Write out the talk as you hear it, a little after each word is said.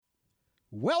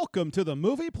Welcome to the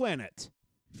Movie Planet.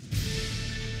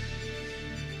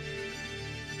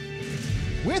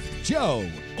 With Joe.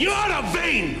 You're a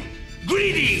vain,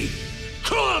 greedy,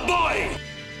 cruel boy!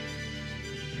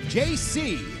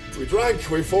 JC. We drank,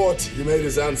 we fought, he made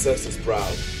his ancestors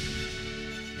proud.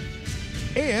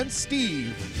 And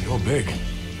Steve. You're big.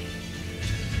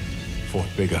 Fought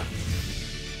bigger.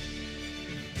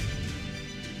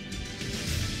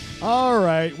 All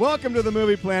right, welcome to the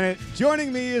Movie Planet.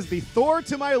 Joining me is the Thor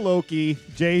to my Loki,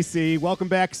 JC. Welcome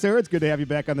back, sir. It's good to have you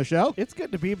back on the show. It's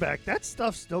good to be back. That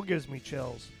stuff still gives me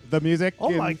chills. The music? Oh,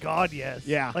 my God, yes.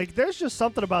 Yeah. Like, there's just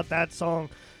something about that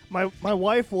song. My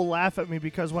wife will laugh at me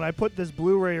because when I put this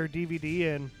Blu-ray or DVD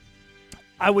in,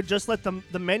 I would just let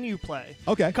the menu play.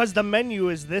 Okay. Because the menu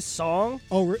is this song.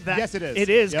 Oh, yes, it is. It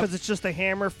is, Yep. because it's just a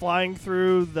hammer flying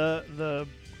through the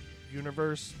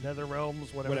universe, nether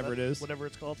realms, whatever it is. Whatever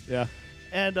it's called. Yeah.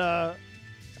 And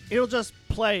it'll just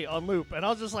play on loop. And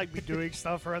I'll just, like, be doing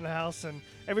stuff around the house. And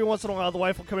every once in a while, the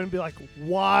wife will come in and be like,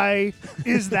 why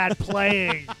is that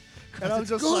playing? And I'm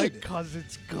just like, because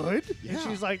it's good? Yeah. And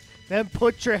she's like, then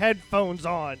put your headphones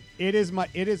on. It is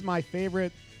my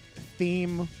favorite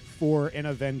theme for an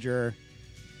Avenger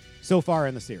so far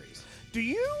in the series. Do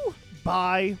you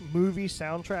buy movie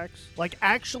soundtracks? Like,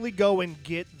 actually go and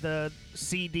get the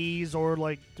CDs, or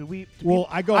like, I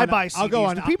buy CDs. I'll go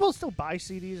on. Do people still buy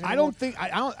CDs anymore? I don't think I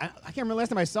can't remember the last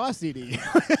time I saw a CD.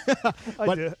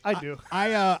 I do.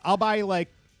 I'll buy, like,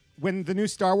 when the new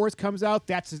Star Wars comes out.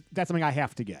 That's something I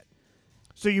have to get.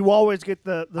 So you always get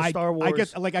the Star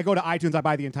Wars. I go to iTunes. I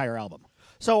buy the entire album.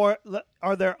 So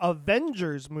are there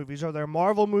Avengers movies? Are there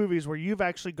Marvel movies where you've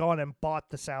actually gone and bought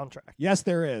the soundtrack? Yes,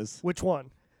 there is. Which one?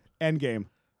 Endgame.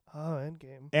 Oh,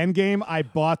 Endgame. Endgame. I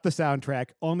bought the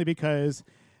soundtrack only because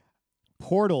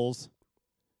Portals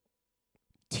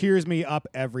tears me up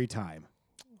every time.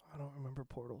 I don't remember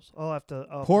Portals. I'll have to.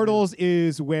 Portals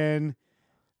is when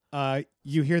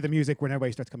you hear the music when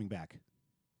everybody starts coming back.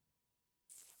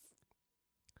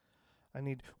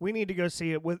 We need to go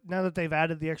see it. Now that they've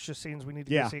added the extra scenes, we need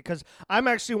to go see it. Because I'm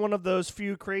actually one of those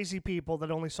few crazy people that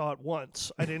only saw it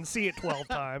once. I didn't see it 12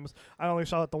 times. I only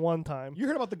saw it the one time. You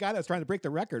heard about the guy that's trying to break the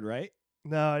record, right?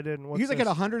 No, I didn't. He's like at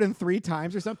 103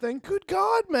 times or something. Good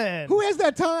God, man! Who has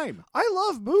that time? I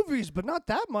love movies, but not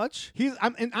that much.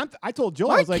 I told Joel,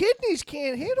 I My was like, kidneys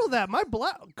can't handle that. My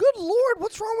Good Lord,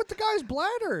 what's wrong with the guy's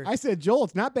bladder? I said, Joel,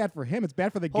 it's not bad for him. It's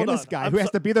bad for the Hold Guinness on. guy who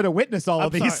has to be there to witness all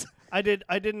of these. Sorry. I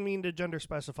didn't mean to gender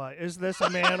specify. Is this a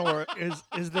man or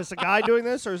is this a guy doing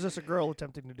this, or is this a girl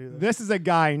attempting to do this? This is a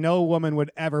guy. No woman would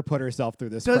ever put herself through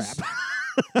this crap.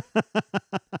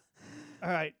 All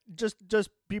right, just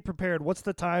be prepared. What's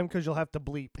the time? Because you'll have to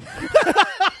bleep.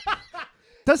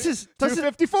 Does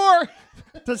 254.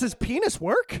 Does his penis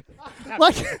work?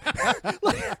 like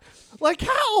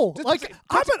how?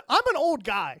 I'm an old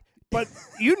guy, but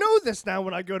you know this now.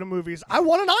 When I go to movies, I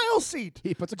want an aisle seat.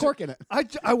 He puts a cork in it.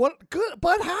 I want good,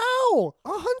 but how?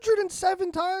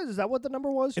 107 times. Is that what the number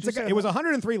was? It was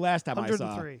 103 last time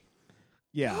 103. I saw.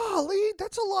 Yeah. Golly,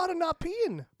 that's a lot of not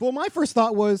peeing. Well, my first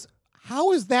thought was,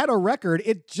 how is that a record?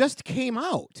 It just came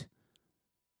out.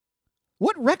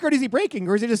 What record is he breaking,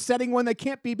 or is he just setting one that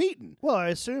can't be beaten? Well, I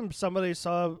assume somebody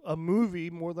saw a movie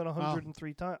more than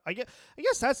 103 times. I guess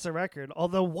that's the record.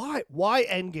 Although, why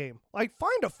Endgame? Like,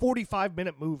 find a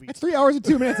 45-minute movie. It's 3 hours and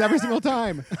 2 minutes every single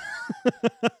time.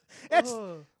 It's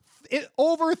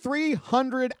over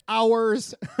 300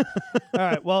 hours. All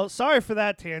right. Well, sorry for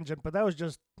that tangent, but that was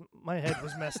just my head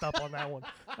was messed up on that one.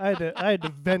 I had to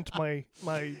vent my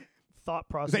thought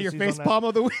process. Is that your face palm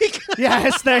of the week?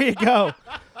 Yes, there you go.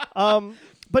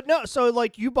 But no, so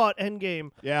like you bought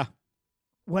Endgame. Yeah.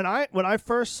 When I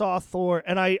first saw Thor,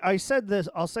 and I said this,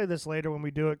 I'll say this later when we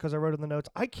do it because I wrote in the notes.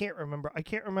 I can't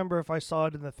remember if I saw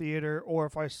it in the theater or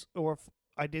if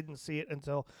I didn't see it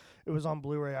until it was on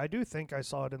Blu-ray. I do think I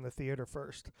saw it in the theater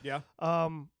first. Yeah.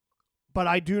 But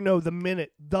I do know the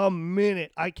minute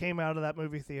I came out of that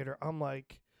movie theater, I'm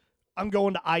like, I'm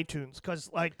going to iTunes because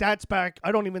like that's back.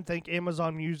 I don't even think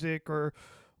Amazon Music or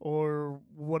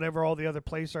whatever all the other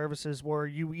play services were.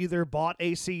 You either bought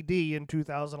a CD in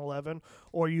 2011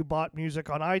 or you bought music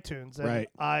on iTunes. And right.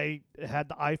 I had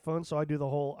the iPhone, so I do the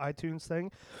whole iTunes thing.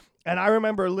 And I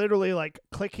remember literally like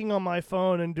clicking on my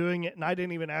phone and doing it, and I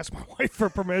didn't even ask my wife for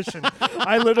permission.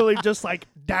 I literally just like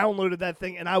downloaded that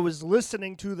thing, and I was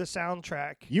listening to the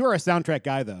soundtrack. You are a soundtrack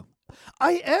guy, though.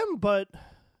 I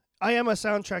am a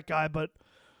soundtrack guy, but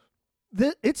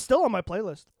it's still on my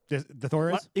playlist. The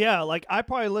Thor is? Yeah, like I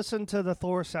probably listened to the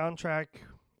Thor soundtrack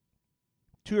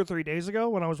 2 or 3 days ago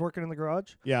when I was working in the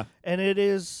garage. Yeah. And it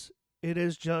is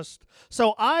just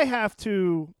so I have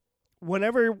to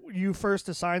whenever you first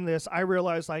assigned this, I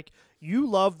realized like you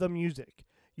love the music.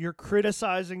 You're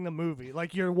criticizing the movie,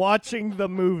 like you're watching the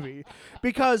movie,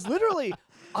 because literally,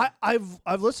 I've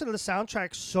listened to the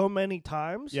soundtrack so many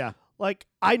times. Yeah. Like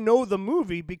I know the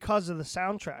movie because of the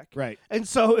soundtrack. Right. And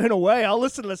so in a way, I'll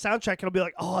listen to the soundtrack and I'll be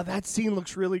like, "Oh, that scene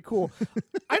looks really cool."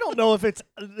 I don't know if it's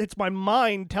my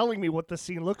mind telling me what the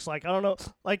scene looks like. I don't know.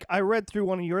 Like I read through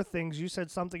one of your things, you said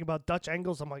something about Dutch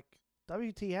angles. I'm like,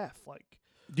 WTF? Like,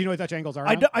 Do you know what Dutch angles are?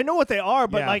 I know what they are,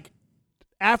 but Yeah. like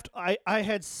after I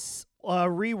had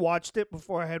rewatched it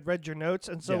before I had read your notes,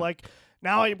 and so Yeah. like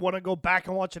now I want to go back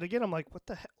and watch it again. I'm like, what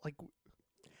the heck? Like,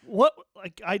 what?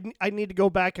 Like I need to go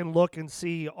back and look and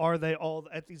see, are they all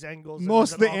at these angles?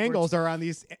 Most of the angles are on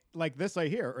these, like this right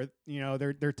here, or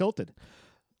they're tilted.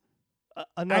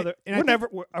 Another.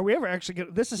 Are we ever actually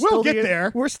going? This is We'll still get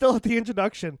there. We're still at the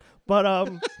introduction, but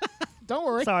Don't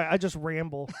worry. sorry, I just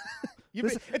ramble.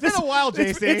 It's been a while,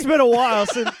 JC. It's been a while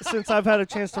since I've had a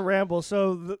chance to ramble.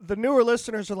 So the newer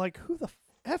listeners are like, who the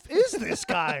F is this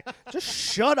guy? Just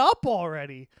shut up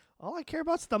already. All I care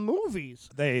about is the movies.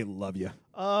 They love you.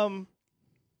 I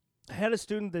had a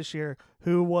student this year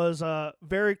who was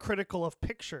very critical of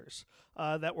pictures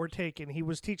that were taken. He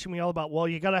was teaching me all about, well,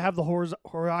 you got to have the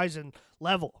horizon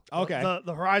level. Okay.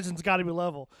 The horizon's got to be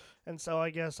level. And so I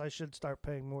guess I should start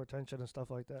paying more attention and stuff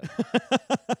like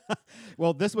that.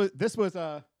 Well, this was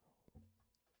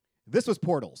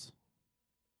Portals.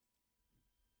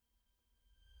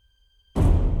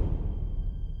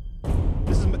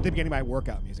 This is the beginning of my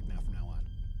workout music now from now on.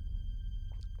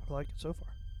 I like it so far.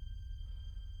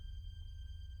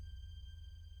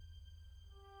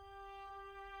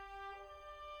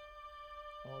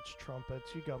 Oh, it's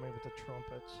trumpets. You got me with the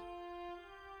trumpets.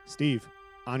 Steve,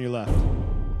 on your left.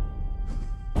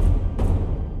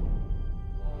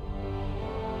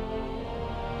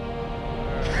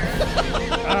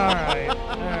 All right.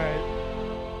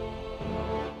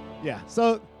 Yeah.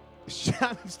 So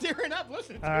I'm steering up.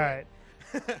 Listen. All right.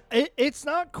 It's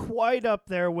not quite up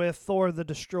there with Thor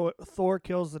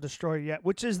Kills the Destroyer yet,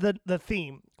 which is the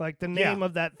theme. Like the name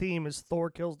of that theme is Thor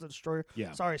Kills the Destroyer.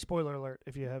 Yeah. Sorry, spoiler alert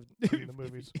if you have seen the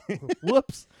movies.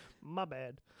 Whoops, my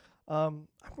bad. I'm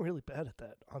really bad at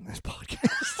that on this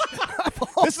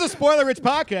podcast. This is a spoiler-rich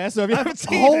podcast, so if you haven't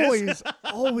seen this.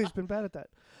 always been bad at that.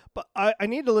 But I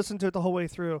need to listen to it the whole way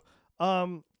through.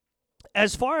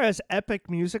 As far as epic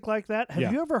music like that,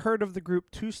 have you ever heard of the group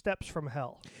Two Steps from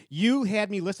Hell? You had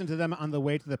me listen to them on the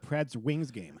way to the Preds Wings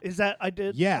game. Is that I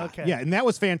did? Yeah, Okay. yeah, and that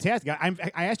was fantastic.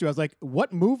 I asked you, I was like,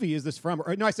 "What movie is this from?"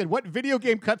 Or no, I said, "What video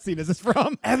game cutscene is this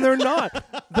from?" And they're not.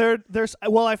 There's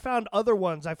well, I found other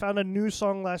ones. I found a new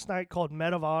song last night called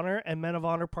Men of Honor and Men of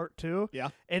Honor Part 2. Yeah.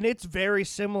 And it's very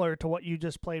similar to what you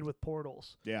just played with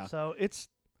Portals. Yeah. So it's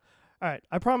all right.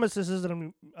 I promise this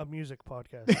isn't a music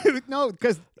podcast. No,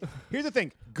 because here's the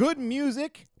thing: good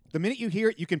music. The minute you hear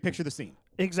it, you can picture the scene.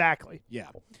 Exactly. Yeah.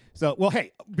 So, well,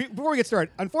 hey, before we get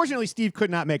started, unfortunately, Steve could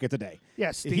not make it today.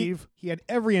 Yeah, Steve. He had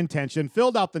every intention,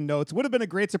 filled out the notes. Would have been a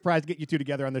great surprise to get you two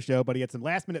together on the show, but he had some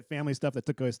last-minute family stuff that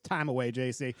took his time away,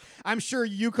 JC. I'm sure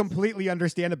you completely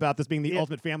understand about this being the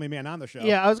ultimate family man on the show.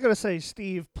 Yeah, I was going to say,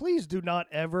 Steve, please do not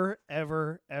ever,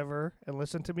 ever, ever, and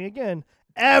listen to me again,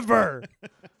 ever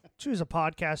choose a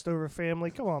podcast over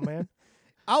family. Come on, man.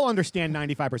 I'll understand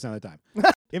 95% of the time.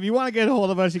 If you want to get a hold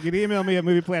of us, you can email me at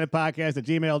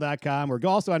movieplanetpodcast@gmail.com. We're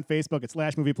also on Facebook at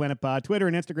 /movieplanetpod, Twitter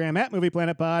and Instagram at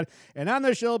movieplanetpod. And on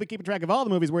this show, we'll be keeping track of all the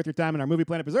movies worth your time in our Movie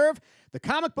Planet Preserve. The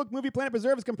comic book Movie Planet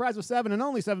Preserve is comprised of 7 and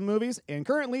only 7 movies. And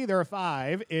currently, there are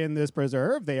 5 in this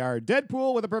preserve. They are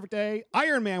Deadpool with a perfect A,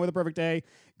 Iron Man with a perfect A,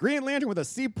 Green Lantern with a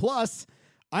C+,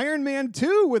 Iron Man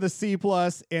 2 with a C+,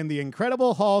 and The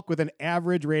Incredible Hulk with an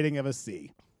average rating of a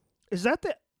C. Is that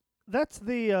That's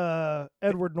the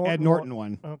Edward Norton. Ed Norton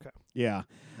one. Okay. Yeah.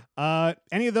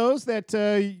 Any of those that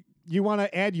you want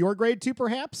to add your grade to,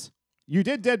 perhaps? You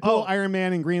did Deadpool, Iron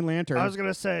Man, and Green Lantern. I was going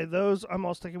to say, those I'm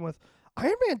all sticking with.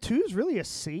 Iron Man 2 is really a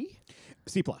C?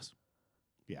 C+.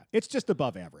 Yeah. It's just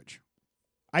above average.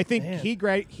 I think he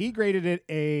graded it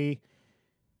a...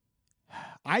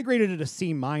 I graded it a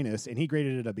C-, and he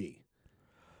graded it a B.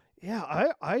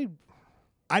 Yeah, I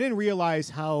didn't realize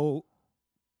how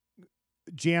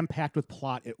jam-packed with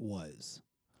plot it was.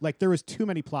 Like, there was too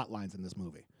many plot lines in this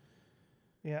movie.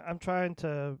 Yeah, I'm trying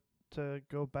to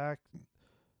go back.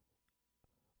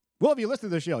 Well, if you listen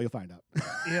to the show, you'll find out.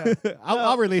 Yeah.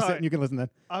 I'll release it and you can listen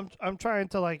then. I'm trying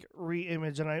to like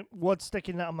re-image, and what's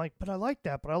sticking out, I'm like, but I like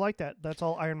that. That's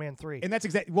all Iron Man 3. And that's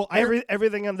exactly well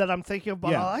everything that I'm thinking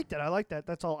about, I like that.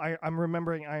 That's all I'm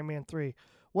remembering Iron Man 3.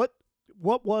 What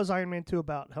was Iron Man 2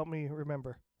 about? Help me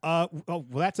remember. Well,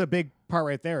 that's a big part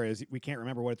right there. Is we can't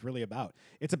remember what it's really about.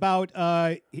 It's about.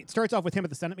 It starts off with him at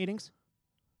the Senate meetings.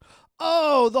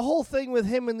 Oh, the whole thing with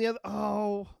him and the other.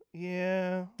 Oh,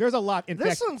 yeah. There's a lot. In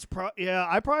This fact, one's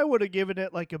I probably would have given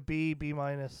it like a B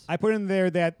minus. I put in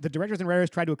there that the directors and writers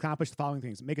tried to accomplish the following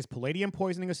things: make his palladium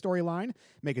poisoning a storyline,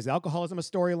 make his alcoholism a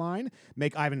storyline,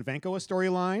 make Ivan Vanko a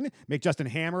storyline, make Justin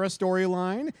Hammer a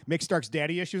storyline, make Stark's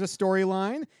daddy issues a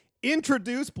storyline.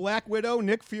 Introduce Black Widow,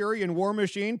 Nick Fury, and War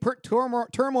Machine. Put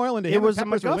turmoil into him and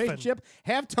Pepper's relationship.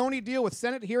 Have Tony deal with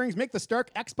Senate hearings. Make the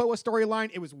Stark Expo a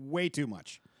storyline. It was way too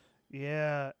much.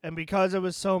 Yeah, and because it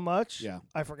was so much, Yeah.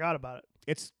 I forgot about it.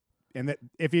 It's and that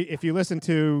if you listen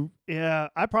to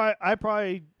I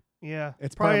probably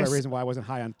it's probably part of the reason why I wasn't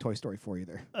high on Toy Story 4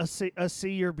 either. a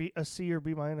C or B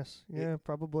minus. Yeah,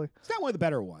 probably. It's not one of the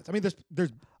better ones. I mean,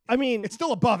 there's I mean, it's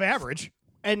still above average.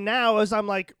 and now as I'm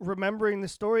like remembering the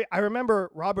story, I remember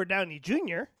Robert Downey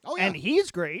Jr. Oh, yeah. and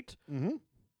he's great. Mm-hmm.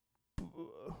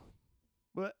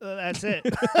 But that's it.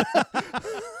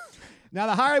 Now,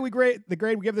 the higher grade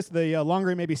we give this, the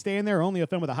longer it may be staying there. Only a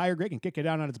film with a higher grade can kick it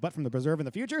down on its butt from the preserve in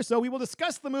the future. So we will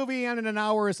discuss the movie, and in an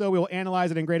hour or so, we will analyze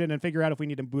it and grade it and figure out if we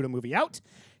need to boot a movie out.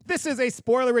 This is a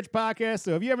spoiler-rich podcast,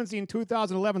 so if you haven't seen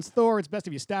 2011's Thor, it's best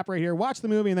if you stop right here, watch the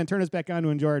movie, and then turn us back on to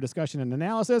enjoy our discussion and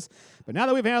analysis. But now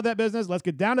that we've handled that business, let's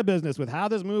get down to business with how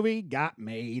this movie got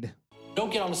made. Don't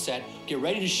get on the set, get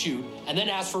ready to shoot, and then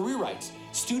ask for rewrites.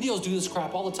 Studios do this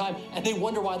crap all the time, and they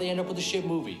wonder why they end up with a shit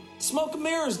movie. Smoke and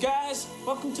mirrors, guys.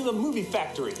 Welcome to the movie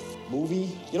factory.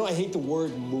 Movie? You know, I hate the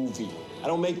word movie. I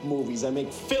don't make movies, I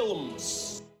make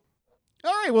films.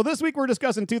 All right, well, this week we're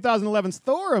discussing 2011's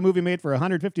Thor, a movie made for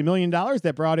 $150 million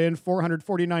that brought in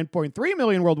 $449.3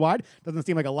 million worldwide. Doesn't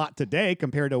seem like a lot today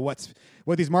compared to what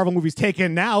these Marvel movies take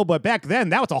in now, but back then,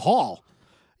 that was a haul.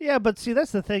 Yeah, but see,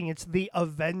 that's the thing. It's the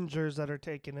Avengers that are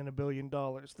taking in $1 billion.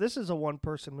 This is a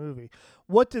one-person movie.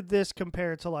 What did this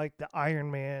compare to, like, the Iron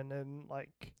Man and,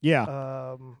 like...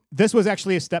 Yeah. This was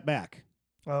actually a step back.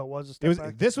 Oh, it was a step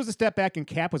back? This was a step back, and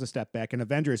Cap was a step back, and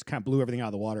Avengers kind of blew everything out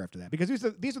of the water after that. Because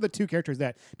these are the two characters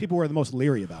that people were the most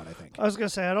leery about, I think. I was going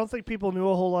to say, I don't think people knew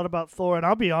a whole lot about Thor, and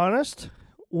I'll be honest...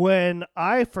 When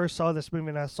I first saw this movie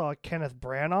and I saw Kenneth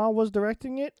Branagh was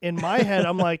directing it, in my head,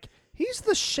 I'm like, he's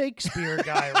the Shakespeare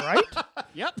guy, right?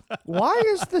 Yep. Why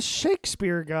is the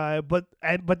Shakespeare guy? But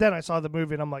then I saw the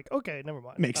movie and I'm like, okay, never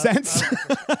mind. Makes sense.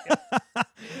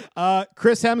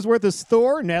 Chris Hemsworth is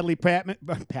Thor, Natalie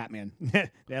Packman,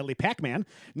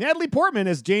 Natalie Portman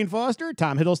is Jane Foster,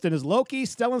 Tom Hiddleston is Loki,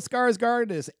 Stellan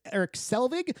Skarsgård is Eric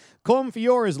Selvig, Colm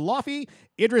Feore is Laufey,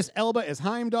 Idris Elba is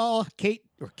Heimdall,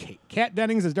 Kat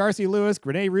Dennings is Darcy Lewis,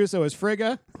 Rene Russo is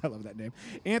Frigga, I love that name,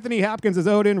 Anthony Hopkins is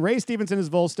Odin, Ray Stevenson is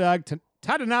Volstagg,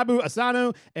 Tadanobu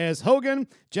Asano as Hogan,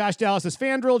 Josh Dallas is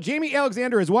Fandral, Jamie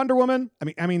Alexander is Wonder Woman,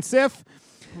 I mean Sif,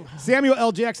 Samuel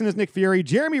L. Jackson is Nick Fury,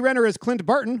 Jeremy Renner is Clint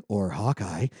Barton, or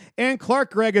Hawkeye, and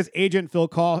Clark Gregg is Agent Phil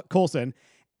Coulson,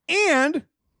 and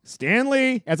Stan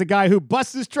Lee as a guy who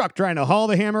busts his truck trying to haul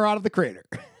the hammer out of the crater.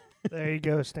 There you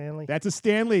go, Stanley. That's a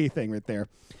Stan Lee thing right there.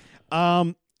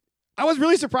 I was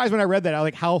really surprised when I read that,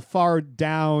 like how far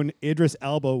down Idris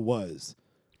Elba was.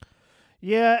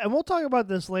 Yeah, and we'll talk about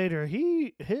this later.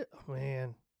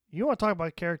 Man, you want to talk about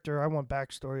a character I want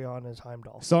backstory on is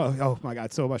Heimdall. So, oh my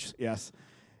God, so much, yes.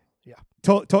 Yeah.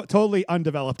 Totally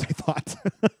undeveloped, I thought.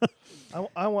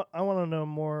 I want to know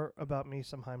more about me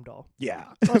some Heimdall. Yeah.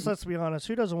 Plus, let's be honest,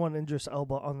 who doesn't want Idris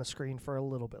Elba on the screen for a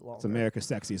little bit longer? It's America's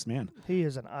sexiest man. He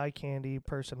is an eye candy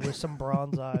person with some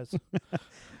bronze eyes.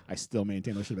 I still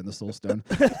maintain those should have been the Soul Stone.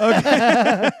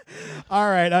 Okay. All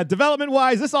right.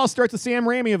 Development-wise, this all starts with Sam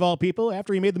Raimi, of all people.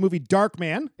 After he made the movie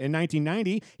Darkman in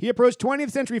 1990, he approached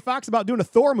 20th Century Fox about doing a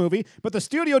Thor movie, but the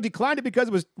studio declined it because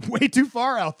it was way too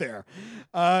far out there.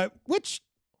 Which,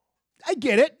 I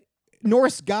get it.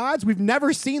 Norse gods, we've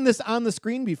never seen this on the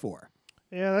screen before.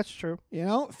 Yeah, that's true. You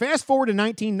know, fast forward to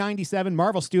 1997,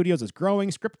 Marvel Studios is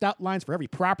growing. Script outlines for every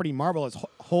property Marvel has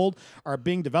hold are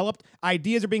being developed.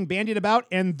 Ideas are being bandied about.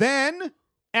 And then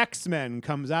X-Men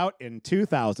comes out in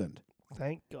 2000.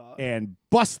 Thank God. And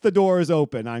busts the doors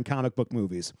open on comic book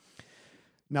movies.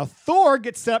 Now, Thor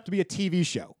gets set up to be a TV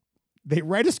show. They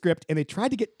write a script, and they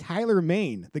tried to get Tyler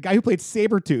Mane, the guy who played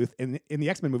Sabretooth in the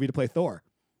X-Men movie, to play Thor.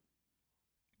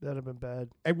 That'd have been bad.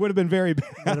 It would have been very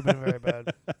bad. That'd have been very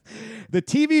bad. The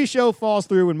TV show falls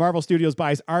through when Marvel Studios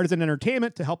buys Artisan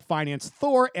Entertainment to help finance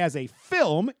Thor as a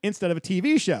film instead of a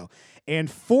TV show.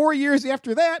 And 4 years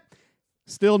after that,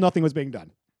 still nothing was being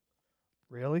done.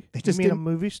 Really? They just you mean a didn't-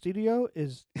 movie studio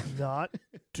is not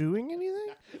doing anything?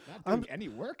 Not doing any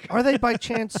work. Are they by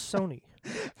chance Sony?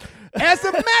 As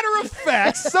a matter of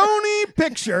fact, Sony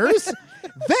Pictures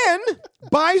then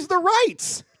buys the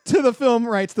rights to the film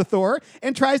rights to Thor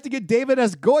and tries to get David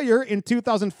S. Goyer in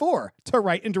 2004 to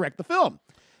write and direct the film.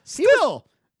 Still,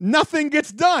 nothing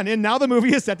gets done, and now the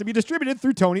movie is set to be distributed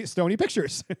through Stony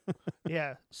Pictures.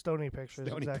 Yeah, Stony Pictures,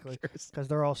 Stony exactly. Pictures. Because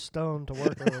they're all stoned to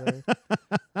work over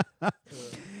there.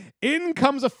 In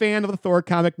comes a fan of the Thor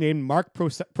comic named Mark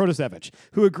Protasevich,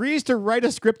 who agrees to write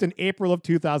a script in April of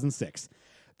 2006.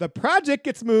 The project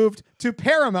gets moved to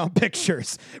Paramount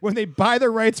Pictures when they buy the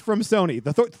rights from Sony.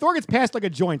 The Thor gets passed like a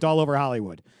joint all over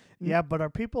Hollywood. Yeah, but are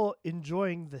people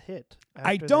enjoying the hit?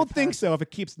 I don't think so if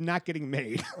it keeps not getting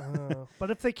made.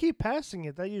 But if they keep passing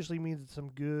it, that usually means it's some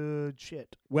good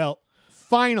shit. Well,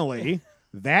 finally,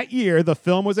 that year, the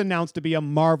film was announced to be a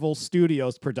Marvel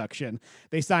Studios production.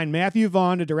 They signed Matthew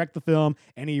Vaughn to direct the film,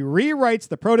 and he rewrites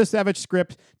the Protasevich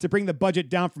script to bring the budget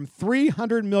down from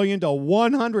 $300 million to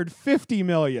 $150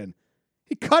 million.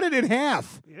 He cut it in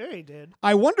half. Yeah, he did.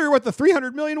 I wonder what the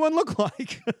 $300 million one looked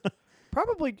like.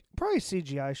 Probably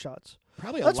CGI shots.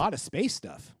 Probably a lot of space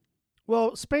stuff.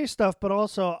 Well, space stuff, but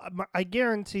also I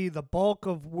guarantee the bulk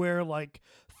of where like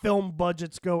film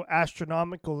budgets go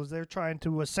astronomical is they're trying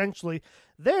to essentially,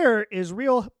 there is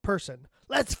real person.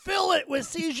 Let's fill it with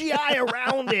CGI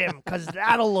around him because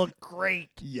that'll look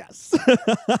great. Yes.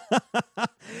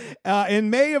 In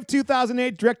May of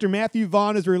 2008, director Matthew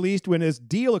Vaughn is released when his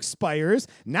deal expires.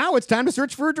 Now it's time to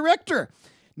search for a director.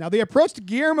 Now they approached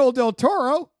Guillermo del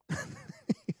Toro.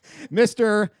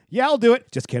 Mr. Yeah, I'll do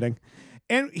it. Just kidding.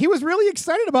 And he was really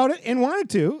excited about it and wanted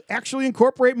to actually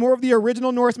incorporate more of the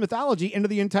original Norse mythology into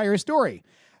the entire story.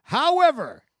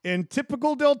 However, in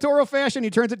typical Del Toro fashion, he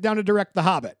turns it down to direct The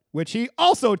Hobbit, which he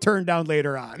also turned down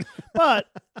later on. But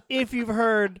if you've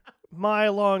heard my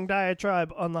long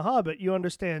diatribe on The Hobbit, you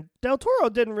understand Del Toro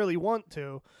didn't really want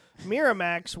to.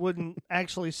 Miramax wouldn't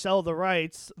actually sell the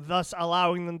rights, thus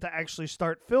allowing them to actually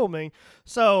start filming.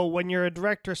 So when you're a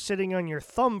director sitting on your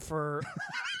thumb for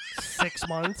 6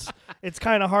 months, it's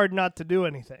kind of hard not to do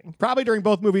anything. Probably during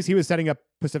both movies, he was setting up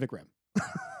Pacific Rim.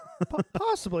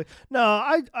 Possibly. No,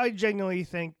 I genuinely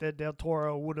think that Del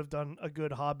Toro would have done a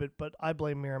good Hobbit, but I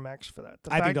blame Miramax for that.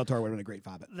 I think Del Toro would have been a great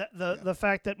Hobbit. The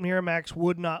fact that Miramax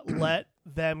would not let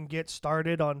them get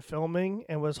started on filming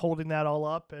and was holding that all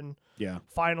up, and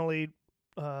finally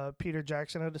Peter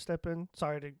Jackson had to step in.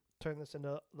 Sorry to turn this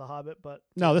into The Hobbit, but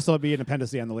no, this will be an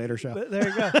appendice on the later show. There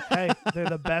you go. Hey, they're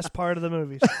the best part of the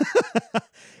movies.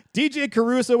 DJ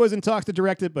Caruso was in talks to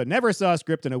direct it, but never saw a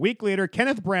script, and a week later,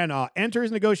 Kenneth Branagh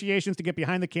enters negotiations to get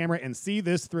behind the camera and see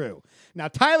this through. Now,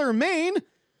 Tyler Mane,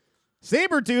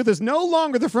 Sabretooth, is no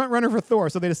longer the front runner for Thor,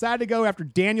 so they decided to go after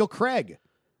Daniel Craig.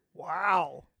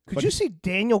 Wow. Could you see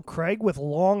Daniel Craig with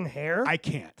long hair? I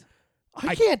can't.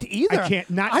 I can't either. I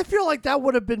can't. I feel like that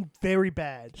would have been very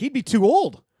bad. He'd be too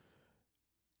old.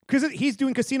 Because he's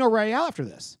doing Casino Royale after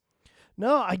this.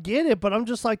 No, I get it, but I'm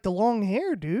just like the long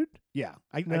hair, dude. Yeah,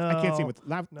 I can't see him with...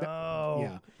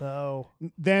 No.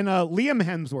 Then Liam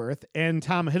Hemsworth and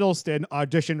Tom Hiddleston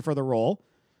auditioned for the role,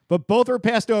 but both were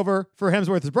passed over for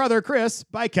Hemsworth's brother, Chris,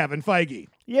 by Kevin Feige.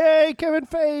 Yay, Kevin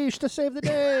Feige to save the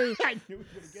day. I knew he was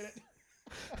going to get it.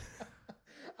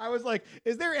 I was like,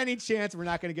 is there any chance we're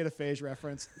not going to get a Feige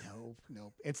reference?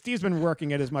 No. And Steve's been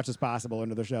working it as much as possible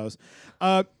into the shows.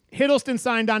 Hiddleston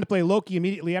signed on to play Loki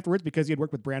immediately afterwards because he had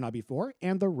worked with Branagh before,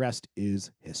 and the rest is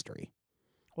history.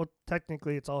 Well,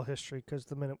 technically, it's all history because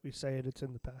the minute we say it, it's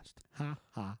in the past. Ha,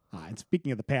 ha, ha. And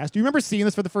speaking of the past, do you remember seeing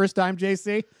this for the first time,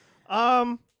 JC?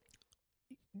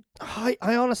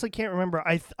 I honestly can't remember.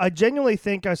 I genuinely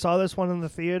think I saw this one in the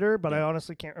theater, but I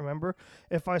honestly can't remember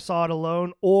if I saw it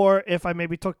alone or if I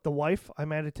maybe took the wife. I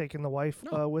might have taken the wife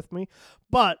with me.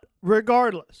 But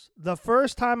regardless, the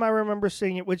first time I remember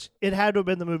seeing it, which it had to have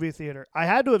been the movie theater. I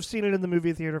had to have seen it in the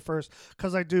movie theater first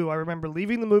because I remember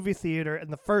leaving the movie theater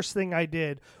and the first thing I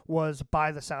did was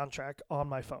buy the soundtrack on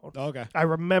my phone. Okay. I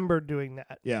remember doing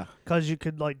that. Yeah. Because you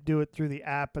could like do it through the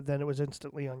app and then it was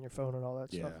instantly on your phone and all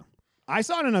that stuff. I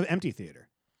saw it in an empty theater.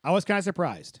 I was kind of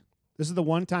surprised. This is the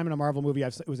one time in a Marvel movie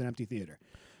it was an empty theater.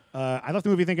 I left the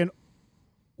movie thinking,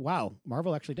 wow,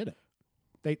 Marvel actually did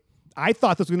it. I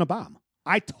thought this was going to bomb.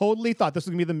 I totally thought this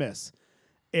was going to be the miss.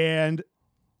 And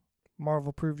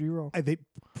Marvel proved you wrong. They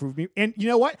proved me. And you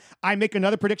know what? I make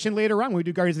another prediction later on when we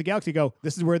do Guardians of the Galaxy.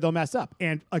 This is where they'll mess up.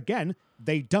 And again,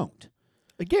 they don't.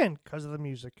 Again, because of the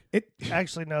music.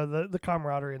 Actually, no, the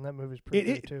camaraderie in that movie is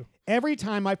pretty good too. Every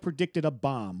time I predicted a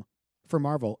bomb for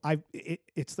Marvel,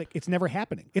 it's like it's never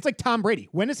happening. It's like Tom Brady.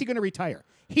 When is he going to retire?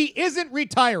 He isn't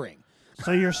retiring.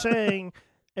 So you're saying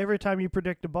every time you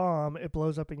predict a bomb, it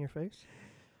blows up in your face?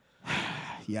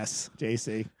 Yes,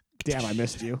 JC. Damn, I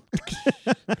missed you.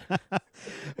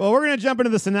 Well, we're going to jump into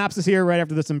the synopsis here right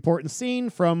after this important scene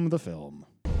from the film.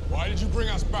 What Why did you bring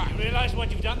us back? You realize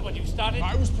what you've done, what you've started?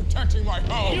 I was protecting my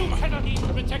home. You cannot even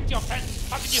protect your friends.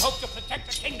 How can you hope to protect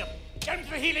the kingdom? Get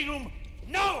into the healing room.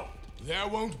 No! There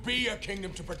won't be a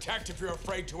kingdom to protect if you're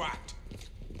afraid to act.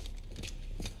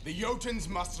 The Jotuns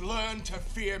must learn to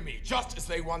fear me, just as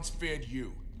they once feared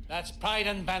you. That's pride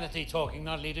and vanity talking,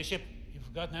 not leadership. You've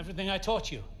forgotten everything I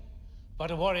taught you. But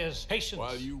a warrior's patience.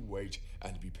 While you wait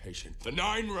and be patient, the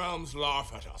 9 realms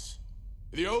laugh at us.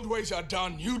 If the old ways are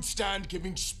done, you'd stand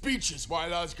giving speeches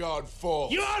while Asgard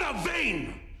falls. You are a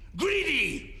vain,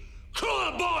 greedy,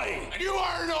 cruel boy! And you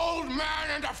are an old man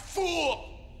and a fool!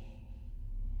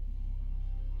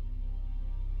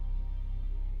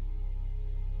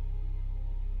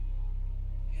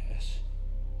 Yes.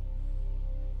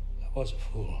 I was a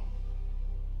fool.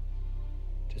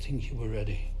 To think you were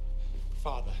ready.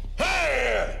 Father.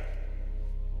 Hey!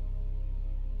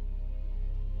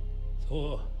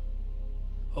 Thor,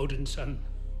 Odin's son.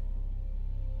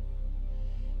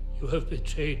 You have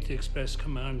betrayed the express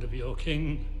command of your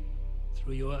king.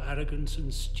 Through your arrogance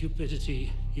and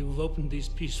stupidity, you have opened these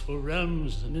peaceful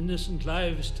realms and innocent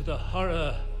lives to the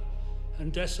horror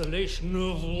and desolation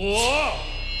of war.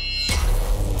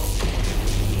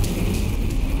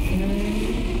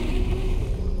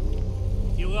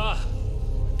 You are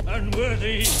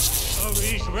unworthy of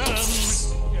these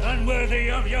realms,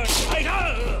 unworthy of your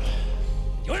title.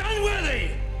 You're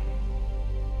unworthy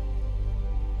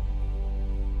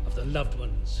of the loved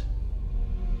ones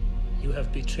you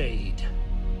have betrayed.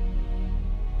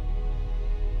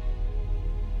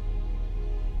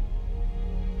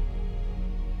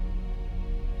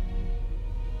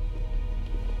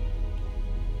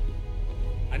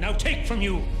 I now take from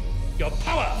you your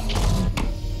power.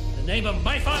 In the name of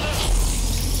my father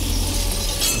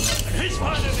and his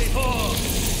father before.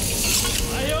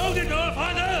 I owe it all,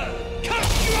 father. Cut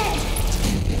you out!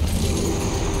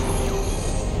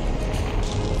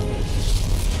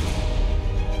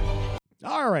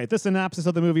 All right, this synopsis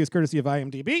of the movie is courtesy of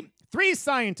IMDb. 3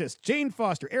 scientists, Jane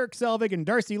Foster, Eric Selvig, and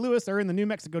Darcy Lewis, are in the New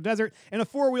Mexico desert in a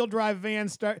 4-wheel drive van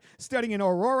studying an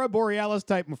aurora borealis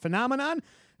type phenomenon.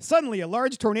 Suddenly, a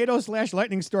large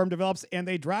tornado/lightning storm develops, and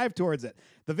they drive towards it.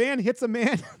 The van hits a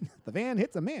man. The van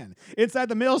hits a man inside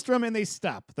the maelstrom, and they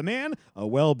stop. The man, a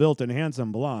well-built and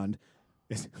handsome blonde,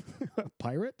 is a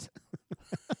pirate.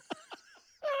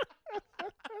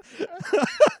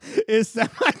 Is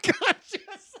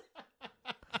semi-conscious.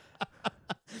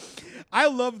 I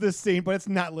love this scene, but it's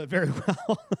not lit very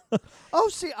well. Oh,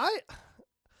 see,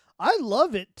 I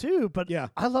love it too, but Yeah.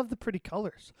 I love the pretty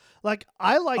colors. Like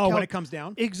I like Oh, how, when it comes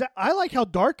down? I like how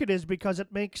dark it is because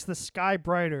it makes the sky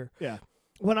brighter. Yeah.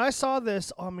 When I saw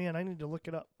this, oh man, I need to look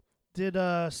it up. Did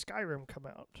Skyrim come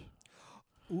out?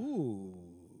 Ooh.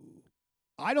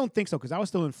 I don't think so, because I was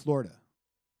still in Florida.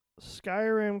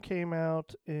 Skyrim came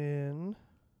out in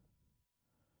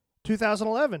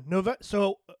 2011.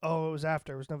 It was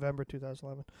after. It was November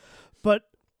 2011. But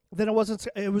then it wasn't.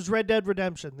 It was Red Dead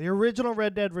Redemption, the original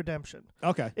Red Dead Redemption.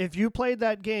 Okay. If you played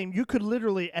that game, you could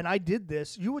literally, and I did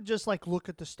this, you would just like look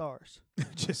at the stars.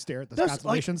 Just stare at the That's,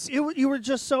 constellations. Like, you were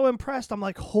just so impressed. I'm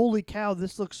like, holy cow,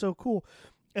 this looks so cool.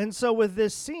 And so with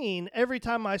this scene, every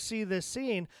time I see this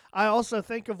scene, I also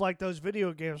think of like those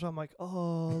video games where I'm like,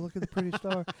 oh, look at the pretty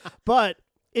star. But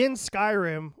in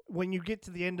Skyrim, when you get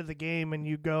to the end of the game and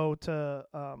you go to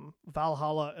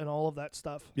Valhalla and all of that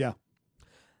stuff, Yeah.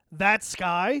 that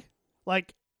sky,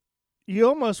 like, you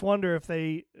almost wonder if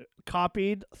they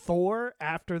copied Thor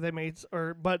after they made,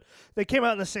 but they came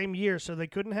out in the same year, so they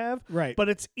couldn't have. Right. But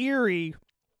it's eerie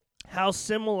how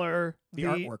similar The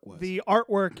artwork was. The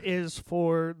artwork is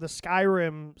for the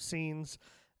Skyrim scenes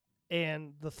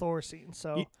and the Thor scene.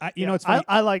 So you know, it's funny.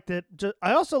 I liked it.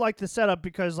 I also liked the setup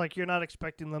because like you're not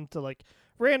expecting them to like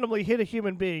randomly hit a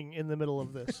human being in the middle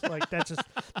of this. Like that's just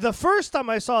the first time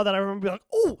I saw that I remember being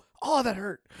like, oh, that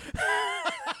hurt.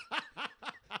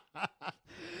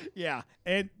 Yeah.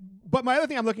 But my other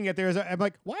thing I'm looking at there is I'm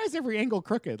like, why is every angle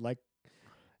crooked? Like,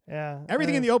 yeah,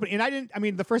 everything in the open. And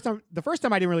the first time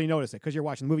I didn't really notice it because you're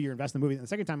watching the movie, you're investing in the movie. And the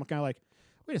second time I'm kind of like,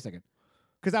 wait a second.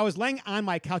 Because I was laying on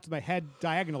my couch with my head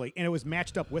diagonally, and it was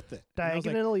matched up with it.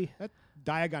 Diagonally.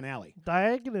 Diagon Alley.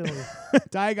 Diagonally.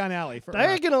 Diagon Alley. For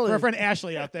our friend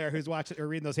Ashley out there who's watching or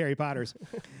reading those Harry Potters.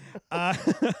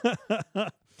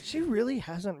 She really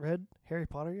hasn't read Harry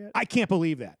Potter yet? I can't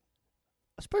believe that.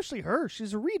 Especially her.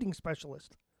 She's a reading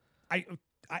specialist. I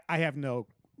have no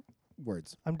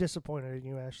words. I'm disappointed in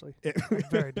you, Ashley. I'm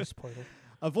very disappointed.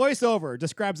 A voiceover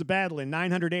describes a battle in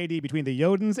 900 AD between the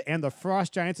Jotuns and the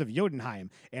frost giants of Jotunheim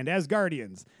and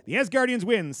Asgardians. The Asgardians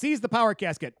win, seize the power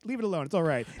casket, leave it alone, it's all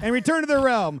right, and return to their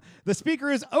realm. The speaker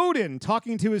is Odin,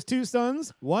 talking to his two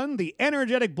sons, one the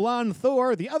energetic blonde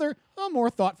Thor, the other a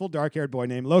more thoughtful dark-haired boy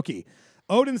named Loki.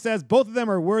 Odin says both of them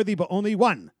are worthy, but only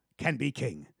one can be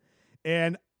king.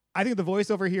 And I think the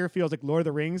voiceover here feels like Lord of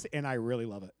the Rings, and I really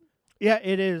love it. Yeah,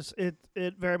 it is. It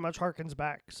very much harkens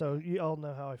back. So you all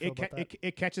know how I feel about that.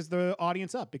 It catches the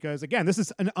audience up because, again, this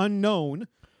is an unknown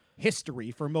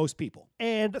history for most people.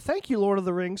 And thank you, Lord of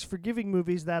the Rings, for giving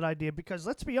movies that idea because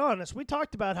let's be honest, we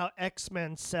talked about how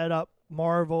X-Men set up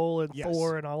Marvel and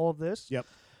Thor and all of this. Yep.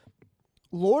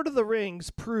 Lord of the Rings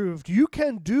proved you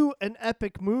can do an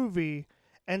epic movie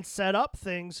and set up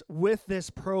things with this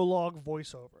prologue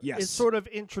voiceover. Yes. It sort of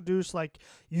introduced, like,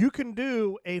 you can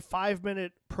do a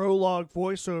 5-minute prologue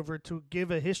voiceover to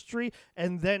give a history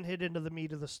and then hit into the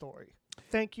meat of the story.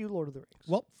 Thank you, Lord of the Rings.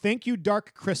 Well, thank you,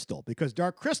 Dark Crystal, because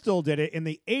Dark Crystal did it in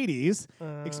the 80s,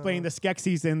 explaining the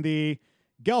Skeksis and the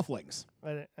Gelflings.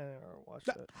 I never watched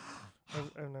it.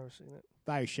 I've never seen it.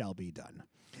 Thy shall be done.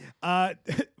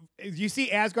 You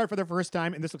see Asgard for the first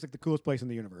time, and this looks like the coolest place in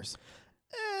the universe.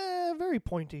 Very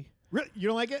pointy. Really? You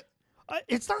don't like it?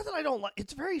 It's not that I don't like.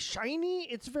 It's very shiny.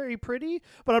 It's very pretty.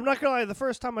 But I'm not gonna lie. The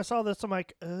first time I saw this, I'm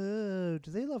like, oh,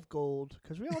 do they love gold?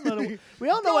 Because we all know we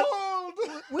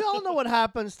all know what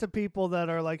happens to people that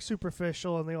are like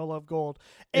superficial and they all love gold.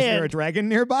 Is there a dragon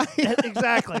nearby?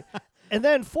 Exactly. And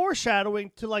then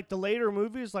foreshadowing to like the later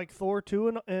movies, like Thor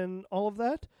 2 and all of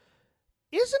that.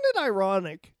 Isn't it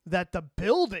ironic that the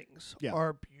buildings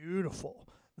are beautiful?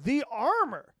 The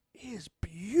armor is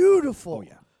beautiful. Oh,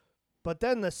 yeah. But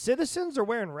then the citizens are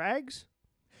wearing rags?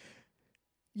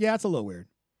 Yeah, it's a little weird.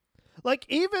 Like,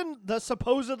 even the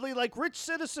supposedly, like, rich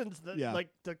citizens, like,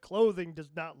 the clothing does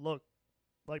not look,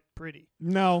 like, pretty.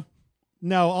 No,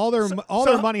 all their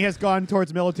money has gone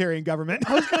towards military and government.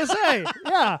 I was going to say,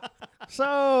 yeah.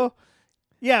 So,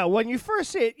 yeah, when you first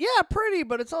see it, yeah, pretty,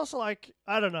 but it's also like,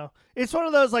 I don't know. It's one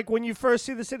of those, like, when you first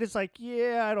see the city, it's like,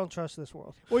 yeah, I don't trust this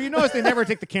world. Well, you notice they never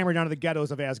take the camera down to the ghettos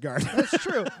of Asgard. That's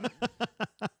true.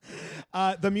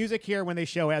 The music here, when they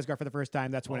show Asgard for the first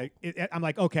time, that's when I'm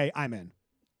like, okay, I'm in.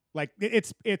 Like,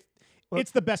 it's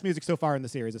the best music so far in the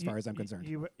series, as far as I'm concerned.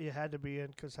 You had to be in,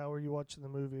 because how were you watching the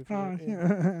movie?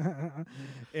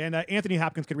 And Anthony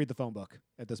Hopkins could read the phone book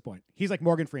at this point. He's like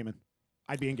Morgan Freeman.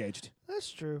 I'd be engaged. That's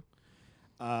true.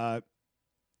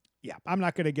 Yeah, I'm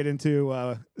not going to get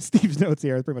into Steve's notes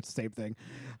here. It's pretty much the same thing.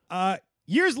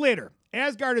 Years later,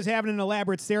 Asgard is having an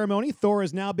elaborate ceremony. Thor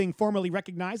is now being formally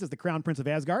recognized as the crown prince of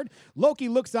Asgard. Loki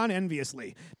looks on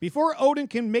enviously. Before Odin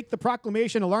can make the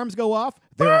proclamation, alarms go off.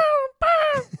 There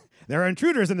are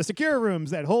intruders in the secure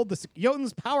rooms that hold the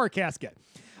Jotun's power casket.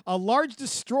 A large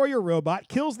destroyer robot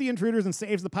kills the intruders and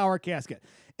saves the power casket.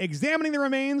 Examining the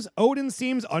remains, Odin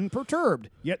seems unperturbed,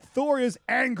 yet Thor is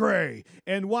angry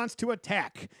and wants to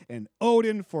attack, and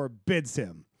Odin forbids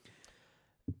him.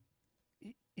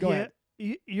 Go ahead.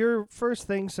 Your first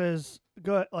thing says,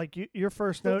 your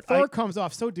first note. Thor comes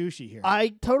off so douchey here.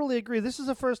 I totally agree. This is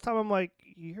the first time I'm like,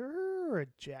 you're a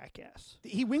jackass.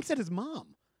 He winks at his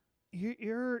mom.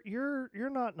 You're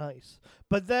not nice.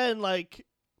 But then, like,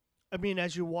 I mean,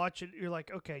 as you watch it, you're like,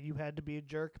 okay, you had to be a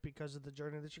jerk because of the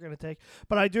journey that you're going to take.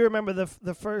 But I do remember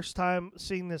the first time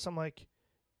seeing this, I'm like,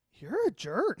 you're a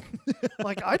jerk.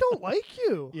 Like, I don't like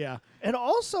you. Yeah. And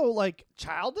also, like,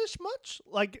 childish much?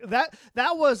 Like, that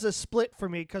was a split for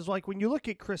me because, like, when you look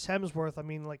at Chris Hemsworth, I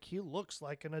mean, like, he looks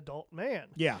like an adult man.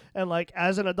 Yeah. And, like,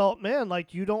 as an adult man,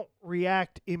 like, you don't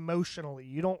react emotionally.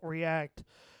 You don't react.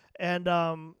 And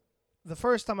the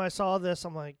first time I saw this,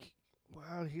 I'm like,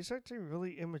 wow, he's actually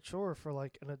really immature for,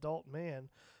 like, an adult man.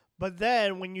 But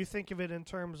then when you think of it in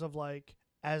terms of, like,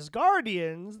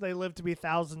 Asgardians, they live to be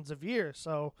thousands of years.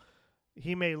 So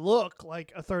he may look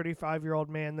like a 35-year-old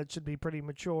man that should be pretty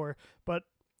mature, but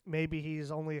maybe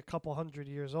he's only a couple hundred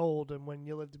years old. And when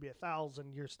you live to be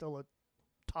 1,000, you're still a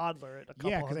toddler at a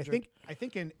couple hundred. Yeah, because I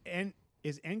think in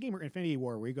is Endgame or Infinity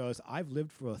War where he goes, I've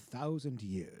lived for 1,000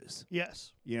 years.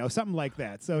 Yes. You know, something like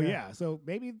that. So, yeah so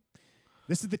maybe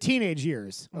this is the teenage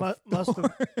years.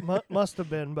 Must have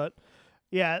been, but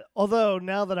yeah. Although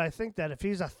now that I think that if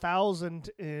he's 1,000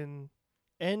 in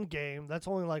Endgame, that's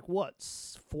only like what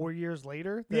 4 years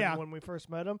later than when we first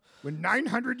met him. When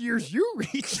 900 years you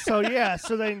reach. So yeah.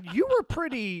 So then you were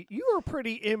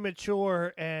pretty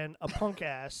immature and a punk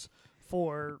ass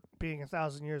for being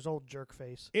 1,000 years old, jerk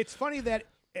face. It's funny that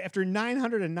after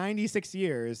 996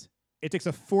 years. It takes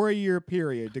a 4-year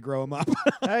period to grow him up.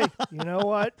 Hey, you know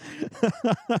what?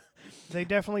 They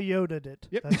definitely Yoda'd it.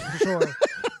 Yep. That's for sure.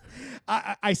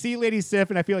 I see Lady Sif,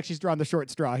 and I feel like she's drawn the short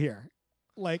straw here.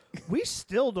 Like, We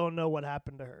still don't know what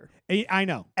happened to her. I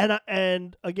know.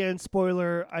 And again,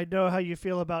 spoiler, I know how you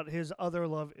feel about his other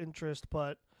love interest,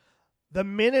 but the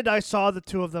minute I saw the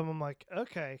two of them, I'm like,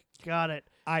 okay, got it.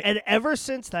 And ever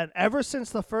since then, ever since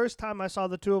the first time I saw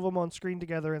the two of them on screen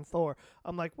together in Thor,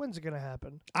 I'm like, when's it gonna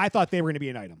happen? I thought they were going to be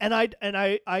an item. And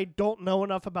I don't know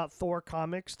enough about Thor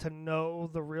comics to know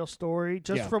the real story.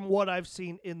 Just from what I've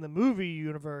seen in the movie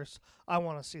universe, I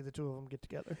want to see the two of them get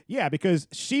together. Yeah, because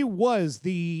she was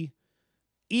the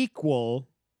equal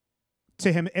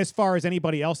to him as far as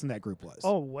anybody else in that group was.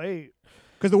 Oh, wait.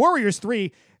 Because the Warriors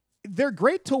 3, they're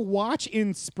great to watch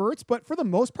in spurts, but for the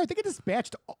most part, they get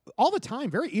dispatched all the time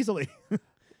very easily.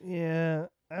 Yeah,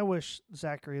 I wish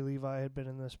Zachary Levi had been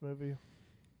in this movie.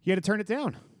 He had to turn it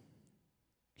down.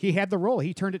 He had the role.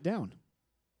 He turned it down.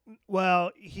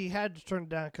 Well, he had to turn it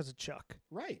down because of Chuck.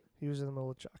 Right. He was in the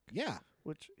middle of Chuck. Yeah.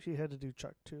 Which he had to do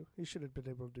Chuck, too. He should have been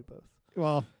able to do both.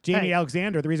 Well, Jamie Hey.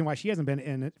 Alexander, the reason why she hasn't been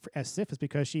in it as Sif is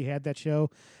because she had that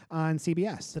show on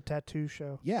CBS. The tattoo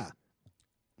show. Yeah.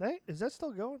 Hey, is that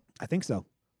still going? I think so.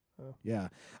 Oh. Yeah.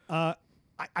 I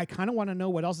kind of want to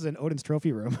know what else is in Odin's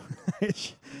trophy room.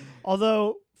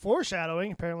 Although,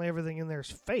 foreshadowing, apparently everything in there is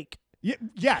fake.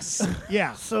 Yes.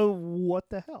 Yeah. So what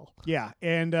the hell? Yeah.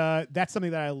 And that's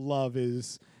something that I love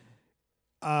is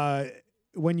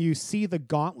when you see the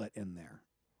gauntlet in there.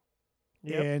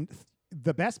 Yep. And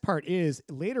the best part is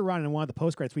later on in one of the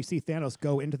post credits, we see Thanos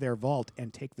go into their vault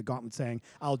and take the gauntlet saying,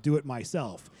 I'll do it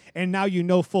myself. And now you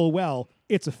know full well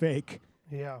it's a fake.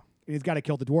 Yeah. And he's got to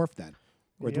kill the dwarf then.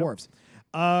 Or Yep.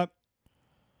 dwarves.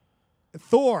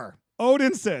 Thor,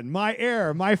 Odinson, my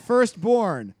heir, my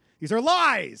firstborn. These are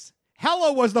lies.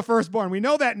 Hela was the firstborn. We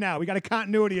know that now. We got a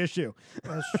continuity issue.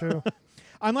 That's true.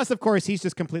 Unless, of course, he's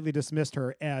just completely dismissed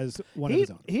her as one of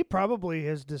his own. He probably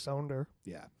has disowned her.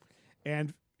 Yeah.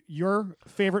 And your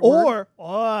favorite word?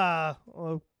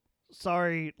 Or,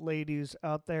 sorry, ladies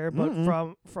out there, but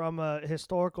Mm-mm. from a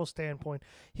historical standpoint,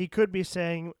 he could be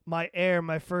saying my heir,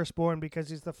 my firstborn, because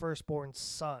he's the firstborn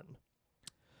son.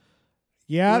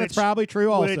 Yeah, that's probably true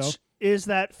also. Which, is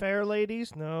that fair,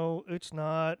 ladies? No, it's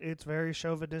not. It's very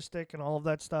chauvinistic and all of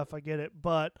that stuff. I get it.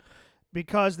 But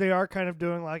because they are kind of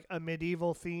doing like a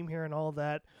medieval theme here and all of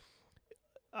that,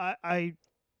 I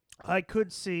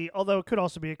could see, although it could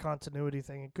also be a continuity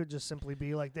thing. It could just simply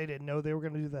be like they didn't know they were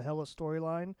going to do the Hela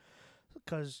storyline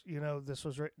because, you know, this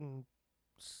was written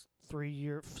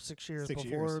 6 years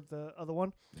before the other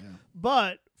one. Yeah.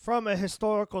 But from a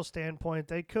historical standpoint,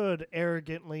 they could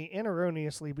arrogantly and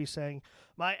erroneously be saying,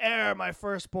 my heir, my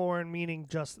firstborn, meaning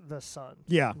just the son.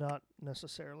 Yeah. Not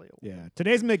necessarily a Yeah.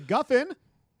 Today's MacGuffin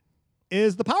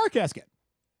is the power casket.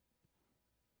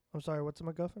 I'm sorry, what's a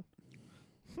MacGuffin?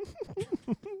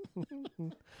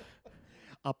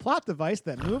 A plot device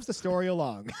that moves the story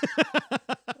along.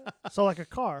 So like a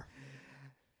car.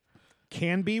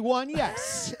 Can be one,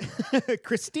 yes.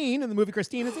 Christine in the movie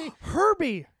Christine, is he?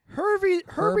 Herbie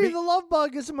the love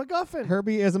bug is a MacGuffin.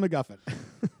 Herbie is a MacGuffin.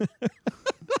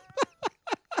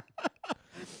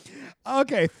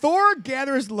 Okay, Thor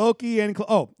gathers Loki and...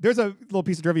 there's a little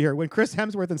piece of trivia here. When Chris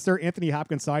Hemsworth and Sir Anthony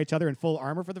Hopkins saw each other in full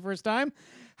armor for the first time,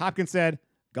 Hopkins said,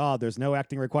 God, there's no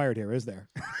acting required here, is there?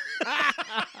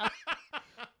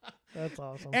 That's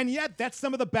awesome. And yet, that's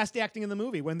some of the best acting in the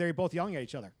movie when they're both yelling at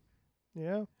each other.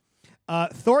 Yeah.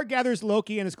 Thor gathers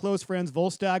Loki and his close friends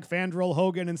Volstagg, Fandral,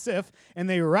 Hogan, and Sif, and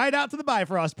they ride out to the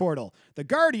Bifrost portal. The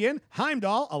Guardian,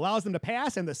 Heimdall, allows them to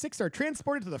pass, and the six are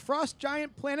transported to the frost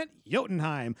giant planet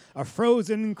Jotunheim, a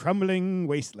frozen, crumbling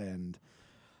wasteland.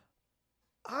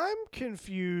 I'm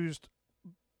confused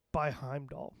by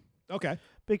Heimdall. Okay.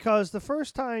 Because the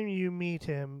first time you meet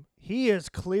him, he is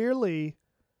clearly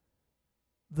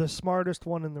the smartest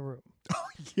one in the room.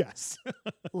 Yes.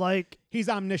 Like, he's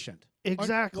omniscient.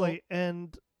 exactly.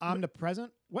 And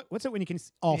omnipresent? What's it when you can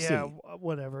all see? yeah,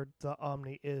 whatever the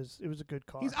Omni is. It was a good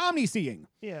car. He's omni-seeing.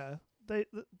 Yeah. The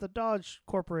Dodge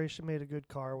Corporation made a good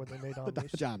car when they made The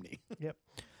Omnis. Dodge Omni. Yep.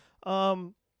 I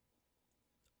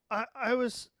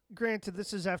was granted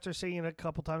this is after seeing it a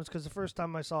couple times because the first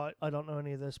time I saw it, I don't know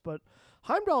any of this, but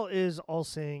Heimdall is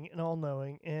all-seeing and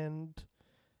all-knowing, and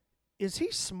is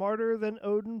he smarter than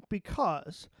Odin?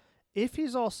 Because if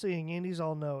he's all-seeing and he's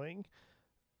all-knowing,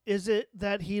 is it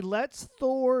that he lets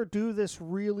Thor do this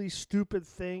really stupid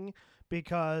thing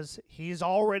because he's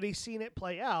already seen it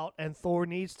play out and Thor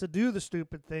needs to do the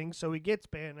stupid thing, so he gets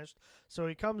banished, so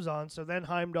he comes on, so then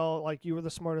Heimdall, like, you were the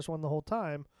smartest one the whole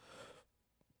time?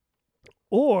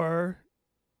 Or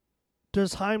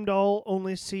does Heimdall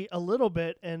only see a little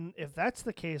bit, and if that's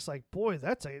the case, like, boy,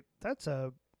 that's a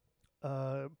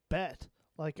bet,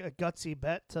 like a gutsy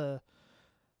bet to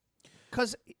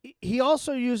Because he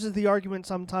also uses the argument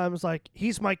sometimes like,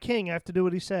 he's my king, I have to do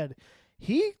what he said.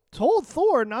 He told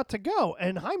Thor not to go,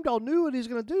 and Heimdall knew what he's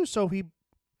going to do, so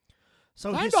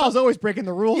Heimdall's always breaking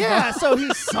the rules. Yeah, so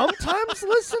he sometimes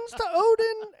listens to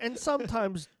Odin and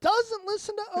sometimes doesn't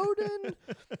listen to Odin.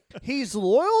 He's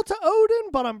loyal to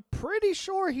Odin, but I'm pretty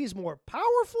sure he's more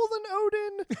powerful than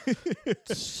Odin.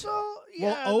 So,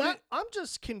 yeah, I'm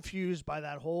just confused by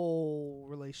that whole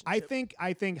relationship.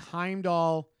 I think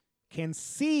Heimdall can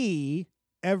see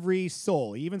every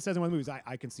soul. He even says in one of the movies,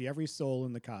 I can see every soul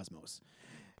in the cosmos.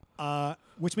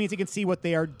 Which means he can see what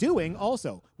they are doing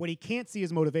also. What he can't see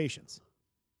is motivations.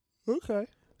 Okay.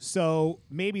 So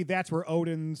maybe that's where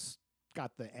Odin's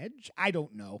got the edge. I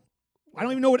don't know. I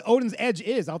don't even know what Odin's edge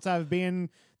is outside of being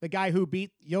the guy who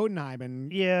beat Jotunheim.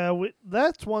 And yeah,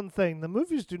 that's one thing. The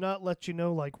movies do not let you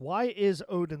know, like, why is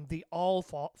Odin the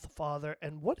All-Father,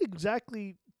 and what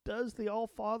exactly does the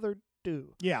All-Father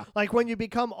do? Yeah. Like, when you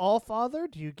become All-Father,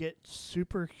 do you get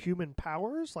superhuman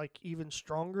powers, like even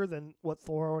stronger than what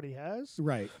Thor already has?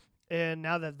 Right. And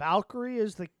now that Valkyrie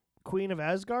is the Queen of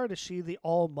Asgard, is she the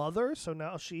All-Mother? So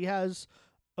now she has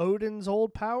Odin's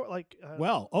old power? Like,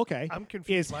 well, okay. I'm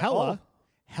confused. Is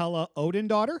Hela Odin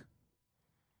daughter?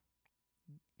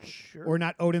 Sure. Or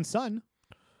not Odin's son?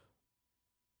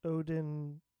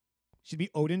 Odin. She'd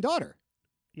be Odin daughter.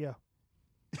 Yeah.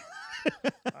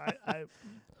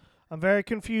 I'm very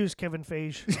confused, Kevin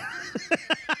Feige.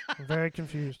 I'm very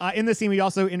confused. In this scene, we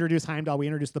also introduced Heimdall. We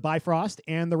introduced the Bifrost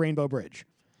and the Rainbow Bridge.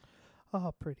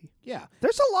 Oh, pretty. Yeah.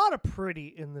 There's a lot of pretty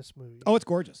in this movie. Oh, it's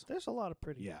gorgeous. There's a lot of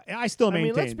pretty. Yeah. And I still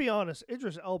maintain. let's be honest.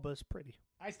 Idris Elba is pretty.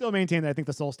 I still maintain that I think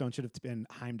the Soul Stone should have been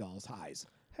Heimdall's highs.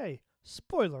 Hey,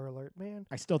 spoiler alert, man.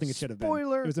 I still think it should have been.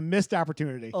 Spoiler It was a missed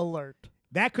opportunity. alert.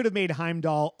 That could have made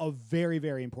Heimdall a very,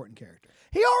 very important character.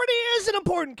 He already is an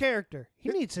important character. He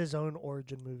needs his own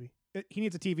origin movie. He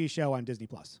needs a TV show on Disney+.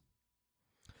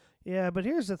 Yeah, but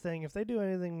here's the thing. If they do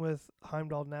anything with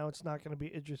Heimdall now, it's not going to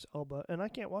be Idris Elba, and I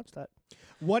can't watch that.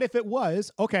 What if it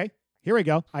was, okay, here we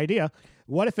go, idea.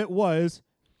 What if it was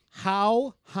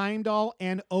how Heimdall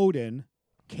and Odin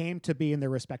came to be in their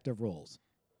respective roles?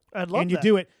 I'd love and you that.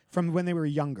 do it from when they were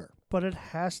younger. But it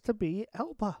has to be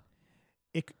Elba.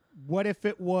 What if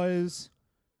it was...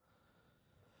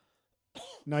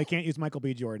 No, you can't use Michael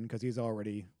B. Jordan because he's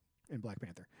already in Black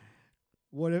Panther.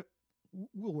 What if...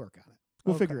 We'll work on it.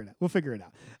 We'll figure it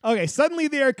out. Okay, suddenly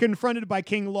they are confronted by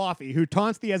King Laufey, who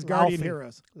taunts the Asgardian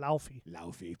heroes.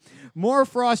 Laufey. More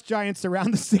frost giants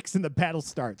surround the six and the battle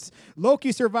starts.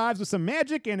 Loki survives with some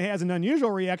magic and has an unusual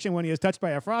reaction when he is touched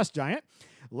by a frost giant.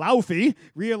 Laufey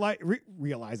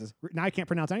realizes, now I can't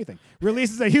pronounce anything,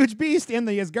 releases a huge beast and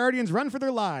the Asgardians run for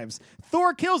their lives.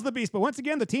 Thor kills the beast, but once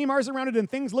again the team are surrounded and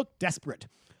things look desperate.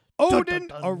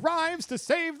 Odin arrives to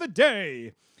save the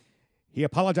day. He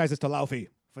apologizes to Laufey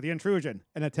for the intrusion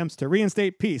and attempts to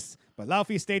reinstate peace, but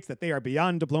Laufey states that they are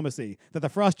beyond diplomacy, that the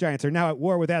frost giants are now at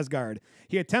war with Asgard.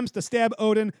 He attempts to stab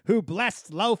Odin, who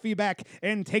blasts Laufey back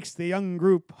and takes the young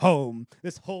group home.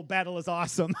 This whole battle is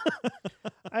awesome.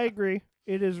 I agree.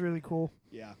 It is really cool.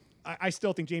 Yeah. I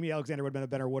still think Jamie Alexander would have been a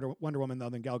better Wonder Woman, though,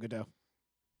 than Gal Gadot.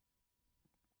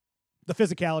 The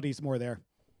physicality is more there.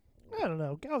 I don't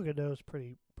know. Gal Gadot is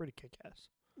pretty kick-ass.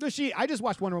 I just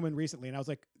watched Wonder Woman recently, and I was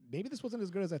like, maybe this wasn't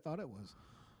as good as I thought it was.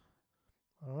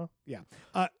 Yeah.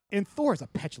 And Thor's a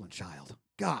petulant child.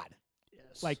 God.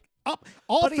 Yes. Like,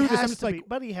 all through this, I'm just like...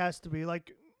 But he has to be.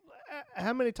 Like,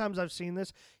 how many times I've seen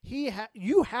this,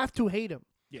 you have to hate him.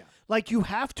 Yeah. Like, you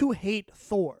have to hate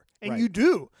Thor. And Right. you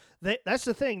do. That's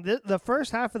the thing. The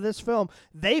first half of this film,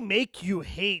 they make you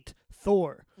hate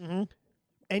Thor. Mm-hmm.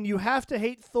 And you have to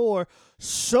hate Thor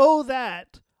so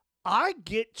that I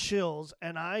get chills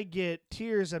and I get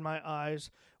tears in my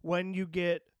eyes when you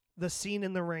get the scene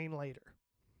in the rain later.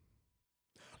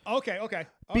 Okay.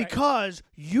 Because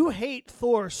you hate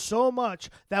Thor so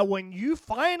much that when you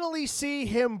finally see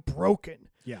him broken,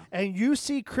 Yeah. and you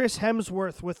see Chris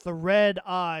Hemsworth with the red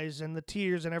eyes and the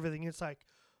tears and everything, it's like,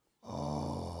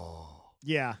 oh,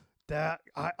 Yeah.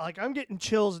 I'm getting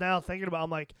chills now thinking about. I'm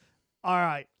like, all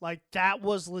right, like that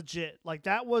was legit. Like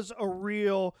that was a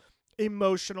real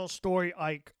emotional story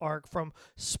arc from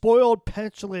spoiled,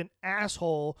 petulant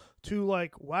asshole to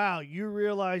like, wow, you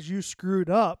realize you screwed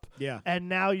up. Yeah. And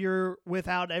now you're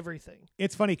without everything.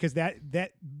 It's funny because that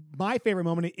my favorite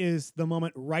moment is the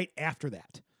moment right after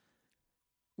that,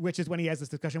 which is when he has this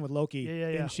discussion with Loki Yeah.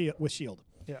 with S.H.I.E.L.D.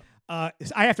 Yeah. I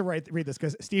have to read this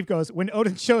because Steve goes, when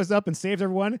Odin shows up and saves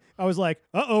everyone, I was like,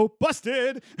 uh-oh,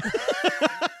 busted.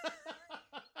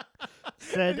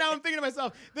 And now I'm thinking to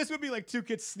myself, this would be like two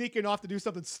kids sneaking off to do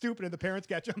something stupid and the parents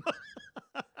catch them.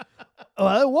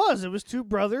 Oh, it was. It was two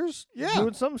brothers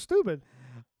doing something stupid.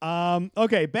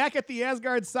 Okay, back at the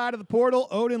Asgard side of the portal,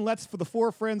 Odin lets the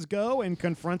four friends go and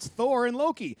confronts Thor and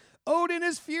Loki. Odin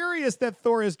is furious that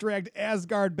Thor has dragged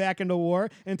Asgard back into war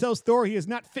and tells Thor he is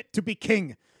not fit to be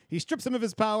king. He strips him of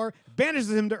his power,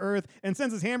 banishes him to Earth, and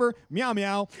sends his hammer, meow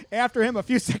meow, after him a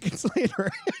few seconds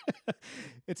later.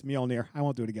 It's Mjolnir. I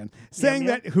won't do it again. Saying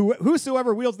that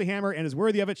whosoever wields the hammer and is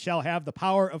worthy of it shall have the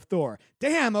power of Thor.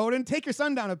 Damn, Odin, take your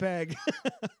son down a peg.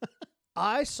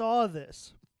 I saw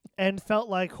this and felt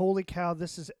like, holy cow,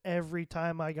 this is every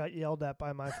time I got yelled at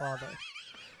by my father.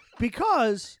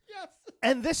 Because,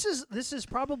 and this is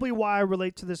probably why I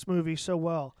relate to this movie so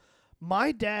well.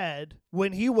 My dad,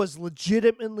 when he was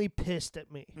legitimately pissed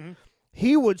at me,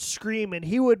 he would scream and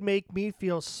he would make me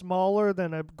feel smaller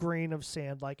than a grain of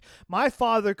sand. Like, my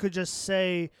father could just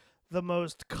say the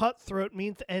most cutthroat,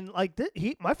 mean and like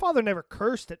my father never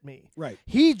cursed at me. Right.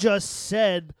 He just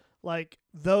said like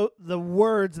the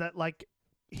words that like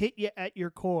hit you at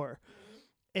your core.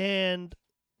 And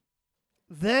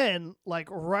then like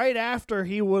right after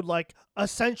he would like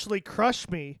essentially crush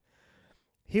me,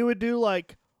 he would do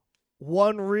like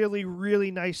one really, really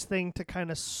nice thing to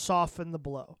kind of soften the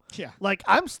blow. Yeah. Like,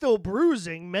 I'm still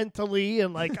bruising mentally,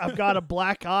 and, like, I've got a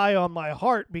black eye on my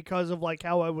heart because of, like,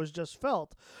 how I was just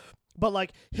felt. But,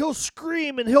 like, he'll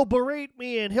scream, and he'll berate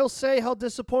me, and he'll say how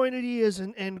disappointed he is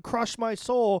and crush my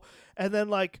soul, and then,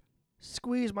 like,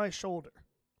 squeeze my shoulder.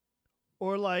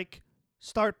 Or, like,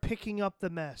 start picking up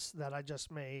the mess that I just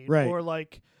made. Right. Or,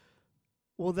 like,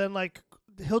 well, then, like,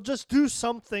 he'll just do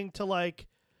something to, like,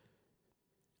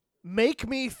 make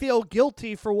me feel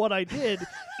guilty for what I did,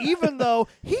 even though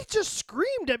he just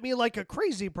screamed at me like a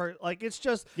crazy person. Like, it's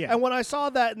just, and when I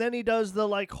saw that, and then he does the,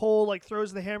 like, whole, like,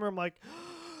 throws the hammer, I'm like,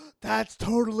 that's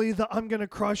totally the I'm going to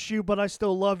crush you, but I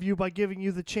still love you by giving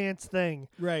you the chance thing.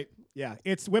 Right. Yeah.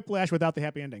 It's Whiplash without the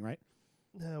happy ending, right?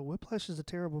 No, Whiplash is a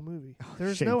terrible movie. Oh,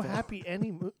 There's shameful. no happy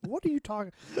ending. What are you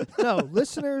talking? No,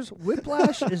 listeners,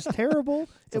 Whiplash is terrible.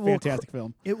 It's a fantastic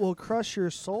film. It will crush your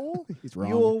soul. He's wrong.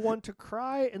 You will want to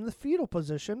cry in the fetal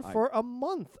position for a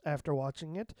month after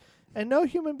watching it, and no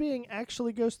human being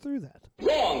actually goes through that.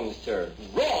 Wrong, sir.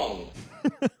 Wrong.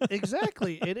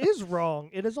 Exactly. It is wrong.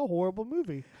 It is a horrible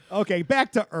movie. Okay,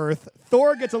 back to Earth.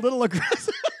 Thor gets a little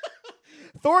aggressive.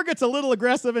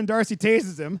 And Darcy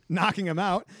tases him, knocking him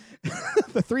out.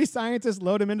 The three scientists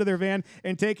load him into their van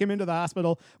and take him into the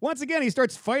hospital. Once again, he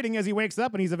starts fighting as he wakes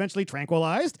up, and he's eventually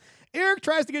tranquilized. Eric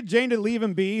tries to get Jane to leave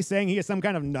him be, saying he is some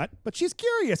kind of nut, but she's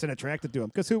curious and attracted to him,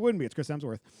 because who wouldn't be? It's Chris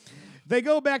Hemsworth. They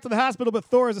go back to the hospital, but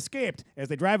Thor has escaped. As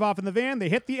they drive off in the van, they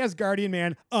hit the Asgardian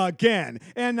man again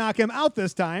and knock him out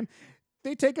this time.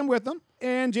 They take him with them,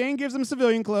 and Jane gives him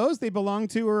civilian clothes. They belong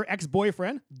to her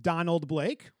ex-boyfriend, Donald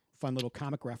Blake. Fun little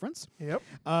comic reference. Yep.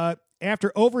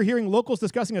 After overhearing locals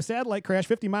discussing a satellite crash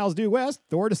 50 miles due west,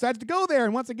 Thor decides to go there.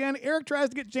 And once again, Eric tries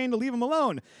to get Jane to leave him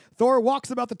alone. Thor walks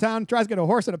about the town, tries to get a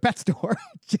horse at a pet store.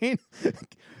 Jane,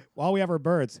 while we have our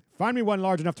birds, find me one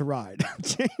large enough to ride.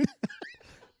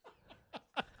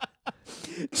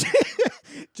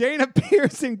 Jane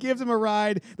appears and gives him a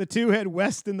ride. The two head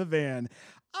west in the van.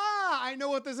 I know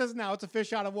what this is now. It's a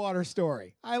fish out of water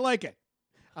story. I like it.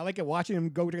 I like it watching him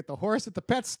go to get the horse at the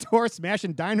pet store,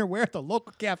 smashing dinerware at the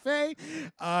local cafe.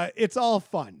 It's all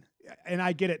fun, and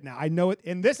I get it now. I know it,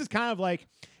 and this is kind of like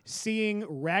seeing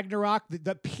Ragnarok,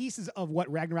 the pieces of what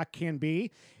Ragnarok can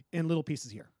be in little pieces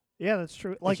here. Yeah, that's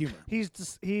true. Like humor.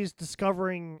 he's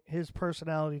discovering his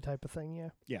personality type of thing. Yeah.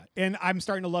 Yeah, and I'm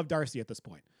starting to love Darcy at this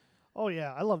point. Oh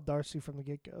yeah, I love Darcy from the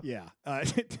get-go. Yeah,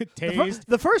 tased.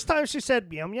 The first time she said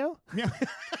meow meow. Yeah,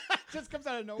 just comes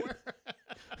out of nowhere.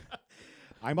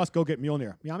 I must go get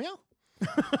Mjolnir. Meow meow.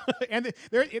 And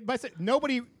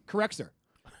nobody corrects her.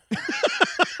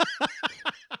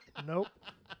 Nope.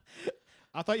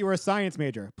 I thought you were a science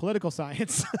major, political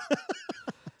science.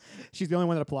 She's the only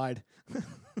one that applied.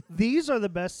 These are the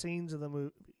best scenes of the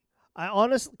movie. I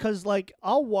honestly, because like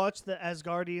I'll watch the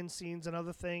Asgardian scenes and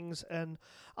other things, and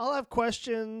I'll have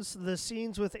questions. The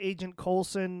scenes with Agent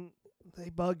Coulson, they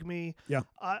bug me. Yeah.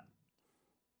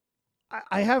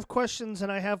 I have questions,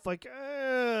 and I have like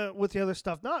with the other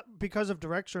stuff, not because of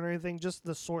direction or anything, just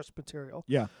the source material.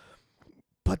 Yeah.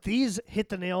 But these hit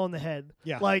the nail on the head.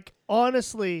 Yeah. Like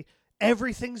honestly,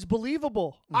 everything's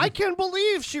believable. I can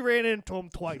believe she ran into him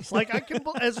twice. Like I can,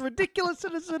 as ridiculous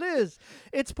as it is,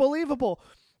 it's believable.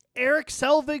 Eric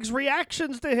Selvig's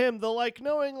reactions to him, the like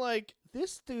knowing like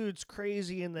this dude's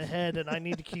crazy in the head, and I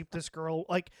need to keep this girl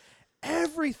like.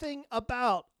 Everything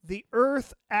about the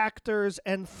Earth actors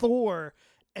and Thor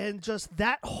and just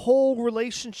that whole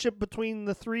relationship between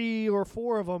the 3 or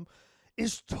 4 of them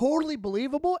is totally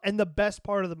believable and the best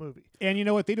part of the movie. And you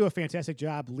know what? They do a fantastic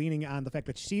job leaning on the fact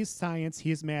that she's science,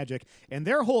 he's magic. And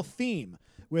their whole theme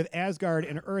with Asgard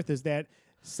and Earth is that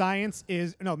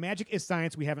magic is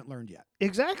science we haven't learned yet.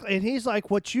 Exactly. And he's like,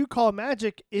 what you call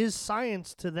magic is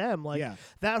science to them. Like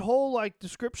that whole like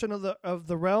description of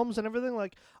the realms and everything.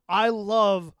 Like, I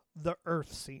love the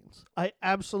Earth scenes. I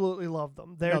absolutely love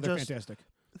them. They're fantastic.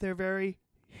 They're very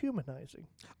humanizing.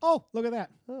 Oh, look at that.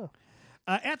 Oh.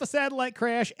 At the satellite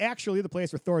crash, actually the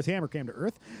place where Thor's hammer came to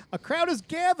Earth, a crowd is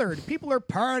gathered. People are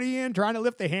partying, trying to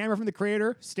lift the hammer from the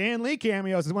crater. Stan Lee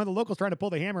cameos as one of the locals trying to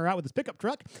pull the hammer out with his pickup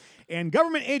truck. And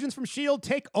government agents from S.H.I.E.L.D.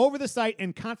 take over the site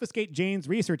and confiscate Jane's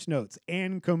research notes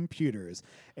and computers.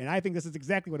 And I think this is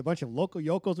exactly what a bunch of local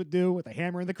yokels would do with a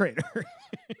hammer in the crater.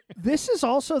 This is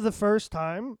also the first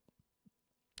time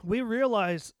we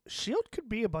realize S.H.I.E.L.D. could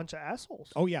be a bunch of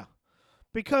assholes. Oh, yeah.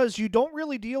 Because you don't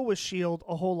really deal with S.H.I.E.L.D.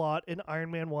 a whole lot in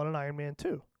Iron Man 1 and Iron Man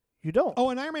 2. You don't. Oh,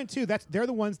 in Iron Man 2, they're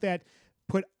the ones that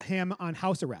put him on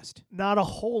house arrest. Not a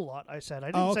whole lot, I said. I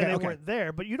didn't say they weren't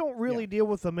there, but you don't really deal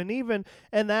with them. And even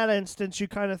in that instance, you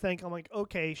kind of think, I'm like,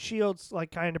 okay, S.H.I.E.L.D.'s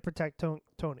like kind of protect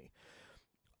Tony.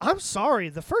 I'm sorry.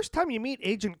 The first time you meet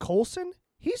Agent Coulson,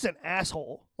 he's an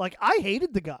asshole. Like, I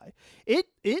hated the guy.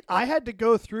 I had to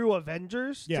go through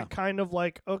Avengers to kind of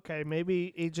like, okay,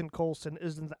 maybe Agent Coulson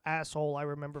isn't the asshole I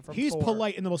remember from He's Thor.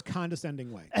 polite in the most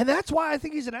condescending way. And that's why I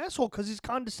think he's an asshole, because he's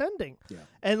condescending. Yeah.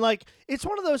 And like, it's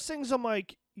one of those things I'm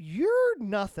like, you're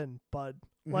nothing, bud.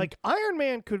 Mm-hmm. Like, Iron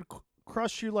Man could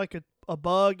crush you like a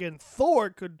bug, and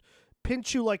Thor could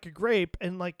pinch you like a grape,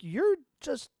 and like, you're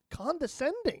just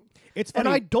condescending. It's funny. And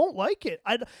I don't like it.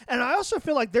 And I also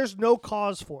feel like there's no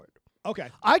cause for it. Okay.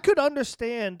 I could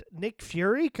understand Nick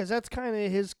Fury, because that's kind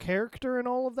of his character and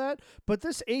all of that. But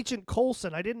this Agent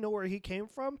Coulson, I didn't know where he came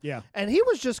from. Yeah. And he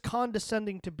was just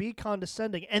condescending to be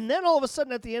condescending. And then all of a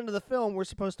sudden at the end of the film, we're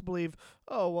supposed to believe,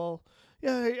 oh, well,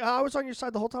 yeah, I was on your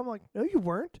side the whole time. I'm like, no, you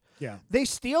weren't. Yeah. They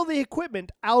steal the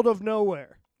equipment out of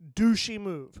nowhere. Douchey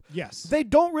move. Yes. They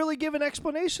don't really give an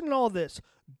explanation in all this.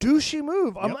 Douchey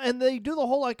move. Yep. And they do the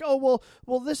whole like, oh,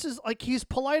 well, this is like, he's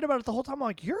polite about it the whole time. I'm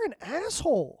like, you're an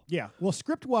asshole. Yeah. Well,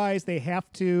 script-wise, they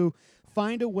have to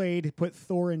find a way to put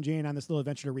Thor and Jane on this little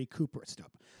adventure to recuperate stuff.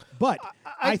 But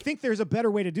I think there's a better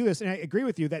way to do this, and I agree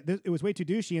with you that it was way too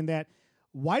douchey in that,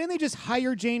 why didn't they just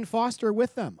hire Jane Foster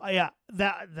with them? Yeah,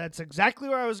 that's exactly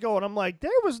where I was going. I'm like, there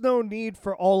was no need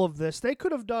for all of this. They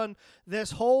could have done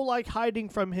this whole like hiding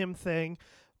from him thing,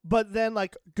 but then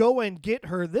like go and get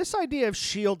her. This idea of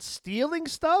S.H.I.E.L.D. stealing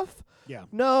stuff? Yeah.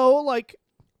 No, like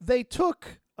they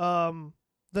took the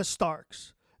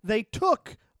Starks. They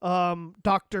took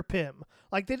Dr. Pym.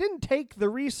 Like, they didn't take the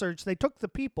research, they took the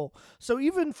people. So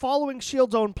even following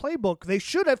S.H.I.E.L.D.'s own playbook, they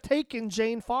should have taken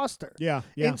Jane Foster. Yeah.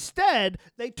 Instead,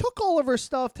 they took all of her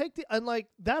stuff, and like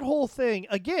that whole thing,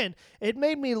 again, it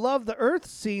made me love the Earth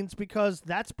scenes because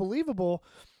that's believable.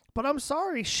 But I'm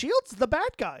sorry, S.H.I.E.L.D.'s the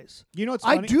bad guys. You know what's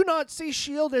funny? I do not see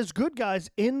S.H.I.E.L.D. as good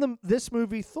guys in this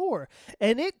movie Thor.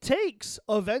 And it takes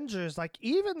Avengers, like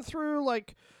even through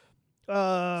like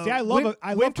I love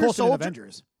Winter Coulson in Soldier,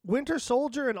 Avengers. Winter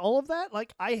Soldier and all of that.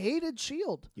 Like, I hated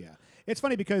S.H.I.E.L.D. Yeah. It's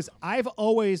funny because I've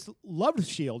always loved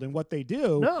S.H.I.E.L.D. and what they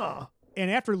do. No. And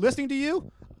after listening to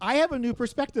you, I have a new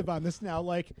perspective on this now.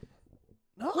 Like,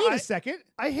 wait a second.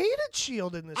 I hated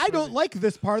S.H.I.E.L.D. in this I movie. don't like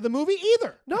this part of the movie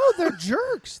either. No, they're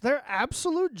jerks. They're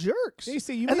absolute jerks.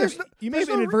 JC, you And may have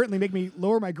inadvertently make me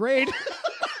lower my grade.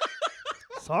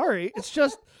 Sorry. It's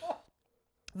just,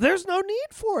 there's no need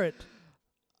for it.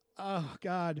 Oh,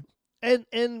 God.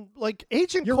 And like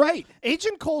You're right.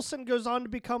 Agent Coulson goes on to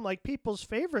become like people's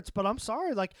favorites, but I'm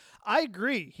sorry, like I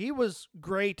agree, he was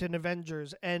great in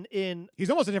Avengers and he's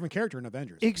almost a different character in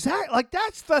Avengers. Exactly, like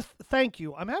that's the thank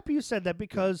you. I'm happy you said that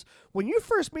because when you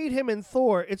first meet him in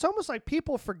Thor, it's almost like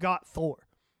people forgot Thor.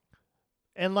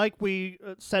 And like we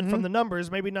said from the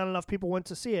numbers, maybe not enough people went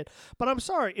to see it. But I'm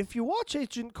sorry, if you watch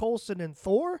Agent Coulson in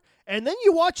Thor and then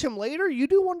you watch him later, you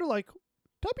do wonder like,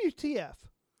 WTF?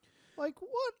 Like,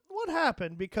 what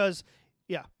happened? Because,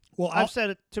 yeah, well, I've said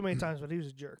it too many times, but he was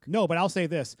a jerk. No, but I'll say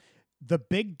this. The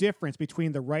big difference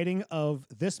between the writing of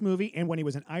this movie and when he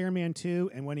was in Iron Man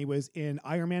 2 and when he was in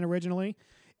Iron Man originally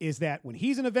is that when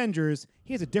he's in Avengers,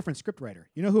 he has a different scriptwriter.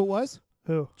 You know who it was?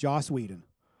 Who? Joss Whedon.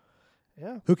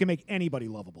 Yeah. Who can make anybody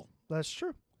lovable. That's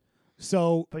true.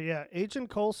 So, but yeah,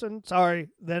 Agent Coulson, sorry,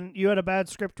 then you had a bad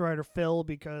scriptwriter, Phil,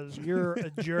 because you're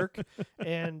a jerk,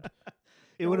 and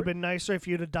it would have been nicer if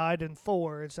you'd have died in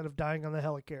Thor instead of dying on the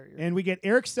helicarrier. And we get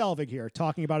Eric Selvig here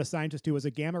talking about a scientist who was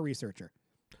a gamma researcher.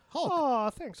 Hulk. Oh,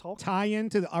 thanks, Hulk. Tie-in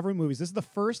to the other movies. This is the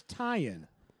first tie-in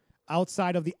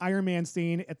outside of the Iron Man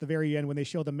scene at the very end when they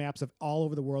show the maps of all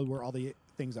over the world where all the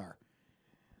things are.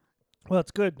 Well,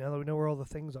 it's good now that we know where all the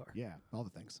things are. Yeah, all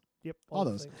the things. Yep, All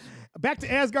the those. things. Back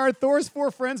to Asgard, Thor's 4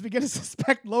 friends begin to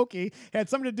suspect Loki had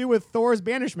something to do with Thor's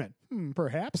banishment.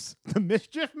 Perhaps the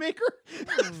mischief maker?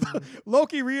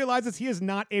 Loki realizes he is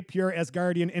not a pure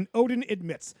Asgardian, and Odin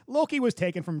admits Loki was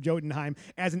taken from Jotunheim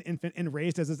as an infant and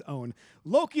raised as his own.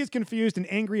 Loki is confused and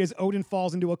angry as Odin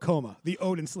falls into a coma, the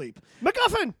Odin sleep.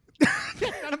 MacGuffin!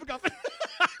 Not a MacGuffin.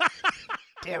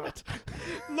 Damn it.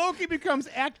 Loki becomes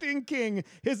acting king.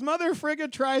 His mother Frigga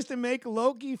tries to make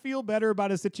Loki feel better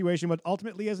about his situation, but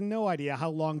ultimately has no idea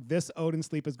how long this Odin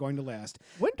sleep is going to last.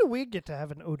 When do we get to have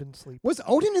an Odin sleep? Was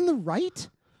Odin in the right?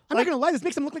 I'm not going to lie, this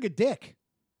makes him look like a dick.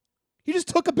 He just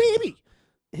took a baby.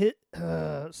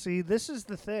 See, this is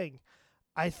the thing.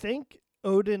 I think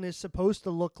Odin is supposed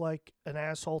to look like an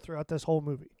asshole throughout this whole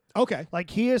movie. Okay.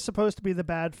 Like, he is supposed to be the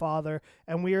bad father,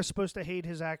 and we are supposed to hate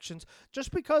his actions.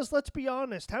 Just because, let's be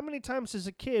honest, how many times as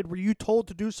a kid were you told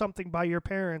to do something by your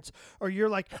parents, or you're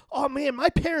like, oh, man, my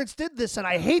parents did this, and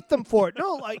I hate them for it?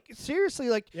 No, like, seriously,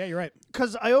 like... Yeah, you're right.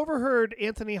 Because I overheard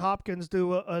Anthony Hopkins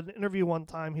do an interview one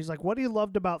time. He's like, what he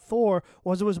loved about Thor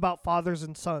was it was about fathers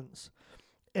and sons.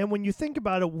 And when you think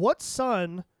about it, what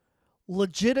son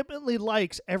legitimately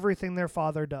likes everything their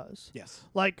father does? Yes.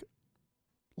 Like...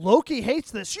 Loki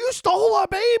hates this. You stole a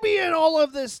baby and all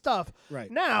of this stuff. Right.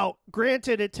 Now,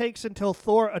 granted, it takes until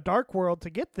Thor: A Dark World to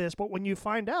get this, but when you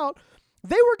find out,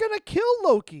 they were going to kill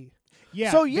Loki.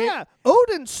 Yeah. So,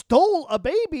 Odin stole a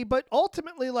baby, but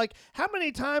ultimately, like, how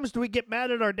many times do we get mad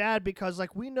at our dad because,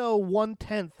 like, we know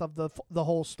 1/10 of the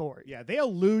whole story? Yeah, they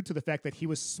allude to the fact that he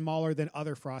was smaller than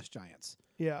other frost giants.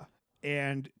 Yeah.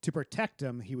 And to protect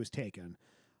him, he was taken.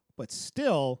 But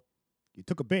still, you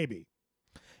took a baby.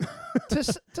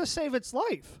 to save its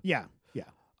life. Yeah.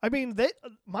 I mean,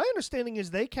 my understanding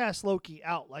is they cast Loki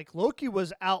out. Like, Loki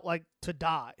was out, like, to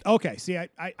die. Okay, see, I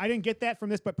didn't get that from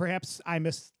this, but perhaps I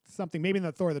missed something. Maybe in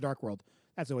the Thor: The Dark World.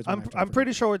 That's always. I'm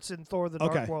pretty sure it's in Thor: The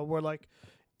Dark World where, like,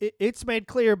 it's made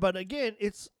clear. But again,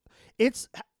 it's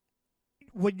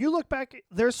when you look back.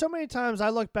 There's so many times I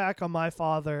look back on my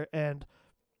father and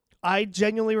I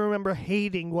genuinely remember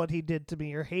hating what he did to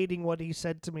me, or hating what he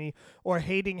said to me, or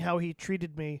hating how he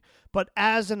treated me. But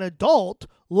as an adult,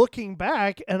 looking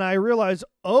back, and I realize,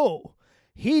 oh,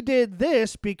 he did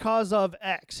this because of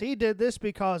X. He did this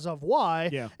because of Y.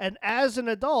 Yeah. And as an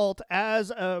adult, as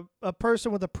a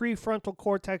person with a prefrontal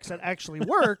cortex that actually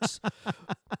works,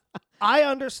 I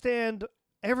understand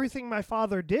everything my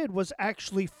father did was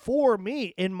actually for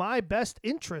me, in my best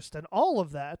interest, and all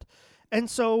of that. And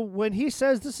so when he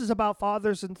says this is about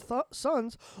fathers and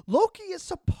sons, Loki is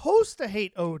supposed to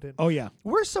hate Odin. Oh, yeah.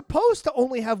 We're supposed to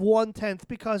only have 1/10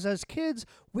 because as kids,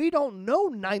 we don't know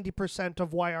 90%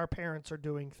 of why our parents are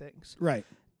doing things. Right.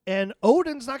 And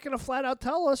Odin's not going to flat out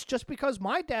tell us, just because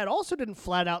my dad also didn't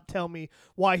flat out tell me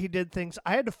why he did things.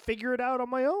 I had to figure it out on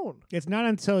my own. It's not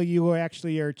until you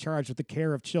actually are charged with the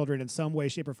care of children in some way,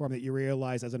 shape, or form that you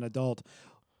realize as an adult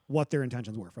what their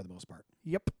intentions were for the most part.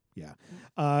 Yep. Yeah.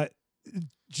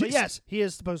 But yes, he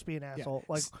is supposed to be an asshole.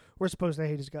 Like, we're supposed to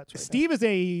hate his guts right Steve is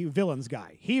a villains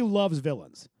guy. He loves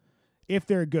villains if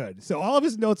they're good. So all of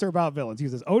his notes are about villains. He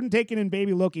says, Odin taken in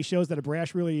baby Loki shows that a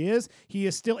brash really is. He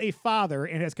is still a father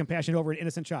and has compassion over an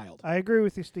innocent child. I agree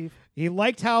with you, Steve. He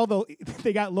liked how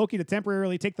they got Loki to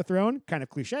temporarily take the throne. Kind of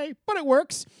cliche, but it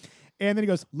works. And then he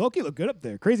goes, Loki looked good up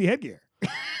there. Crazy headgear.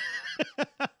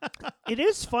 It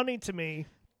is funny to me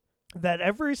that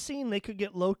every scene they could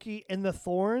get Loki in the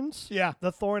thorns,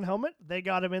 the thorn helmet, they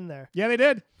got him in there. Yeah, they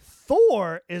did.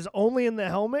 Thor is only in the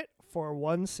helmet for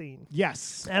one scene.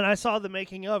 Yes. And I saw the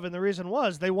making of, and the reason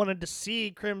was they wanted to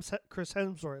see Chris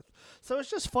Hemsworth. So it's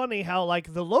just funny how,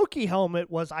 like, the Loki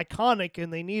helmet was iconic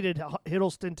and they needed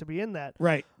Hiddleston to be in that.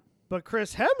 Right. But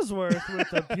Chris Hemsworth with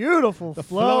the beautiful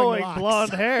flowing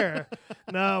blonde hair.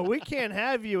 No, we can't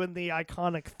have you in the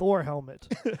iconic Thor helmet.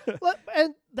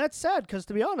 And that's sad because,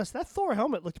 to be honest, that Thor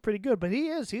helmet looked pretty good. But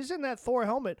he's in that Thor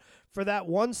helmet for that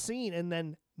one scene and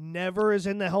then never is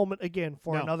in the helmet again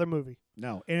for another movie.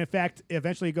 No. And in fact,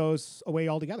 eventually goes away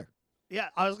altogether. Yeah,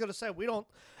 I was going to say,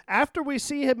 after we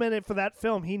see him in it for that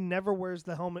film, he never wears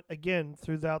the helmet again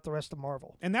throughout the rest of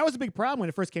Marvel. And that was a big problem when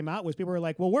it first came out, was people were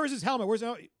like, well, where's his helmet?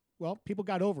 Well, people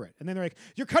got over it. And then they're like,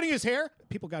 you're cutting his hair?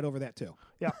 People got over that too.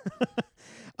 Yeah.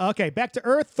 Okay, back to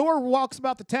Earth. Thor walks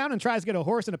about the town and tries to get a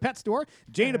horse in a pet store.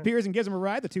 Jane appears and gives him a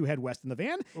ride. The two head west in the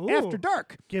van. Ooh. After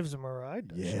dark. Gives him a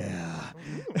ride. Yeah.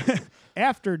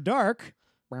 After dark,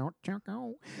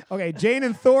 Okay, Jane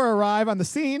and Thor arrive on the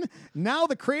scene. Now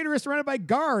the crater is surrounded by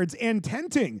guards and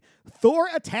tenting. Thor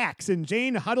attacks and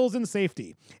Jane huddles in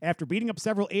safety. After beating up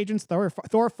several agents,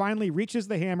 Thor finally reaches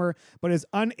the hammer but is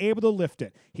unable to lift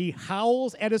it. He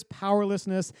howls at his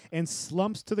powerlessness and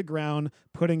slumps to the ground,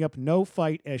 putting up no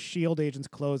fight as S.H.I.E.L.D. agents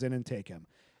close in and take him.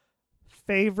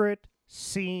 Favorite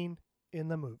scene in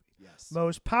the movie. Yes.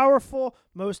 Most powerful,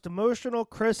 most emotional.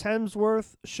 Chris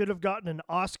Hemsworth should have gotten an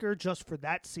Oscar just for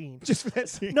that scene. Just for that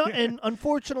scene. No, and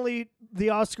unfortunately, the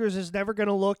Oscars is never going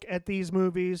to look at these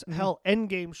movies. Mm-hmm. Hell,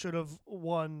 Endgame should have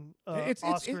won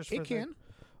Oscars for it can. that.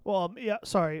 Well, yeah,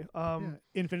 sorry.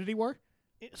 Infinity War?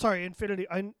 Sorry, Infinity.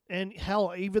 And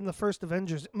hell, even the first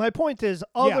Avengers. My point is,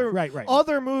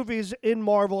 other movies in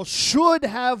Marvel should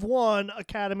have won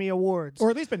Academy Awards. Or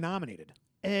at least been nominated.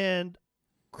 And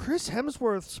Chris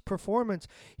Hemsworth's performance,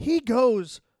 he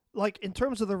goes, like, in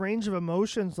terms of the range of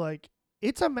emotions, like,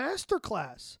 it's a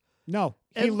masterclass. No,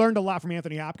 he learned a lot from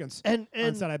Anthony Hopkins. And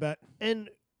on set, I bet. And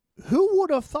who would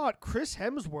have thought Chris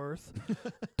Hemsworth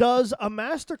does a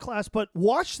masterclass? But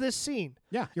watch this scene.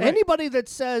 Yeah, you're right. Anybody that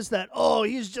says that, oh,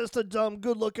 he's just a dumb,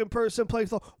 good-looking person playing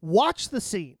Thor, watch the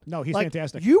scene. No, he's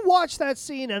fantastic. You watch that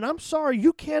scene, and I'm sorry,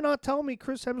 you cannot tell me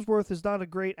Chris Hemsworth is not a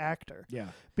great actor. Yeah.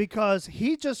 Because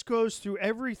he just goes through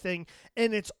everything,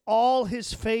 and it's all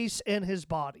his face and his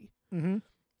body. Mm-hmm.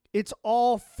 It's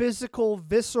all physical,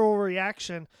 visceral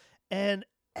reaction, and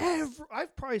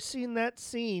I've probably seen that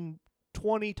scene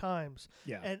 20 times.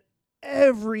 Yeah. And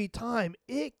every time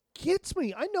it gets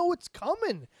me. I know it's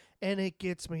coming, and it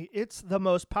gets me. It's the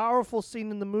most powerful scene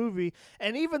in the movie,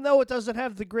 and even though it doesn't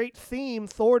have the great theme,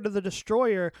 Thor to the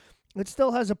Destroyer, it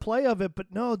still has a play of it,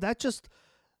 but no, that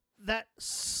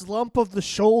slump of the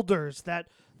shoulders, that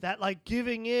like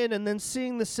giving in and then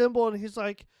seeing the symbol, and he's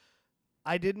like,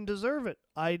 I didn't deserve it.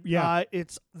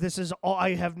 This is all.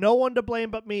 I have no one to blame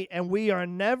but me, and we are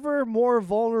never more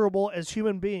vulnerable as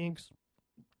human beings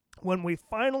when we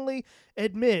finally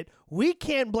admit we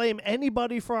can't blame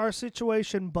anybody for our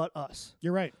situation but us.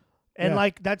 You're right.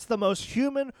 And that's the most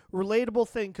human, relatable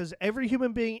thing, because every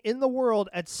human being in the world,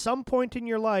 at some point in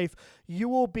your life, you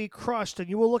will be crushed, and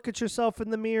you will look at yourself in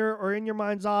the mirror or in your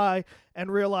mind's eye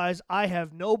and realize, I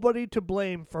have nobody to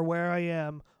blame for where I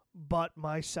am but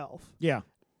myself. Yeah.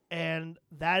 And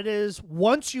that is,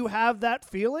 once you have that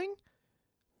feeling,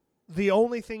 the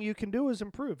only thing you can do is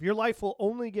improve. Your life will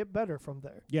only get better from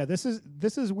there. Yeah, this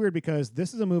is weird because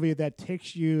this is a movie that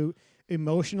takes you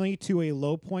emotionally to a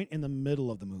low point in the middle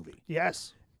of the movie.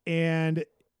 Yes. And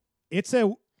it's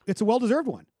a well-deserved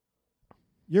one.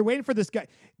 You're waiting for this guy.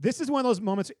 This is one of those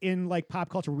moments in like pop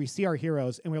culture where we see our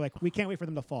heroes and we're like, we can't wait for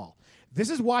them to fall. This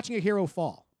is watching a hero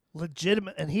fall.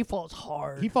 Legitimate, and he falls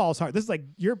hard. He falls hard. This is like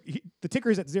the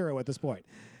ticker is at 0 at this point.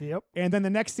 Yep. And then the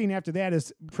next scene after that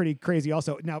is pretty crazy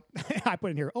also. Now, I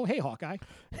put in here, oh, hey, Hawkeye.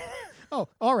 Oh,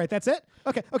 all right, that's it?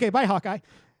 Okay, bye, Hawkeye.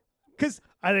 Because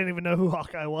I didn't even know who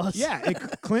Hawkeye was. Yeah,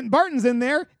 Clint Barton's in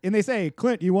there, and they say,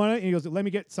 Clint, you want it? And he goes, let me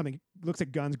get something. Looks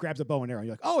at guns, grabs a bow and arrow.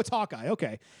 You're like, oh, it's Hawkeye.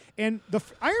 Okay. And the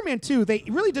Iron Man 2, they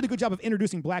really did a good job of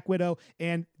introducing Black Widow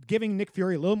and giving Nick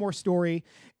Fury a little more story.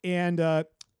 And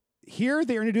here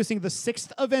they're introducing the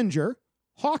 6th Avenger,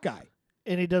 Hawkeye.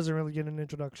 And he doesn't really get an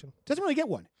introduction. Doesn't really get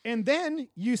one. And then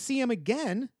you see him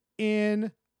again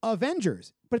in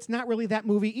Avengers. But it's not really that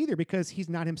movie either because he's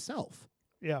not himself.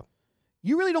 Yeah.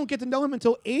 You really don't get to know him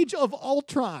until Age of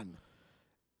Ultron.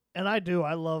 And I do.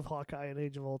 I love Hawkeye in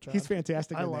Age of Ultron. He's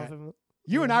fantastic. I love him.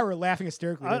 You and I were laughing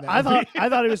hysterically. I thought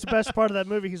he was the best part of that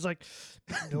movie. He's like,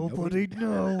 nobody'd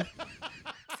know.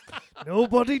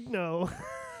 Nobody'd know.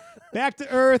 Back to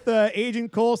Earth,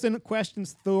 Agent Coulson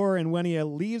questions Thor, and when he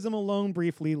leaves him alone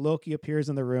briefly, Loki appears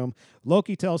in the room.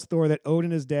 Loki tells Thor that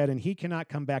Odin is dead and he cannot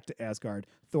come back to Asgard.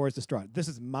 Thor is distraught. This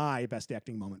is my best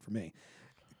acting moment for me.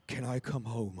 Can I come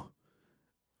home?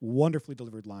 Wonderfully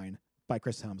delivered line by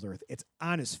Chris Hemsworth. It's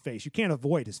on his face. You can't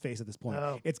avoid his face at this point.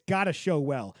 No. It's got to show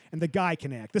well, and the guy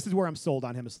can act. This is where I'm sold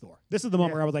on him as Thor. This is the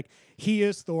moment where I was like, he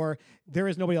is Thor. There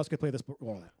is nobody else who could play this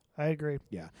role. I agree.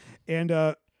 Yeah.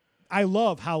 And I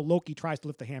love how Loki tries to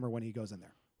lift the hammer when he goes in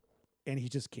there, and he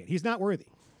just can't. He's not worthy.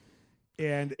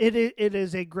 And it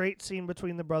is a great scene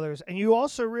between the brothers, and you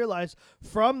also realize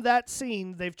from that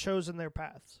scene they've chosen their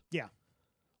paths. Yeah.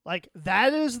 Like,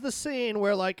 that is the scene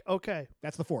where, like, okay.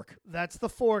 That's the fork. That's the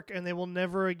fork, and they will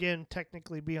never again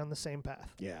technically be on the same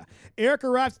path. Yeah. Eric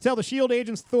arrives to tell the S.H.I.E.L.D.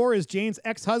 agents Thor is Jane's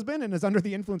ex-husband and is under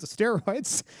the influence of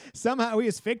steroids. Somehow he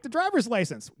has faked a driver's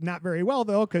license. Not very well,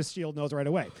 though, because S.H.I.E.L.D. knows right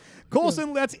away.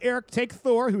 Coulson lets Eric take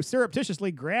Thor, who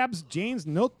surreptitiously grabs Jane's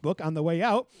notebook on the way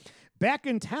out. Back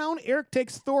in town, Eric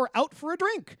takes Thor out for a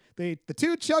drink. The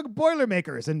two chug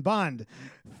Boilermakers and bond.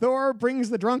 Thor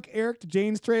brings the drunk Eric to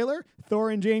Jane's trailer.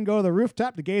 Thor and Jane go to the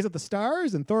rooftop to gaze at the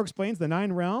stars, and Thor explains the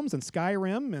 9 realms and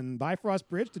Skyrim and Bifrost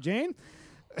Bridge to Jane.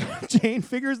 Jane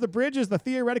figures the bridge is the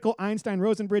theoretical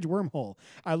Einstein-Rosen bridge wormhole.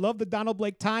 I love the Donald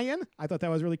Blake tie-in. I thought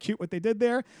that was really cute what they did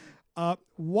there.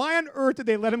 Why on earth did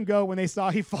they let him go when they saw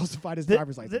he falsified his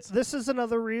driver's license? This is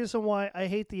another reason why I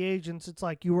hate the agents. It's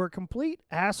like, you were a complete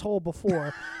asshole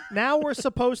before. Now we're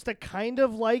supposed to kind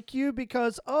of like you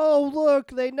because, oh,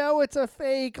 look, they know it's a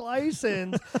fake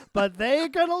license, but they're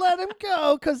going to let him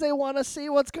go because they want to see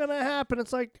what's going to happen.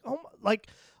 It's like,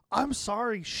 I'm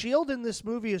sorry. S.H.I.E.L.D. in this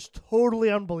movie is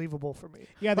totally unbelievable for me.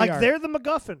 Yeah, they are. They're the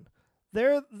MacGuffin.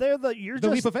 They're the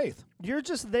leap of faith. You're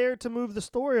just there to move the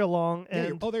story along.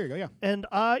 And there you go. Yeah. And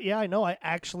yeah, I know I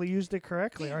actually used it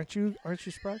correctly. Aren't you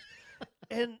surprised?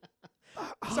 And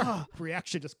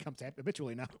reaction just comes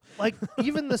habitually now. Like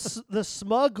even the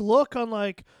smug look on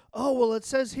like, oh well, it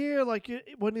says here like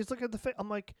when he's looking at the face, I'm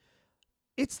like,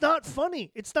 it's not funny.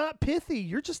 It's not pithy.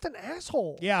 You're just an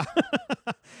asshole. Yeah.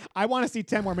 I want to see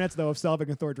 10 more minutes though of Selvig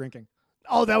and Thor drinking.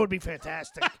 Oh, that would be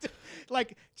fantastic.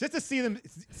 Like, just to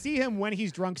see him when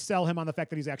he's drunk, sell him on the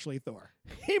fact that he's actually Thor.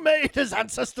 He made his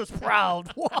ancestors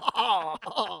proud. When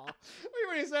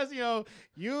he says,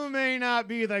 you may not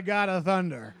be the god of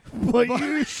thunder, but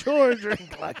you sure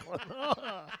drink like one.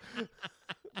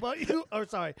 But you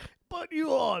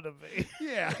ought to be.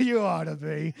 Yeah, you ought to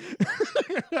be.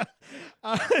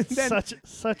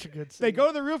 Such a good scene. They go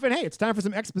to the roof and, hey, it's time for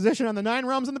some exposition on the 9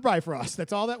 realms and the Bifrost.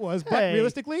 That's all that was. But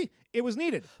realistically, it was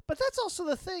needed. But that's also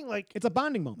the thing. Like, it's a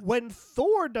bonding moment. When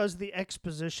Thor does the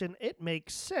exposition, it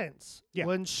makes sense. Yeah.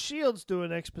 When S.H.I.E.L.D's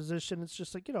doing exposition, it's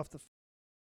just like, get off the...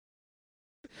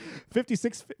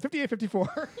 58,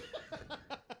 54.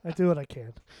 I do what I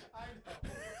can.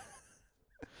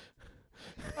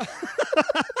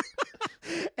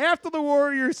 After the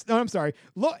Warriors, on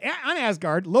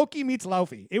Asgard, Loki meets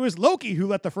Laufey. It was Loki who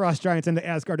let the Frost Giants into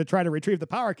Asgard to try to retrieve the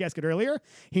power casket earlier.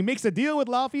 He makes a deal with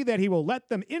Laufey that he will let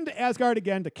them into Asgard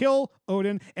again to kill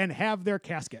Odin and have their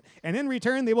casket. And in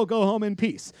return, they will go home in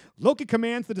peace. Loki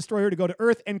commands the Destroyer to go to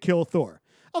Earth and kill Thor.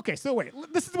 Okay, so wait.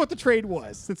 This is what the trade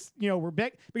was. Since we're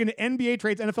back into NBA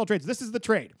trades, NFL trades. This is the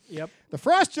trade. Yep. The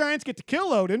Frost Giants get to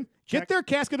kill Odin, get their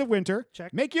casket of winter,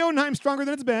 make Jotunheim stronger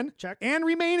than it's been, and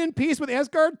remain in peace with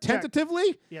Asgard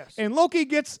tentatively. Yes. And Loki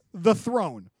gets the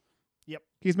throne. Yep.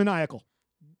 He's maniacal.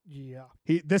 Yeah.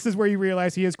 This is where you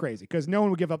realize he is crazy because no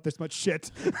one would give up this much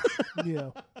shit.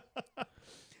 Yeah.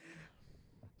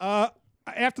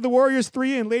 After the Warriors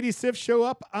 3 and Lady Sif show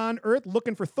up on Earth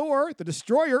looking for Thor, the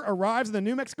Destroyer arrives in the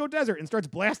New Mexico desert and starts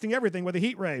blasting everything with a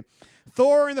heat ray.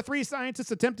 Thor and the 3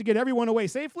 scientists attempt to get everyone away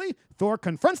safely. Thor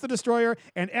confronts the Destroyer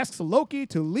and asks Loki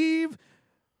to leave.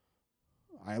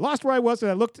 I lost where I was, so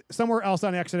I looked somewhere else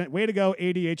on accident. Way to go,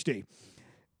 ADHD.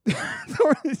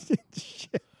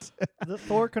 Shit. The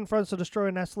Thor confronts the Destroyer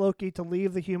and asks Loki to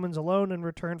leave the humans alone in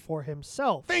return for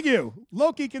himself. Thank you.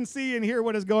 Loki can see and hear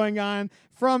what is going on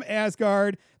from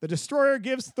Asgard. The Destroyer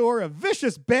gives Thor a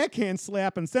vicious backhand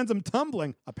slap and sends him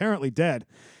tumbling, apparently dead.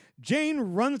 Jane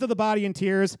runs to the body in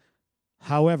tears.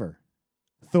 However,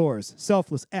 Thor's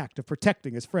selfless act of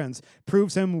protecting his friends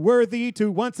proves him worthy to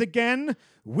once again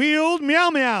wield Meow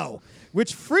Meow,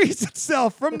 which frees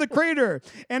itself from the crater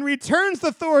and returns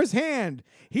to Thor's hand.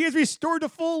 He is restored to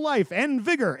full life and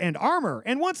vigor and armor,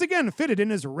 and once again fitted in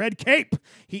his red cape.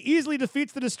 He easily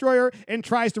defeats the Destroyer and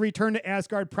tries to return to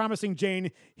Asgard, promising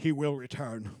Jane he will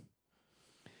return.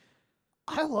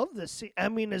 I love this scene. I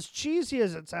mean, as cheesy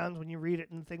as it sounds when you read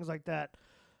it and things like that,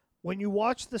 when you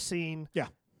watch the scene,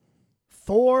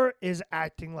 Thor is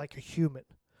acting like a human.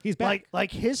 He's back.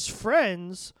 Like his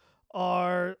friends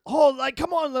are,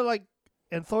 come on, they're like,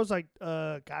 and Thor's like,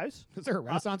 guys, is there a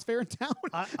Renaissance fair in town?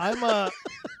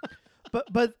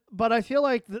 But I feel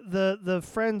like the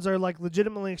friends are like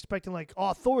legitimately expecting like,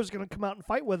 oh, Thor's gonna come out and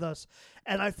fight with us,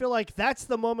 and I feel like that's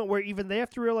the moment where even they have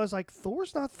to realize like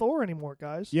Thor's not Thor anymore,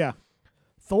 guys. Yeah.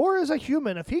 Thor is a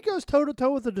human. If he goes toe to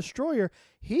toe with the Destroyer,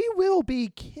 he will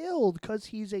be killed because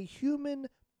he's a human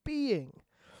being.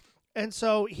 And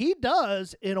so he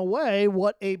does, in a way,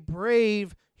 what a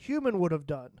brave human would have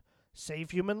done.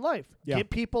 Save human life. Yeah. Get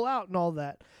people out and all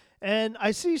that. And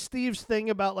I see Steve's thing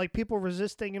about like people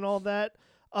resisting and all that.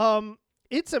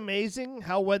 It's amazing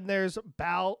how when there's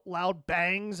loud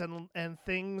bangs and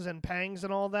things and pangs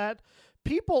and all that,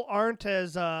 people aren't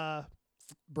as...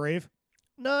 brave?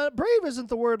 No, brave isn't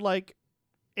the word, like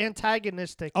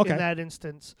antagonistic in that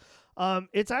instance.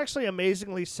 It's actually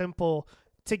amazingly simple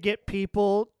to get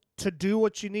people to do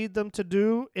what you need them to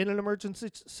do in an emergency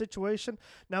situation.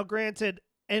 Now, granted,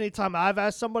 anytime I've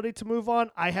asked somebody to move on,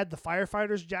 I had the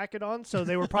firefighter's jacket on, so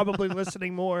they were probably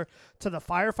listening more to the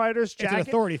firefighter's It's an jacket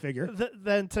authority figure.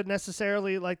 than to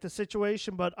necessarily like the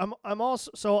situation. But I'm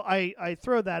also, so I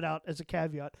throw that out as a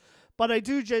caveat. But I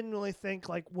do genuinely think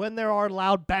like when there are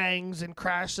loud bangs and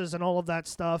crashes and all of that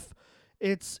stuff,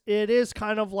 it is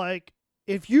kind of like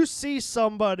if you see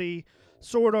somebody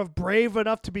sort of brave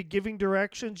enough to be giving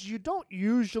directions, you don't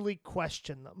usually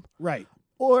question them. Right.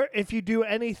 Or if you do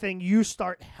anything, you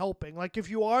start helping. Like if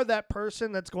you are that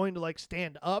person that's going to like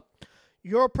stand up,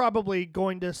 you're probably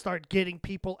going to start getting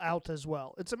people out as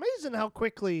well. It's amazing how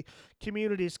quickly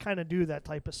communities kind of do that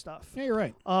type of stuff. Yeah, you're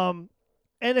right.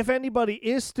 And if anybody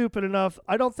is stupid enough,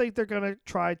 I don't think they're going to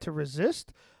try to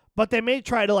resist, but they may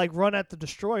try to like run at the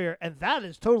destroyer, and that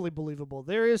is totally believable.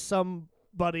 There is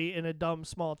somebody in a dumb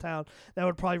small town that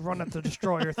would probably run at the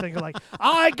destroyer thinking like,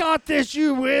 I got this,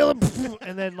 you will,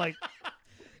 and then like,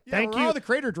 Yeah, thank we're you. all the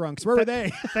crater drunks. Where were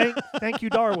they? Thank you,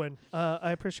 Darwin.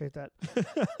 I appreciate that.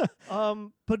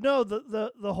 But no,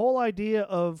 the whole idea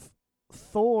of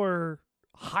Thor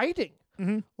hiding,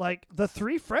 like the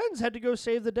three friends had to go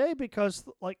save the day because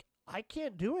like I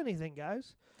can't do anything,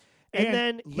 guys. And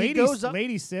then he goes up.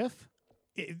 Lady Sif,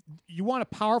 you want a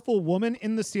powerful woman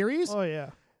in the series? Oh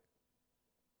yeah.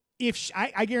 If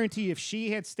I guarantee, if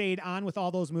she had stayed on with all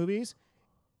those movies,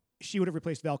 she would have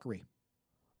replaced Valkyrie.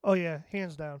 Oh yeah,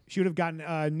 hands down. She would have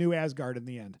gotten New Asgard in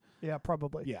the end. Yeah,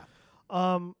 probably. Yeah.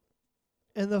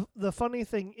 And the funny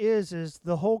thing is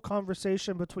the whole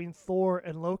conversation between Thor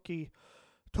and Loki,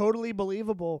 totally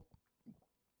believable.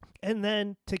 And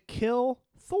then to kill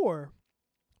Thor,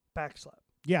 backslap.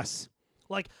 Yes.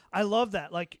 Like, I love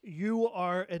that. Like, you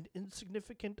are an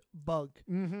insignificant bug.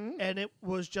 Mm-hmm. And it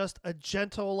was just a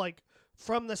gentle, like,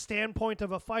 from the standpoint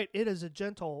of a fight, it is a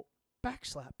gentle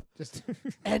backslap. Just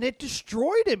And it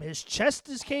destroyed him. His chest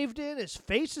is caved in. His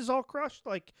face is all crushed.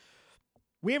 Like,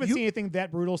 we haven't seen anything that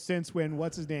brutal since when,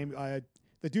 what's his name?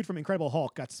 The dude from Incredible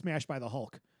Hulk got smashed by the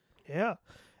Hulk. yeah.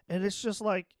 And it's just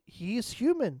like, he's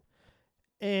human.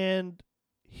 And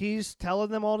he's telling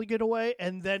them all to get away.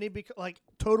 And then he like,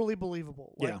 totally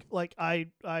believable. Like, Yeah. like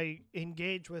I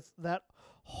engage with that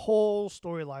whole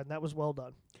storyline. That was well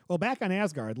done. Well, back on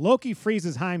Asgard, Loki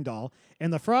freezes Heimdall,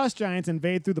 and the Frost Giants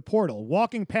invade through the portal,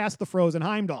 walking past the frozen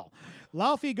Heimdall.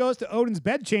 Laufey goes to Odin's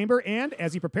bedchamber, and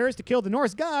as he prepares to kill the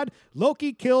Norse god,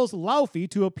 Loki kills Laufey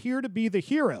to appear to be the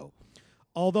hero.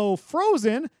 Although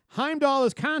frozen, Heimdall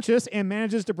is conscious and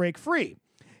manages to break free.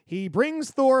 He brings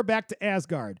Thor back to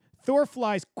Asgard. Thor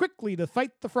flies quickly to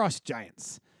fight the Frost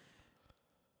Giants.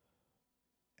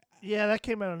 Yeah, that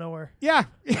came out of nowhere. Yeah.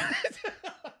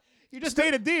 You just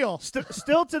made a deal.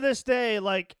 Still to this day,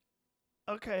 like,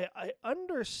 okay, I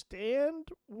understand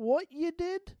what you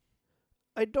did.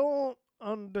 I don't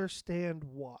understand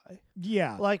why.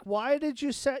 Yeah. Like, why did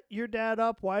you set your dad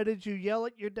up? Why did you yell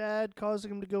at your dad,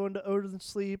 causing him to go into Odin's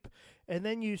sleep? And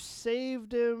then you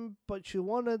saved him, but you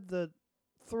wanted the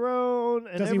throne.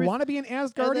 And does he want to be an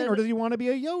Asgardian or does he want to be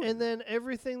a Jotun? And then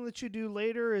everything that you do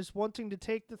later is wanting to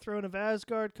take the throne of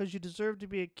Asgard because you deserve to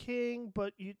be a king,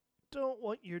 but you don't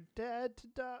want your dad to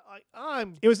die.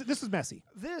 This was messy.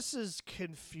 This is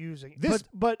confusing. This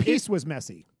piece was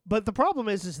messy. But the problem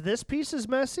is this piece is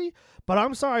messy. But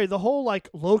I'm sorry, the whole like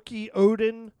Loki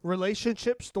Odin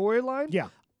relationship storyline. Yeah,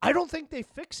 I don't think they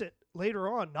fix it later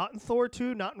on. Not in Thor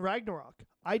 2, not in Ragnarok.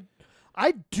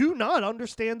 I do not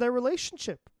understand their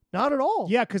relationship. Not at all.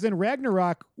 Yeah, because in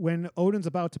Ragnarok, when Odin's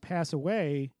about to pass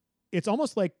away, it's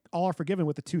almost like all are forgiven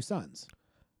with the two sons.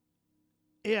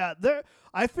 Yeah,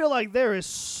 I feel like there is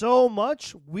so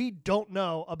much we don't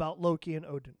know about Loki and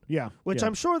Odin. Yeah, which yeah.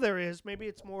 I'm sure there is. Maybe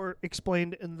it's more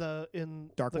explained in the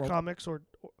Dark World. comics or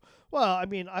well, I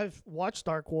mean, I've watched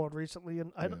Dark World recently,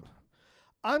 and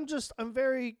I'm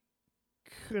very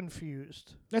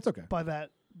confused. That's okay. By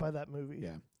that movie.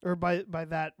 Yeah. Or by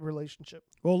that relationship.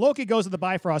 Well, Loki goes to the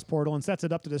Bifrost portal and sets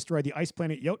it up to destroy the ice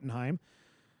planet Jotunheim.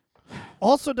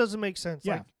 Also doesn't make sense.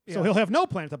 Yeah. Like, So he'll have no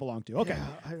planet to belong to. Okay.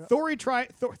 Yeah, Thor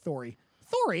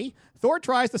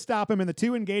tries to stop him, and the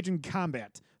two engage in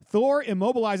combat. Thor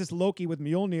immobilizes Loki with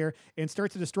Mjolnir and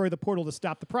starts to destroy the portal to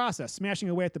stop the process, smashing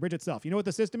away at the bridge itself. You know what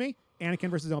this is to me? Anakin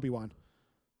versus Obi-Wan.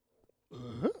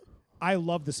 I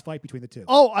love this fight between the two.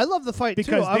 Oh, I love the fight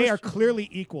because too. they are clearly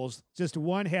equals. Just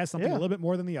one has something a little bit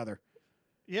more than the other.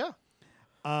 Yeah.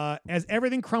 As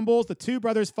everything crumbles, the two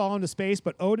brothers fall into space,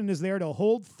 but Odin is there to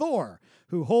hold Thor,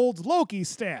 who holds Loki's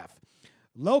staff.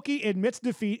 Loki admits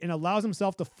defeat and allows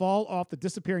himself to fall off the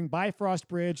disappearing Bifrost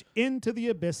Bridge into the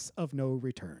abyss of no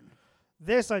return.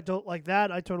 This I don't like.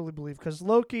 That I totally believe, because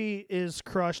Loki is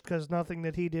crushed because nothing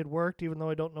that he did worked, even though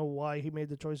I don't know why he made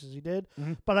the choices he did.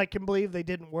 Mm-hmm. But I can believe they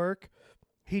didn't work.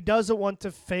 he doesn't want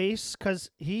to face because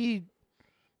he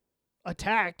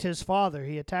attacked his father.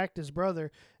 He attacked his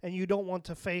brother, and you don't want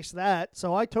to face that.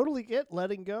 So I totally get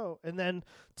letting go. And then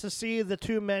to see the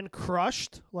two men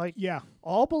crushed, like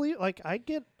all believe, like I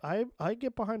get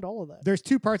behind all of that. There's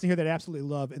two parts in here that I absolutely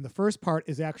love, and the first part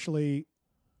is actually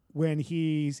when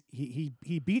he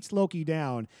beats Loki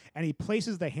down and he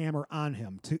places the hammer on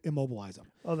him to immobilize him.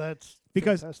 Oh, that's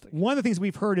because fantastic. One of the things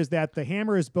we've heard is that the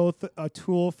hammer is both a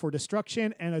tool for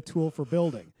destruction and a tool for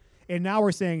building. And now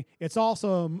we're saying it's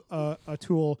also a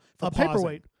tool for a pausing.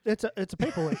 paperweight. It's a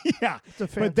paperweight. Yeah. It's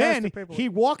a but then paperweight. he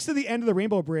walks to the end of the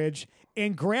Rainbow Bridge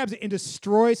and grabs it and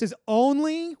destroys his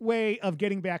only way of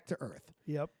getting back to Earth.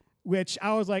 Yep. Which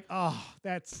I was like, oh,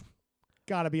 that's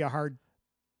got to be a hard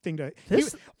thing to...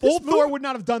 Old Thor would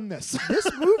not have done this. This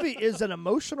movie is an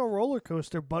emotional roller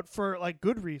coaster, but for like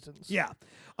good reasons. Yeah.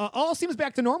 All seems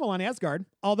back to normal on Asgard,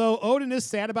 although Odin is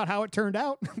sad about how it turned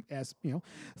out. As you know,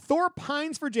 Thor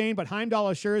pines for Jane, but Heimdall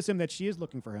assures him that she is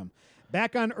looking for him.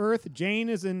 Back on Earth, Jane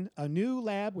is in a new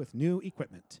lab with new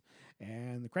equipment.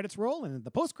 And the credits roll, and in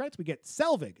the post-credits, we get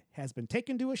Selvig has been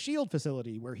taken to a S.H.I.E.L.D.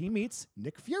 facility where he meets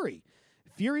Nick Fury.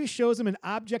 Fury shows him an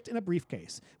object in a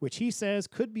briefcase, which he says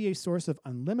could be a source of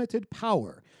unlimited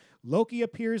power. Loki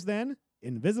appears then,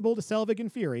 invisible to Selvig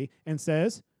and Fury, and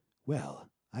says, well,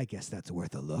 I guess that's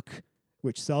worth a look,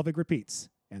 which Selvig repeats,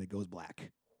 and it goes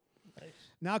black. Nice.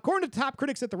 Now, according to top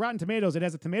critics at the Rotten Tomatoes, it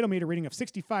has a tomato meter rating of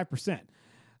 65%.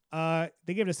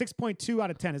 They gave it a 6.2 out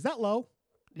of 10. Is that low?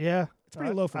 Yeah. It's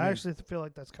pretty low for me. I actually feel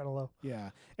like that's kind of low.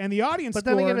 Yeah. And the audience But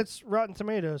score... then again, it's Rotten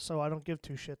Tomatoes, so I don't give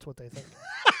two shits what they think.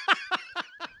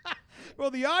 Well,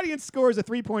 the audience scores a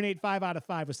 3.85 out of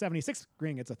 5 with 76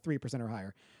 agreeing it's a 3% or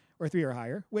higher, or 3 or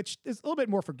higher, which is a little bit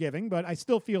more forgiving, but I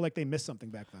still feel like they missed something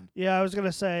back then. Yeah, I was going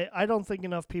to say, I don't think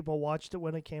enough people watched it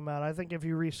when it came out. I think if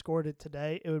you rescored it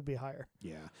today, it would be higher.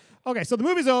 Yeah. Okay, so the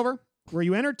movie's over. Were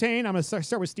you entertained? I'm going to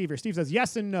start with Steve here. Steve says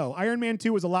yes and no. Iron Man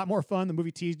 2 was a lot more fun. The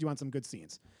movie teased you on some good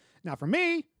scenes. Now, for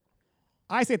me,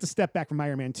 I say it's a step back from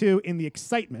Iron Man 2 in the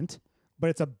excitement, but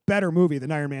it's a better movie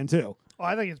than Iron Man 2. Oh,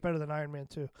 I think it's better than Iron Man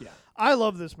 2. Yeah. I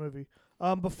love this movie.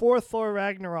 Before Thor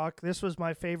Ragnarok, this was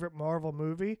my favorite Marvel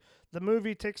movie. The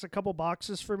movie ticks a couple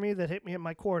boxes for me that hit me at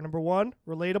my core. Number 1,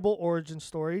 relatable origin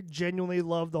story. Genuinely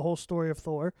love the whole story of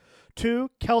Thor. 2,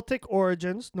 Celtic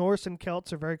origins. Norse and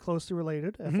Celts are very closely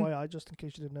related. FYI, just in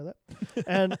case you didn't know that.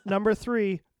 And number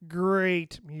 3,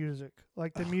 great music.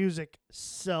 Like the music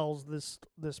sells this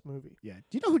movie. Yeah.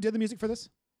 Do you know who did the music for this?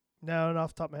 No, not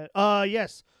off the top of my head.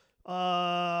 Yes.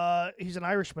 He's an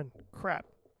Irishman. Crap.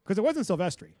 Because it wasn't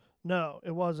Silvestri. No, it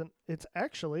wasn't. It's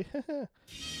actually...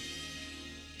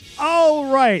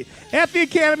 All right. At the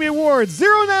Academy Awards,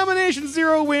 0 nominations,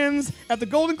 0 wins. At the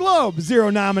Golden Globe,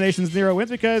 0 nominations, 0 wins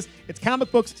because it's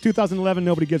comic books, it's 2011,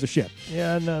 nobody gives a shit.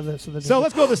 Yeah, no. So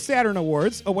let's go to the Saturn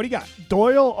Awards. Oh, what do you got?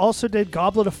 Doyle also did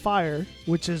Goblet of Fire,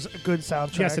 which is a good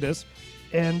soundtrack. Yes, it is.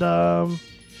 And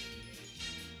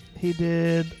he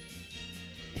did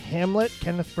Hamlet,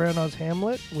 Kenneth Branagh's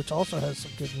Hamlet, which also has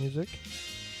some good music.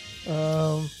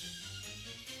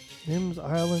 Nim's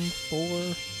Island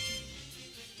 4.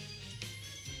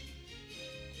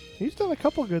 He's done a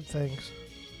couple good things.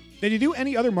 Did he do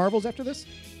any other Marvels after this?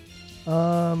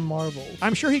 Marvels.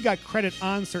 I'm sure he got credit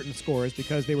on certain scores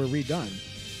because they were redone.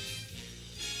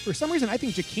 For some reason, I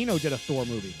think Giacchino did a Thor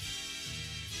movie.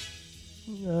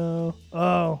 No.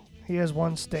 Oh, he has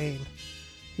one stain.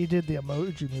 He did the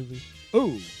Emoji movie.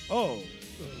 Ooh. Oh.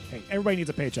 Hey, everybody needs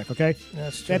a paycheck, okay?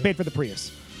 That's true. They paid for the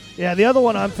Prius. Yeah, the other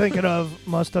one I'm thinking of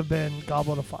must have been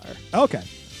Goblet of Fire. Okay.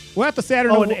 Well, at the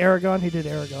Saturn and Aragon. He did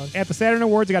Aragon. At the Saturn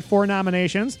Awards, he got 4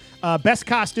 nominations. Best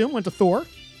Costume went to Thor.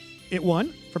 It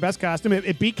won for Best Costume.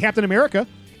 It beat Captain America.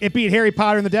 It beat Harry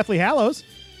Potter and the Deathly Hallows.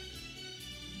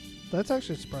 That's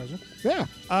actually surprising. Yeah.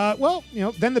 Well, you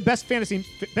know, then the best fantasy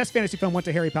film went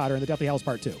to Harry Potter and the Deathly Hallows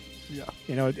Part 2. Yeah.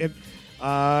 You know,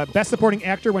 Best Supporting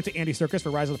Actor went to Andy Serkis for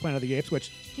Rise of the Planet of the Apes, which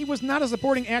he was not a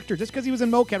supporting actor. Just because he was in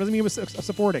mocap doesn't mean he was a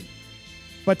supporting.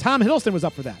 But Tom Hiddleston was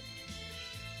up for that.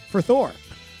 For Thor.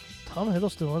 Tom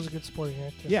Hiddleston was a good supporting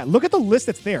actor. Yeah, look at the list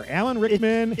that's there. Alan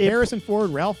Rickman, Harrison Ford,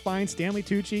 Ralph Fiennes, Stanley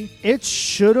Tucci. It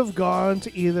should have gone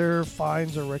to either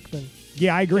Fiennes or Rickman.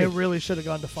 Yeah, I agree. It really should have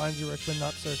gone to Fiennes or Rickman,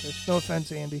 not Serkis. No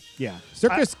offense, Andy. Yeah,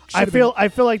 Serkis. I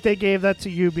feel like they gave that to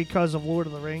you because of Lord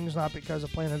of the Rings, not because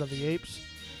of Planet of the Apes.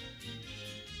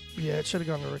 Yeah, it should have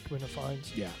gone to Rickman or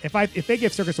Fiennes. Yeah, if they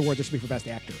give Serkis awards, it should be for Best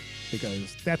Actor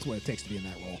because that's what it takes to be in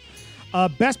that role.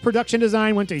 Best Production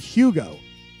Design went to Hugo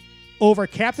over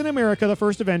Captain America, the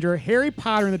First Avenger, Harry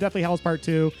Potter and the Deathly Hallows Part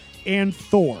 2, and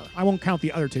Thor. I won't count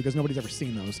the other two because nobody's ever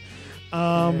seen those.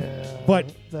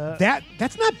 But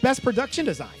that's not Best Production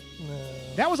Design.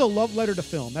 That was a love letter to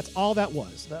film. That's all that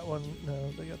was. That one,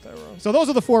 no, they got that wrong. So those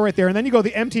are the 4 right there. And then you go to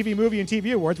the MTV Movie and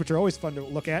TV Awards, which are always fun to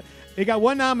look at. It got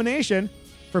 1 nomination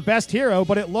for Best Hero,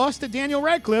 but it lost to Daniel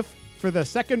Radcliffe for the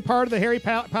second part of the Harry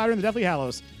Potter and the Deathly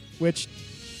Hallows, which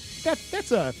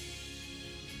that's a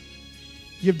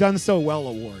You've Done So Well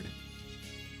award.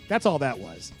 That's all that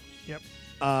was. Yep.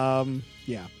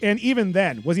 Yeah. And even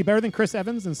then, was he better than Chris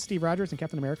Evans and Steve Rogers and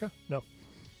Captain America? No.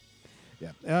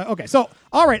 Yeah. Okay. So,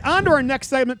 all right. On to our next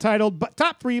segment titled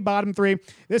Top 3, Bottom 3.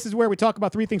 This is where we talk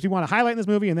about 3 things we want to highlight in this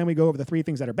movie, and then we go over the 3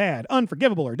 things that are bad,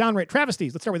 unforgivable, or downright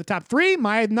travesties. Let's start with the top 3.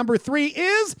 My number 3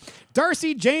 is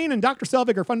Darcy, Jane, and Dr.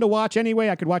 Selvig are fun to watch anyway.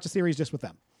 I could watch a series just with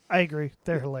them. I agree.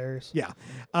 They're hilarious. Yeah.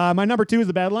 My number 2 is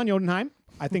The Battle on Jotunheim.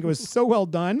 I think it was so well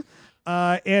done.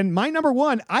 And my number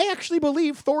 1, I actually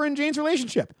believe Thor and Jane's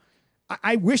relationship.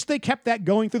 I wish they kept that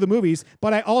going through the movies,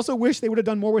 but I also wish they would have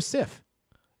done more with Sif.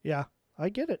 Yeah. I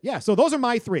get it. Yeah, so those are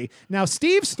my 3. Now,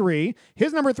 Steve's 3,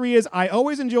 his number 3 is I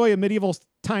always enjoy a medieval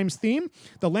times theme.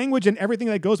 The language and everything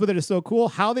that goes with it is so cool.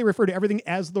 How they refer to everything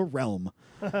as the realm.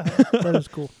 That is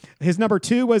cool. His number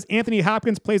 2 was Anthony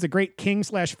Hopkins plays a great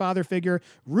king/father figure,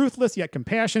 ruthless yet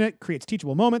compassionate, creates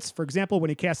teachable moments. For example, when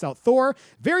he casts out Thor,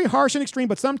 very harsh and extreme,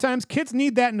 but sometimes kids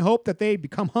need that and hope that they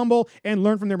become humble and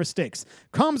learn from their mistakes.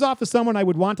 Comes off as someone I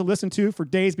would want to listen to for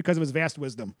days because of his vast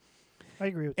wisdom. I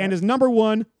agree with that. And his number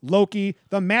 1, Loki,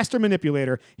 the master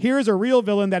manipulator. Here is a real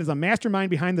villain that is a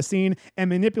mastermind behind the scene and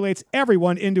manipulates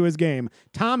everyone into his game.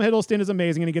 Tom Hiddleston is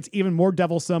amazing, and he gets even more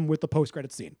devilsome with the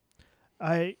post-credit scene.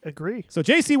 I agree. So,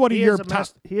 JC, what are your top?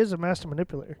 He is a master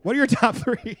manipulator. What are your top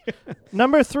 3?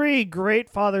 Number 3, great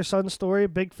father-son story.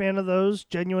 Big fan of those.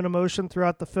 Genuine emotion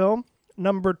throughout the film.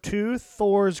 Number 2,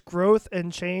 Thor's growth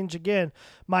and change. Again,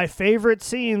 my favorite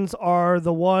scenes are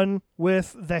the one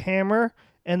with the hammer,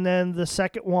 and then the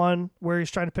second one where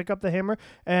he's trying to pick up the hammer,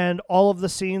 and all of the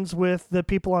scenes with the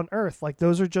people on Earth. Like,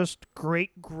 those are just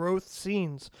great growth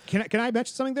scenes. Can I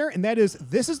mention something there? And that is,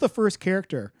 this is the first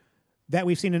character that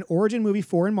we've seen an origin movie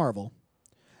for in Marvel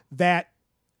that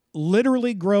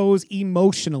literally grows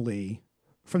emotionally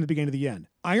from the beginning to the end.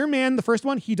 Iron Man, the first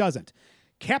one, he doesn't.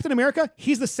 Captain America,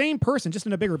 he's the same person, just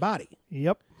in a bigger body.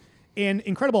 Yep. And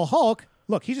Incredible Hulk,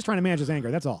 look, he's just trying to manage his anger.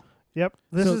 That's all. Yep.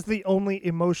 This is the only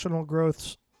emotional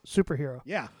growth superhero.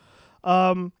 Yeah.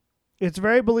 It's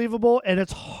very believable, and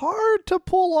it's hard to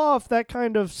pull off that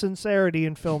kind of sincerity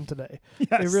in film today.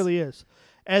 Yes. It really is.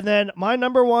 And then my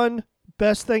number 1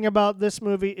 best thing about this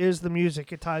movie is the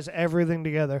music. It ties everything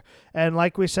together. And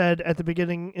like we said at the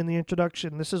beginning in the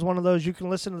introduction, this is one of those you can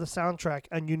listen to the soundtrack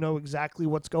and you know exactly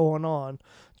what's going on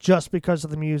just because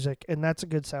of the music. And that's a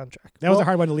good soundtrack. That was a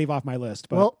hard one to leave off my list.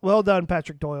 But well done,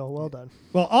 Patrick Doyle. Well done.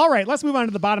 Well, all right. Let's move on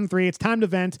to the bottom 3. It's time to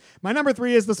vent. My number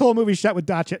 3 is this whole movie shot with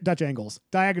Dutch angles,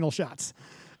 diagonal shots.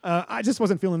 I just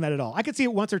wasn't feeling that at all. I could see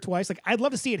it once or twice. Like, I'd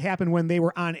love to see it happen when they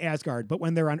were on Asgard, but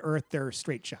when they're on Earth, they're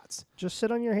straight shots. Just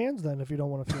sit on your hands then if you don't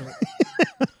want to feel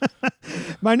it.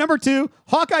 My number 2,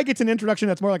 Hawkeye gets an introduction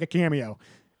that's more like a cameo.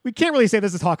 We can't really say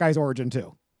this is Hawkeye's origin,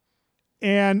 too.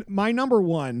 And my number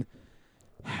 1,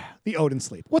 the Odin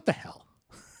sleep. What the hell?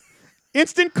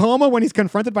 Instant coma when he's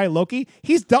confronted by Loki.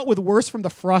 He's dealt with worse from the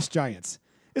Frost Giants.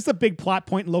 It's a big plot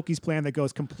point in Loki's plan that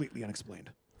goes completely unexplained.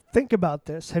 Think about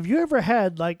this. Have you ever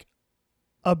had like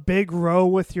a big row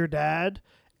with your dad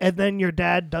and then your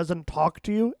dad doesn't talk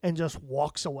to you and just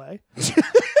walks away?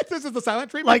 This is the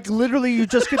silent treatment? Like literally you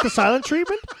just get the silent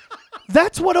treatment?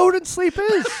 That's what Odin sleep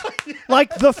is.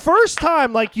 Like the first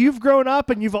time, like you've grown up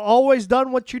and you've always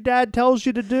done what your dad tells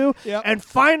you to do. Yep. And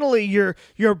finally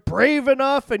you're brave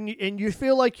enough and you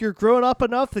feel like you're grown up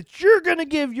enough that you're going to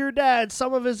give your dad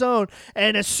some of his own.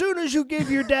 And as soon as you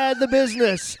give your dad the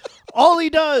business, all he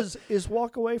does is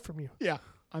walk away from you. Yeah,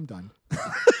 I'm done.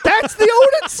 That's the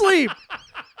Odin sleep.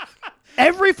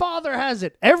 Every father has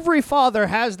it. Every father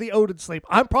has the Odin sleep.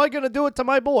 I'm probably going to do it to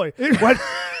my boy.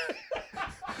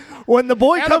 When the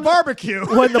boy comes barbecue.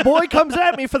 When the boy comes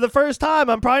at me for the first time,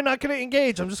 I'm probably not going to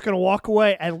engage. I'm just going to walk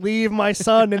away and leave my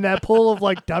son in that pool of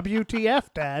like,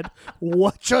 WTF, Dad?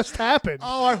 What just happened?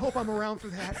 Oh, I hope I'm around for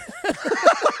that.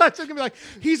 It's going to be like,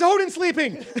 he's Odin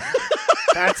sleeping.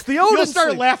 That's the Odin You'll start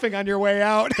sleep. laughing on your way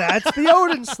out. That's the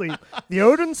Odin sleep. The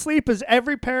Odin sleep is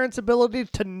every parent's ability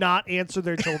to not answer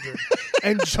their children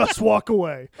and just walk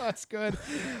away. That's good.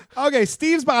 Okay,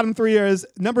 Steve's bottom 3 is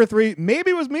number 3.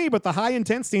 Maybe it was me, but the high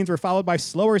intense scenes were followed by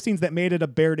slower scenes that made it a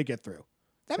bear to get through.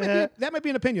 That might be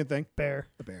an opinion thing. Bear.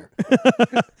 The bear.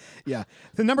 Yeah.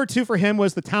 The number 2 for him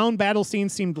was the town battle scene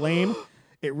seemed lame.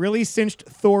 It really cinched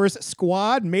Thor's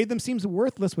squad, made them seem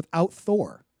worthless without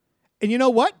Thor. And you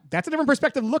know what? That's a different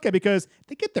perspective to look at because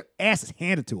they get their asses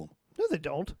handed to them. No, they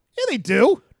don't. Yeah, they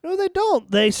do. No, they don't.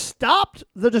 They stopped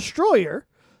the destroyer.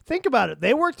 Think about it.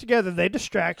 They work together. They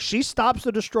distract. She stops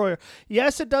the destroyer.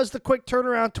 Yes, it does the quick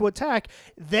turnaround to attack.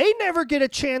 They never get a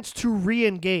chance to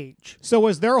re-engage. So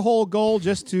was their whole goal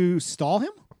just to stall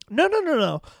him?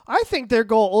 No. I think their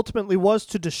goal ultimately was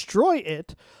to destroy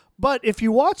it. But if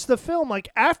you watch the film, like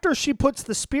after she puts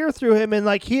the spear through him and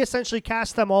like he essentially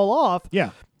casts them all off,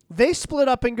 Yeah. they split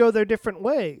up and go their different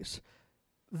ways.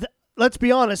 Let's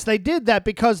be honest, they did that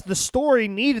because the story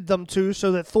needed them to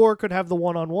so that Thor could have the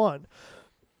one-on-one.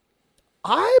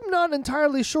 I'm not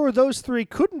entirely sure those three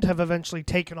couldn't have eventually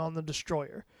taken on the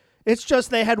destroyer. It's just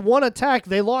they had one attack.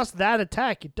 They lost that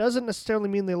attack. It doesn't necessarily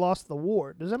mean they lost the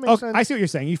war. Does that make sense? I see what you're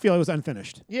saying. You feel it was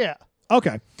unfinished. Yeah.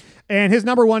 Okay. And his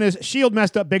number one is S.H.I.E.L.D.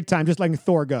 messed up big time, just letting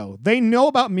Thor go. They know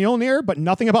about Mjolnir, but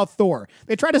nothing about Thor.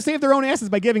 They tried to save their own asses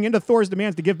by giving in to Thor's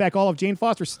demands to give back all of Jane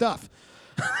Foster's stuff.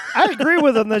 I agree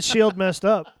with them that S.H.I.E.L.D. messed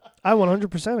up. I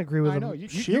 100% agree with I them. know.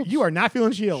 You are not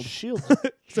feeling S.H.I.E.L.D. S.H.I.E.L.D.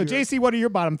 So, JC, what are your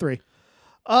bottom three?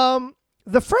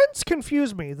 The Friends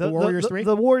confuse me. The Warriors 3?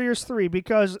 The Warriors 3,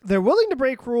 because they're willing to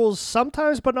break rules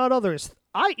sometimes, but not others.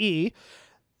 I.e.,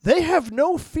 they have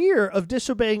no fear of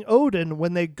disobeying Odin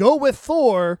when they go with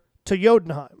Thor to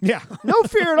Jotunheim. Yeah. No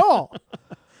fear at all.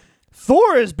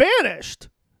 Thor is banished.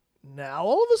 Now,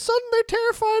 all of a sudden, they're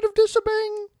terrified of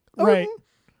disobeying Odin. Right.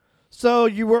 So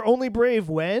you were only brave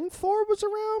when Thor was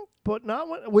around, but not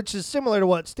when, which is similar to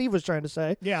what Steve was trying to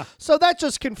say. Yeah. So that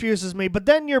just confuses me. But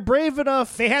then you're brave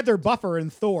enough. They had their buffer in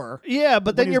Thor. Yeah,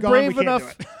 but then he's you're gone, brave we can't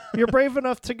enough. do it. You're brave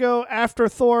enough to go after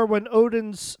Thor when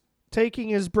Odin's taking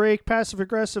his break passive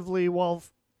aggressively while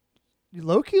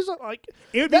Loki's like.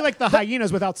 It would be like the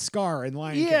hyenas without Scar in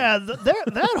Lion King. Yeah,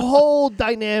 that whole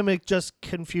dynamic just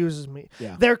confuses me.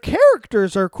 Yeah. Their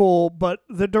characters are cool, but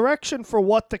the direction for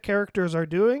what the characters are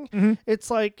doing, it's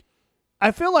like,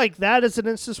 I feel like that is an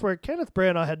instance where Kenneth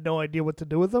Branagh had no idea what to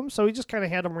do with them, so he just kind of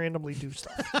had them randomly do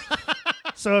stuff.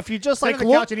 So if you just Sit like on the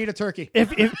look, couch and eat a turkey.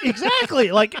 if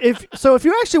exactly like if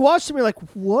you actually watch them, you're like,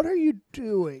 what are you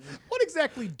doing? What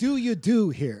exactly do you do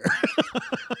here?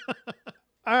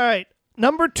 All right.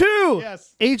 Number 2,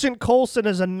 Yes. Agent Coulson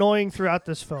is annoying throughout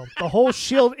this film. The whole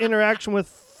S.H.I.E.L.D. interaction with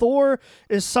Thor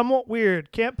is somewhat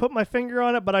weird. Can't put my finger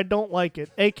on it, but I don't like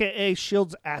it. AKA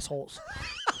S.H.I.E.L.D.'s assholes.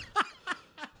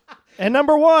 And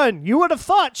number 1, you would have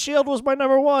thought S.H.I.E.L.D. was my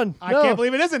number 1. I can't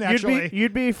believe it isn't, actually.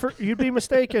 You'd be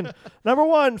mistaken. Number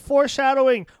 1,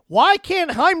 foreshadowing. Why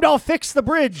can't Heimdall fix the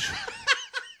bridge?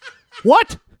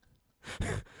 What?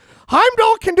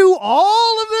 Heimdall can do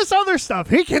all of this other stuff.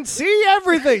 He can see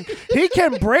everything. He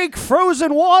can break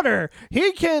frozen water.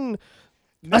 He can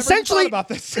essentially thought about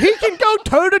this. he can go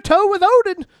toe-to-toe with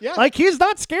Odin. Yeah. Like, he's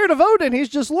not scared of Odin. He's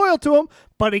just loyal to him.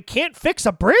 But he can't fix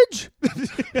a bridge?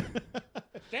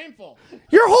 Shameful.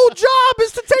 Your whole job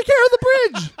is to take care of the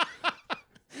bridge.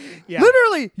 Yeah.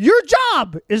 Literally, your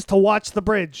job is to watch the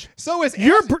bridge. So is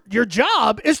Your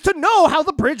job is to know how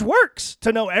the bridge works,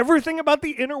 to know everything about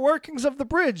the inner workings of the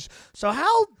bridge. So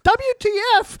how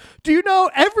WTF do you know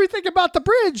everything about the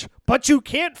bridge, but you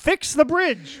can't fix the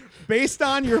bridge? Based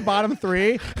on your bottom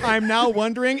 3, I'm now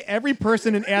wondering, every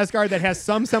person in Asgard that has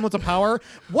some semblance of power,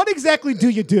 what exactly do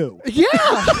you do? Yeah,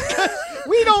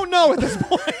 We don't know at this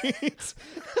point.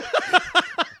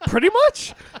 pretty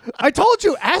much. I told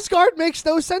you, Asgard makes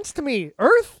no sense to me.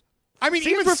 Earth? I mean,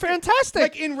 Scenes even were fantastic.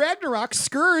 Like in Ragnarok,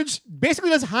 Scourge basically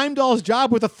does Heimdall's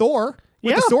job with a Thor,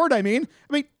 with the Yeah. sword. I mean,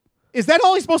 is that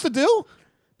all he's supposed to do?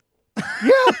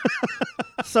 Yeah.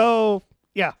 So,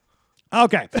 yeah.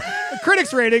 Okay.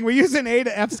 Critics rating, we use an A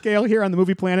to F scale here on the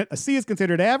Movie Planet. A C is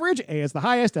considered average, A is the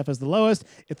highest, F is the lowest.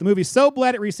 If the movie's so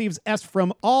bad it receives S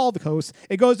from all the hosts,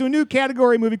 it goes to a new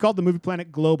category movie called the Movie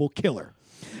Planet Global Killer.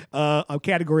 A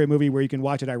category of movie where you can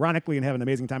watch it ironically and have an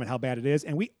amazing time at how bad it is.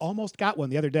 And we almost got one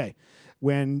the other day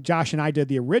when Josh and I did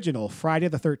the original Friday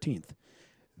the 13th.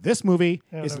 This movie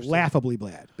is laughably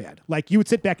bad. Like, you would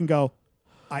sit back and go,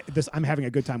 I'm having a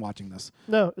good time watching this.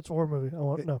 No, it's a horror movie.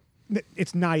 No.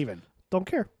 It's not even. Don't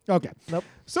care. Okay. Nope.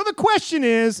 So the question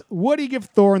is, what do you give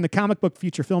Thor in the comic book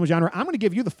feature film genre? I'm going to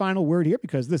give you the final word here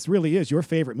because this really is your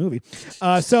favorite movie.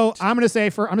 So I'm going to say,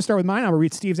 I'm going to start with mine. I'm going to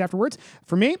read Steve's afterwards.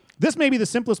 For me, this may be the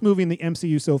simplest movie in the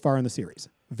MCU so far in the series.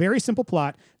 Very simple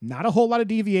plot, not a whole lot of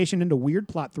deviation into weird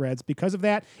plot threads. Because of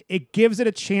that, it gives it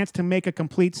a chance to make a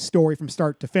complete story from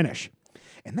start to finish.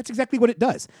 And that's exactly what it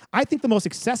does. I think the most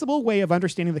accessible way of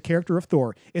understanding the character of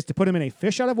Thor is to put him in a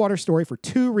fish out of water story for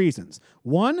 2 reasons.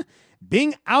 1,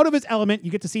 being out of his element, you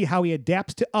get to see how he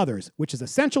adapts to others, which is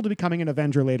essential to becoming an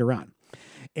Avenger later on.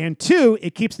 And 2,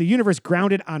 it keeps the universe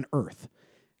grounded on Earth.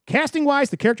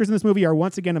 Casting-wise, the characters in this movie are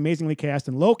once again amazingly cast,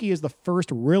 and Loki is the first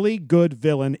really good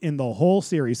villain in the whole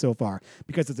series so far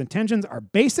because his intentions are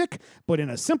basic, but in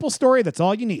a simple story, that's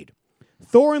all you need.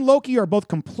 Thor and Loki are both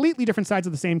completely different sides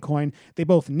of the same coin. They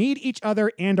both need each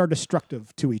other and are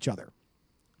destructive to each other.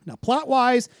 Now,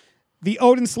 plot-wise, the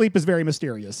Odin sleep is very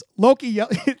mysterious.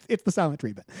 It's the silent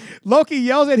treatment. Loki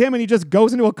yells at him and he just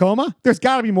goes into a coma. There's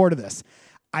got to be more to this.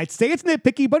 I'd say it's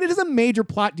nitpicky, but it is a major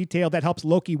plot detail that helps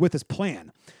Loki with his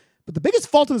plan. But the biggest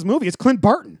fault in this movie is Clint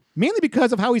Barton, mainly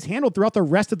because of how he's handled throughout the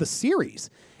rest of the series.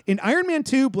 In Iron Man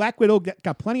 2, Black Widow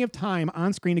got plenty of time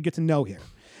on screen to get to know him.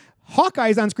 Hawkeye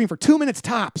is on screen for 2 minutes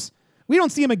tops. We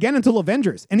don't see him again until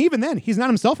Avengers, and even then, he's not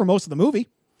himself for most of the movie.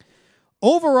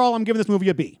 Overall, I'm giving this movie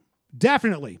a B.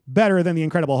 Definitely better than The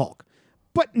Incredible Hulk,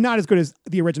 but not as good as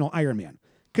the original Iron Man.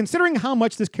 Considering how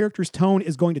much this character's tone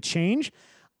is going to change,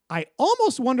 I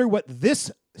almost wonder what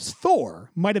this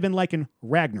Thor might have been like in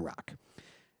Ragnarok.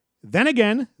 Then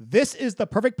again, this is the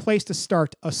perfect place to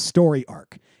start a story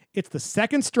arc. It's the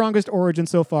second strongest origin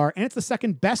so far, and it's the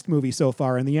second best movie so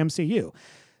far in the MCU.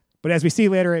 But as we see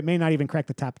later, it may not even crack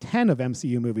the top 10 of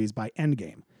MCU movies by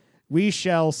Endgame. We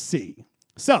shall see.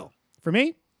 So, for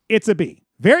me, it's a B.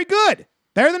 Very good.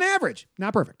 Better than average.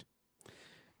 Not perfect.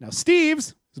 Now,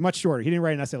 Steve's is much shorter. He didn't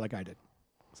write an essay like I did.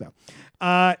 So,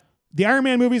 the Iron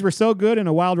Man movies were so good in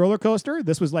a wild roller coaster.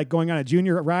 This was like going on a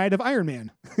junior ride of Iron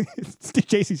Man.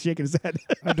 JC's shaking his head.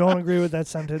 I don't agree with that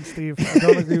sentence, Steve. I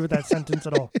don't agree with that sentence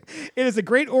at all. It is a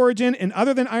great origin, and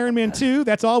other than Iron Man 2,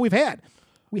 that's all we've had.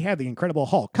 We had the Incredible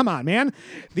Hulk. Come on, man.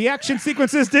 The action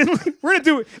sequences didn't... We're going to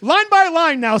do it line by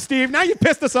line now, Steve. Now you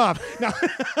pissed us off. Now,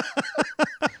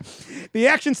 the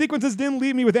action sequences didn't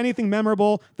leave me with anything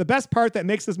memorable. The best part that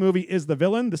makes this movie is the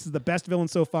villain. This is the best villain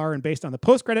so far, and based on the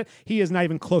post-credit, he is not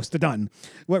even close to done.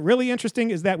 What really interesting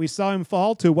is that we saw him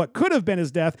fall to what could have been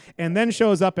his death and then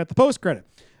shows up at the post-credit.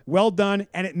 Well done,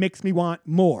 and it makes me want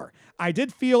more. I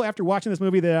did feel after watching this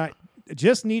movie that I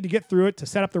just need to get through it to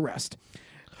set up the rest.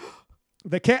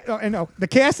 The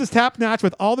cast is top-notch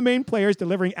with all the main players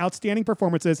delivering outstanding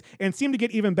performances and seem to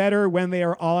get even better when they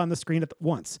are all on the screen at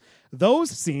once. Those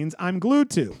scenes I'm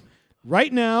glued to.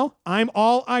 Right now, I'm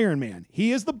all Iron Man.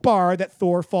 He is the bar that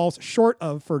Thor falls short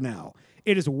of for now.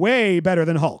 It is way better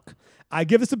than Hulk. I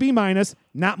give this a B-,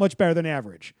 not much better than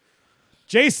average.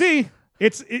 JC,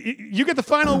 you get the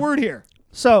final word here.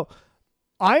 So,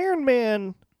 Iron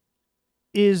Man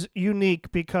is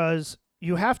unique because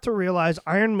you have to realize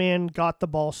Iron Man got the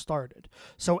ball started.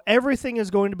 So everything is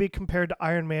going to be compared to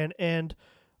Iron Man, and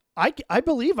I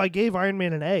believe I gave Iron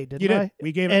Man an A, didn't I?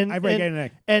 We gave it. I gave it an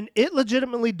A. And it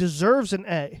legitimately deserves an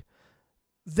A.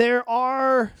 There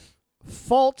are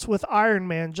faults with Iron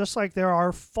Man, just like there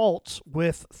are faults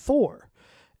with Thor.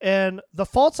 And the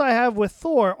faults I have with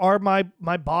Thor are my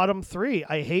bottom three.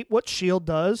 I hate what S.H.I.E.L.D.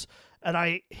 does. And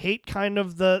I hate kind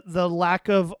of the lack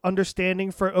of understanding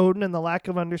for Odin and the lack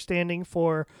of understanding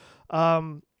for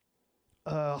Heimdall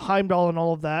and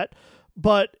all of that.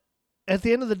 But at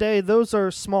the end of the day, those are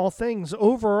small things.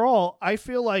 Overall, I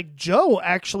feel like Joe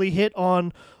actually hit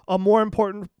on a more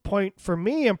important point for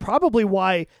me, and probably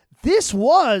why this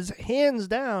was hands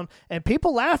down, and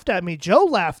people laughed at me. Joe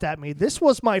laughed at me. This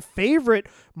was my favorite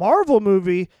Marvel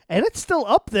movie, and it's still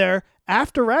up there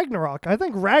after Ragnarok. I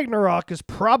think Ragnarok is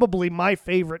probably my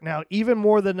favorite now, even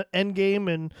more than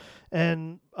Endgame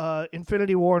and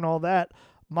Infinity War and all that.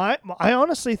 I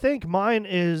honestly think mine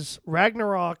is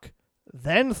Ragnarok,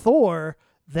 then Thor,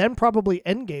 then probably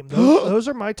Endgame. Those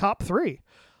are my top three.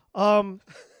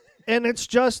 And it's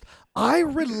just, I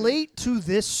relate to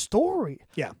this story.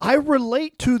 Yeah. I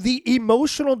relate to the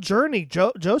emotional journey.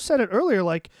 Joe said it earlier,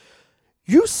 like,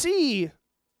 you see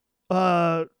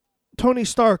Tony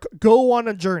Stark go on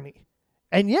a journey.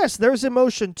 And yes, there's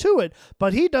emotion to it,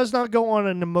 but he does not go on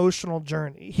an emotional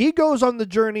journey. He goes on the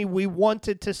journey we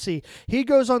wanted to see. He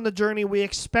goes on the journey we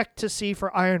expect to see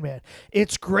for Iron Man.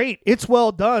 It's great. It's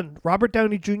well done. Robert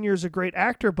Downey Jr. is a great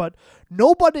actor, but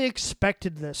nobody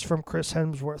expected this from Chris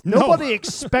Hemsworth. No. Nobody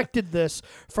expected this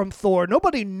from Thor.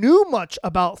 Nobody knew much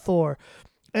about Thor.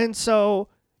 And so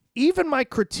even my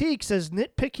critiques, as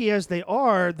nitpicky as they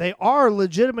are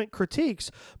legitimate critiques,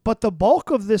 but the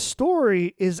bulk of this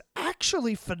story is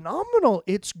actually phenomenal.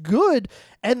 It's good,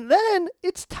 and then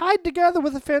it's tied together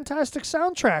with a fantastic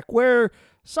soundtrack where,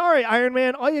 sorry, Iron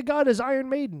Man, all you got is Iron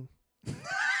Maiden.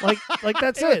 like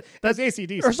that's it. That's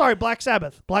AC/DC. Or sorry, Black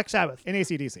Sabbath. And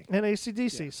AC/DC. And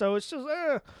AC/DC. Yeah. So it's just,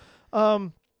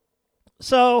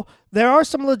 So there are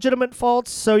some legitimate faults.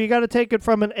 So you got to take it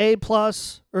from an A+,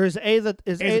 or is A the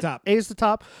top? A is the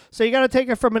top. So you got to take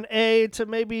it from an A to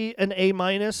maybe an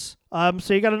A-.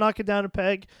 So you got to knock it down a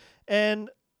peg. And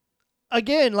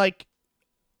again, like,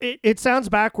 it sounds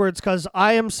backwards because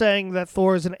I am saying that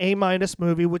Thor is an A-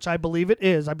 movie, which I believe it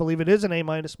is. I believe it is an A-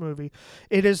 movie.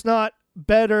 It is not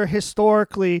better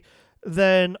historically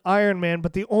than Iron Man,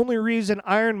 but the only reason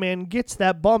Iron Man gets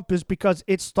that bump is because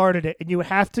it started it, and you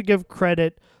have to give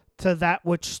credit to that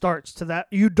which starts to that.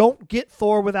 You don't get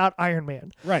Thor without Iron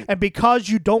Man. Right. And because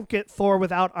you don't get Thor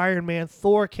without Iron Man,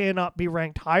 Thor cannot be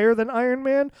ranked higher than Iron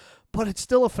Man, but it's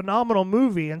still a phenomenal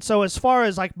movie. And so as far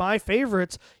as like my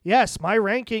favorites, yes, my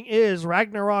ranking is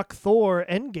Ragnarok, Thor,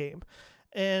 Endgame.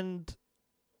 And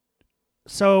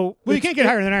so Well, you can't get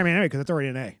higher than Iron Man anyway because it's already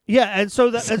an A. yeah, and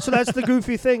so that's the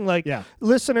goofy thing. Like, Yeah.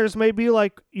 listeners may be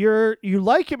like, you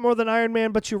like it more than Iron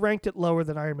Man, but you ranked it lower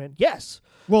than Iron Man. Yes,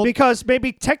 Well, because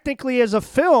maybe technically as a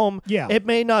film, Yeah. it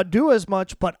may not do as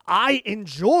much, but I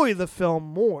enjoy the film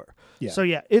more. Yeah. So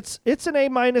yeah, it's an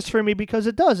A- for me because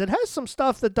it does. It has some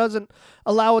stuff that doesn't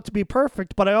allow it to be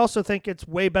perfect, but I also think it's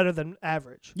way better than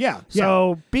average. yeah.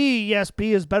 So B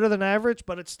is better than average,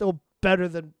 but it's still better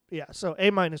than So A-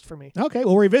 for me. Okay,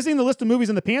 well, revisiting the list of movies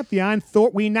in the Pantheon,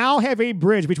 Thor. We now have a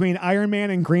bridge between Iron Man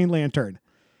and Green Lantern.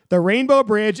 The Rainbow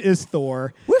Bridge is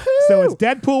Thor. Woohoo! So it's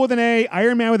Deadpool with an A,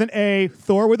 Iron Man with an A,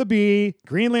 Thor with a B,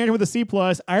 Green Lantern with a C+,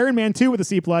 Iron Man 2 with a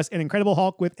C+, and Incredible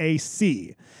Hulk with a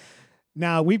C.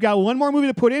 Now, we've got one more movie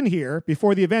to put in here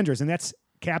before the Avengers, and that's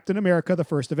Captain America, the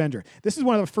First Avenger. This is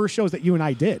one of the first shows that you and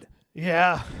I did.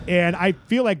 Yeah. And I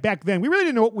feel like back then, we really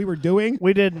didn't know what we were doing.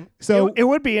 We didn't. So- it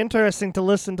would be interesting to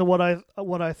listen to what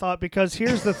I thought, because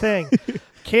here's the thing.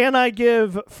 Can I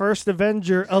give First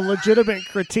Avenger a legitimate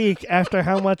critique after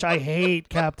how much I hate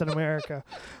Captain America?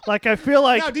 Like, I feel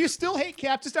like... Now, do you still hate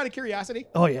Cap, just out of curiosity?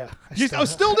 Oh, yeah. You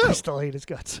still do? I still hate his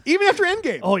guts. Even after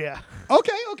Endgame? Oh, yeah.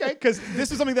 Okay, because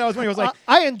this is something that I was wondering. I was like,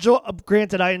 I enjoy...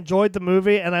 Granted, I enjoyed the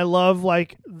movie, and I love,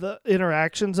 like, the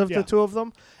interactions of Yeah. the two of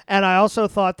them. And I also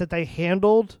thought that they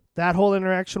handled that whole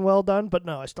interaction well done, but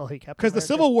no, I still hate Captain because America. the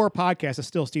Civil War podcast is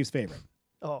still Steve's favorite,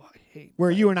 Oh, I hate...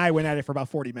 where you and I went at it for about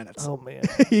 40 minutes. Oh, man.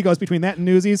 He goes between that and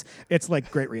Newsies. It's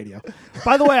like great radio.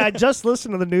 By the way, I just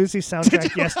listened to the Newsies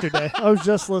soundtrack yesterday. I was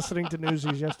just listening to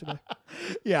Newsies yesterday.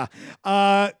 Yeah.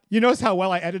 You notice how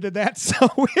well I edited that? So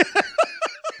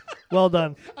Well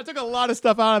done. I took a lot of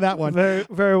stuff out of that one. Very,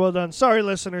 very well done. Sorry,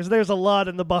 listeners. There's a lot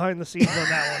in the behind the scenes on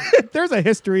that one. There's a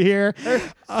history here.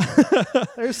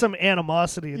 There's some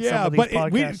animosity in some Yeah, of these but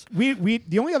podcasts. we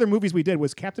the only other movies we did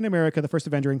was Captain America, the First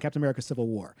Avenger, and Captain America: Civil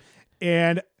War.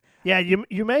 And Yeah,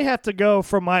 you may have to go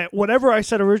from my whatever I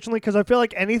said originally, because I feel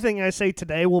like anything I say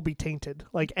today will be tainted.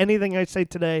 Like anything I say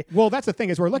today. well, that's the thing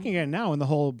is we're looking at it now in the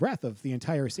whole breadth of the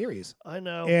entire series. I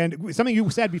know. And something you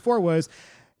said before was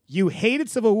you hated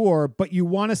Civil War, but you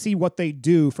want to see what they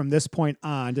do from this point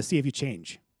on to see if you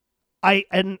change.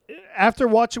 And after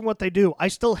watching what they do, I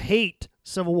still hate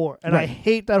Civil War, and I Right.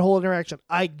 hate that whole interaction.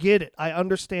 I get it. I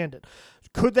understand it.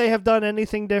 Could they have done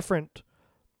anything different?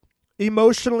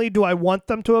 Emotionally, do I want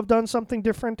them to have done something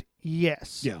different?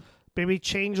 Yes. Yeah. Maybe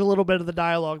change a little bit of the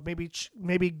dialogue.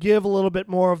 Maybe give a little bit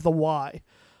more of the why.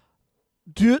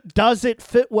 Does it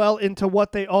fit well into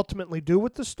what they ultimately do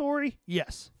with the story?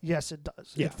 Yes. Yes, it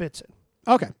does. Yeah. It fits in.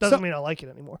 Okay. Doesn't so, mean I like it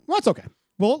anymore. well, that's okay.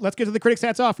 Well, let's get to the critics'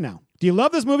 hats off now. Do you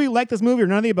love this movie, like this movie, or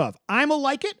none of the above? I'm a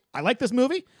like it. I like this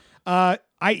movie. I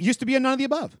used to be a none of the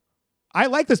above. I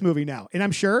like this movie now, and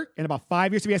I'm sure in about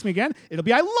 5 years, if you ask me again, it'll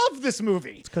be I love this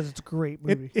movie. It's because it's a great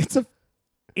movie.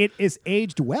 It is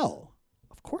aged well.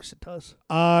 Of course it does.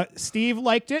 Steve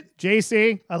liked it.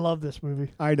 JC, I love this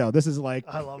movie. I know this is like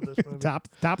I love this movie. top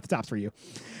of the tops for you.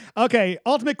 Okay,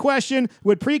 ultimate question: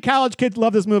 would pre-college kids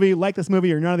love this movie, like this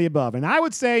movie, or none of the above? And I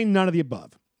would say none of the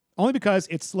above, only because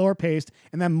it's slower paced,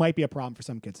 and that might be a problem for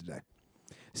some kids today.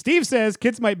 Steve says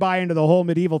kids might buy into the whole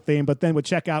medieval theme, but then would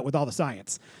check out with all the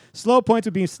science. Slow points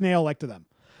would be snail-like to them.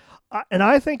 And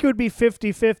I think it would be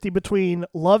 50-50 between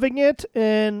loving it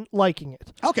and liking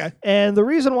it. Okay. And the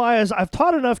reason why is I've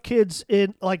taught enough kids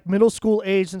in like middle school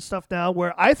age and stuff now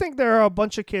where I think there are a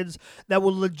bunch of kids that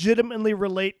will legitimately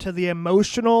relate to the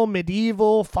emotional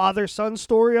medieval father-son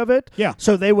story of it. Yeah.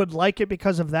 So they would like it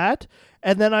because of that.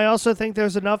 And then I also think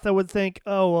there's enough that would think,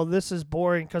 oh, well, this is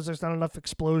boring because there's not enough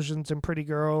explosions and pretty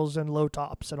girls and low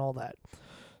tops and all that.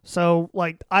 So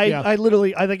like I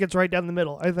think it's right down the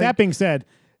middle. I think That being said,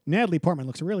 Natalie Portman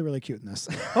looks really, really cute in this.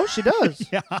 Oh, she does.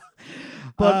 Yeah.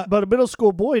 But a middle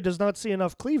school boy does not see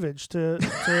enough cleavage to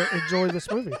enjoy this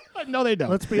movie. No, they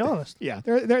don't. Let's be honest. Yeah,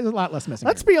 there's a lot less missing.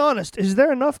 Let's be honest. Is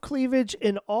there enough cleavage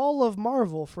in all of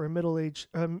Marvel for a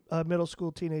middle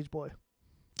school teenage boy?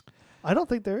 I don't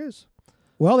think there is.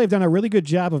 Well, they've done a really good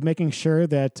job of making sure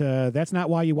that that's not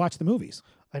why you watch the movies.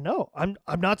 I know. I'm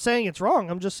not saying it's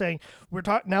wrong. I'm just saying we're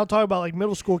now talking about like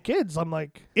middle school kids. I'm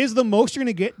like, Is the most you're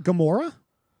going to get Gamora?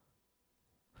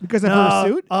 Because of her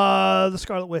suit? The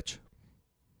Scarlet Witch.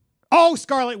 Oh,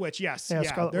 Scarlet Witch, yes. Yeah,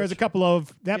 Scarlet There's Witch. a couple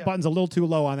of... That button's a little too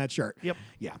low on that shirt. Yep.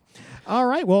 Yeah. All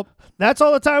right, well... That's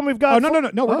all the time we've got. Oh, no,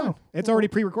 we're done. It's already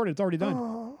pre-recorded. It's already done.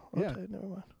 Oh, okay, never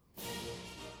mind.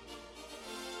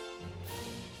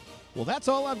 Well, that's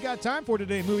all I've got time for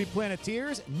today, Movie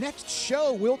Planeteers. Next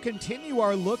show, we'll continue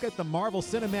our look at the Marvel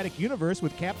Cinematic Universe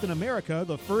with Captain America,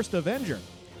 the First Avenger.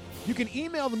 You can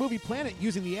email the Movie Planet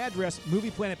using the address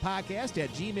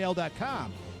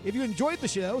movieplanetpodcast@gmail.com. If you enjoyed the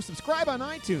show, subscribe on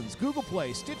iTunes, Google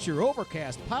Play, Stitcher,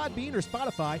 Overcast, Podbean, or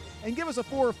Spotify, and give us a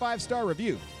 4 or 5-star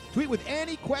review. Tweet with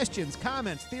any questions,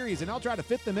 comments, theories, and I'll try to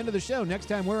fit them into the show next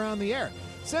time we're on the air.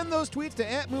 Send those tweets to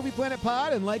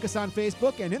 @MoviePlanetPod and like us on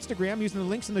Facebook and Instagram using the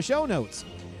links in the show notes.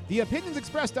 The opinions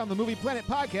expressed on the Movie Planet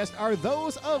podcast are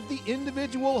those of the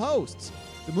individual hosts.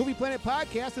 The Movie Planet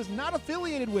podcast is not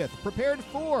affiliated with, prepared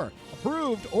for,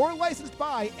 approved, or licensed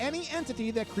by any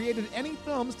entity that created any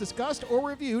films discussed or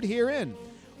reviewed herein.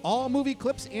 All movie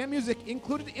clips and music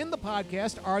included in the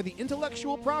podcast are the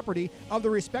intellectual property of the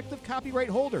respective copyright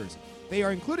holders. They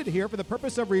are included here for the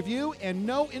purpose of review, and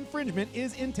no infringement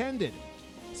is intended.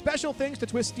 Special thanks to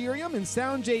Twisterium and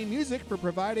Sound J Music for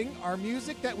providing our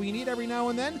music that we need every now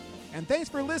and then. And thanks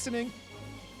for listening,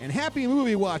 and happy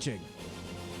movie watching.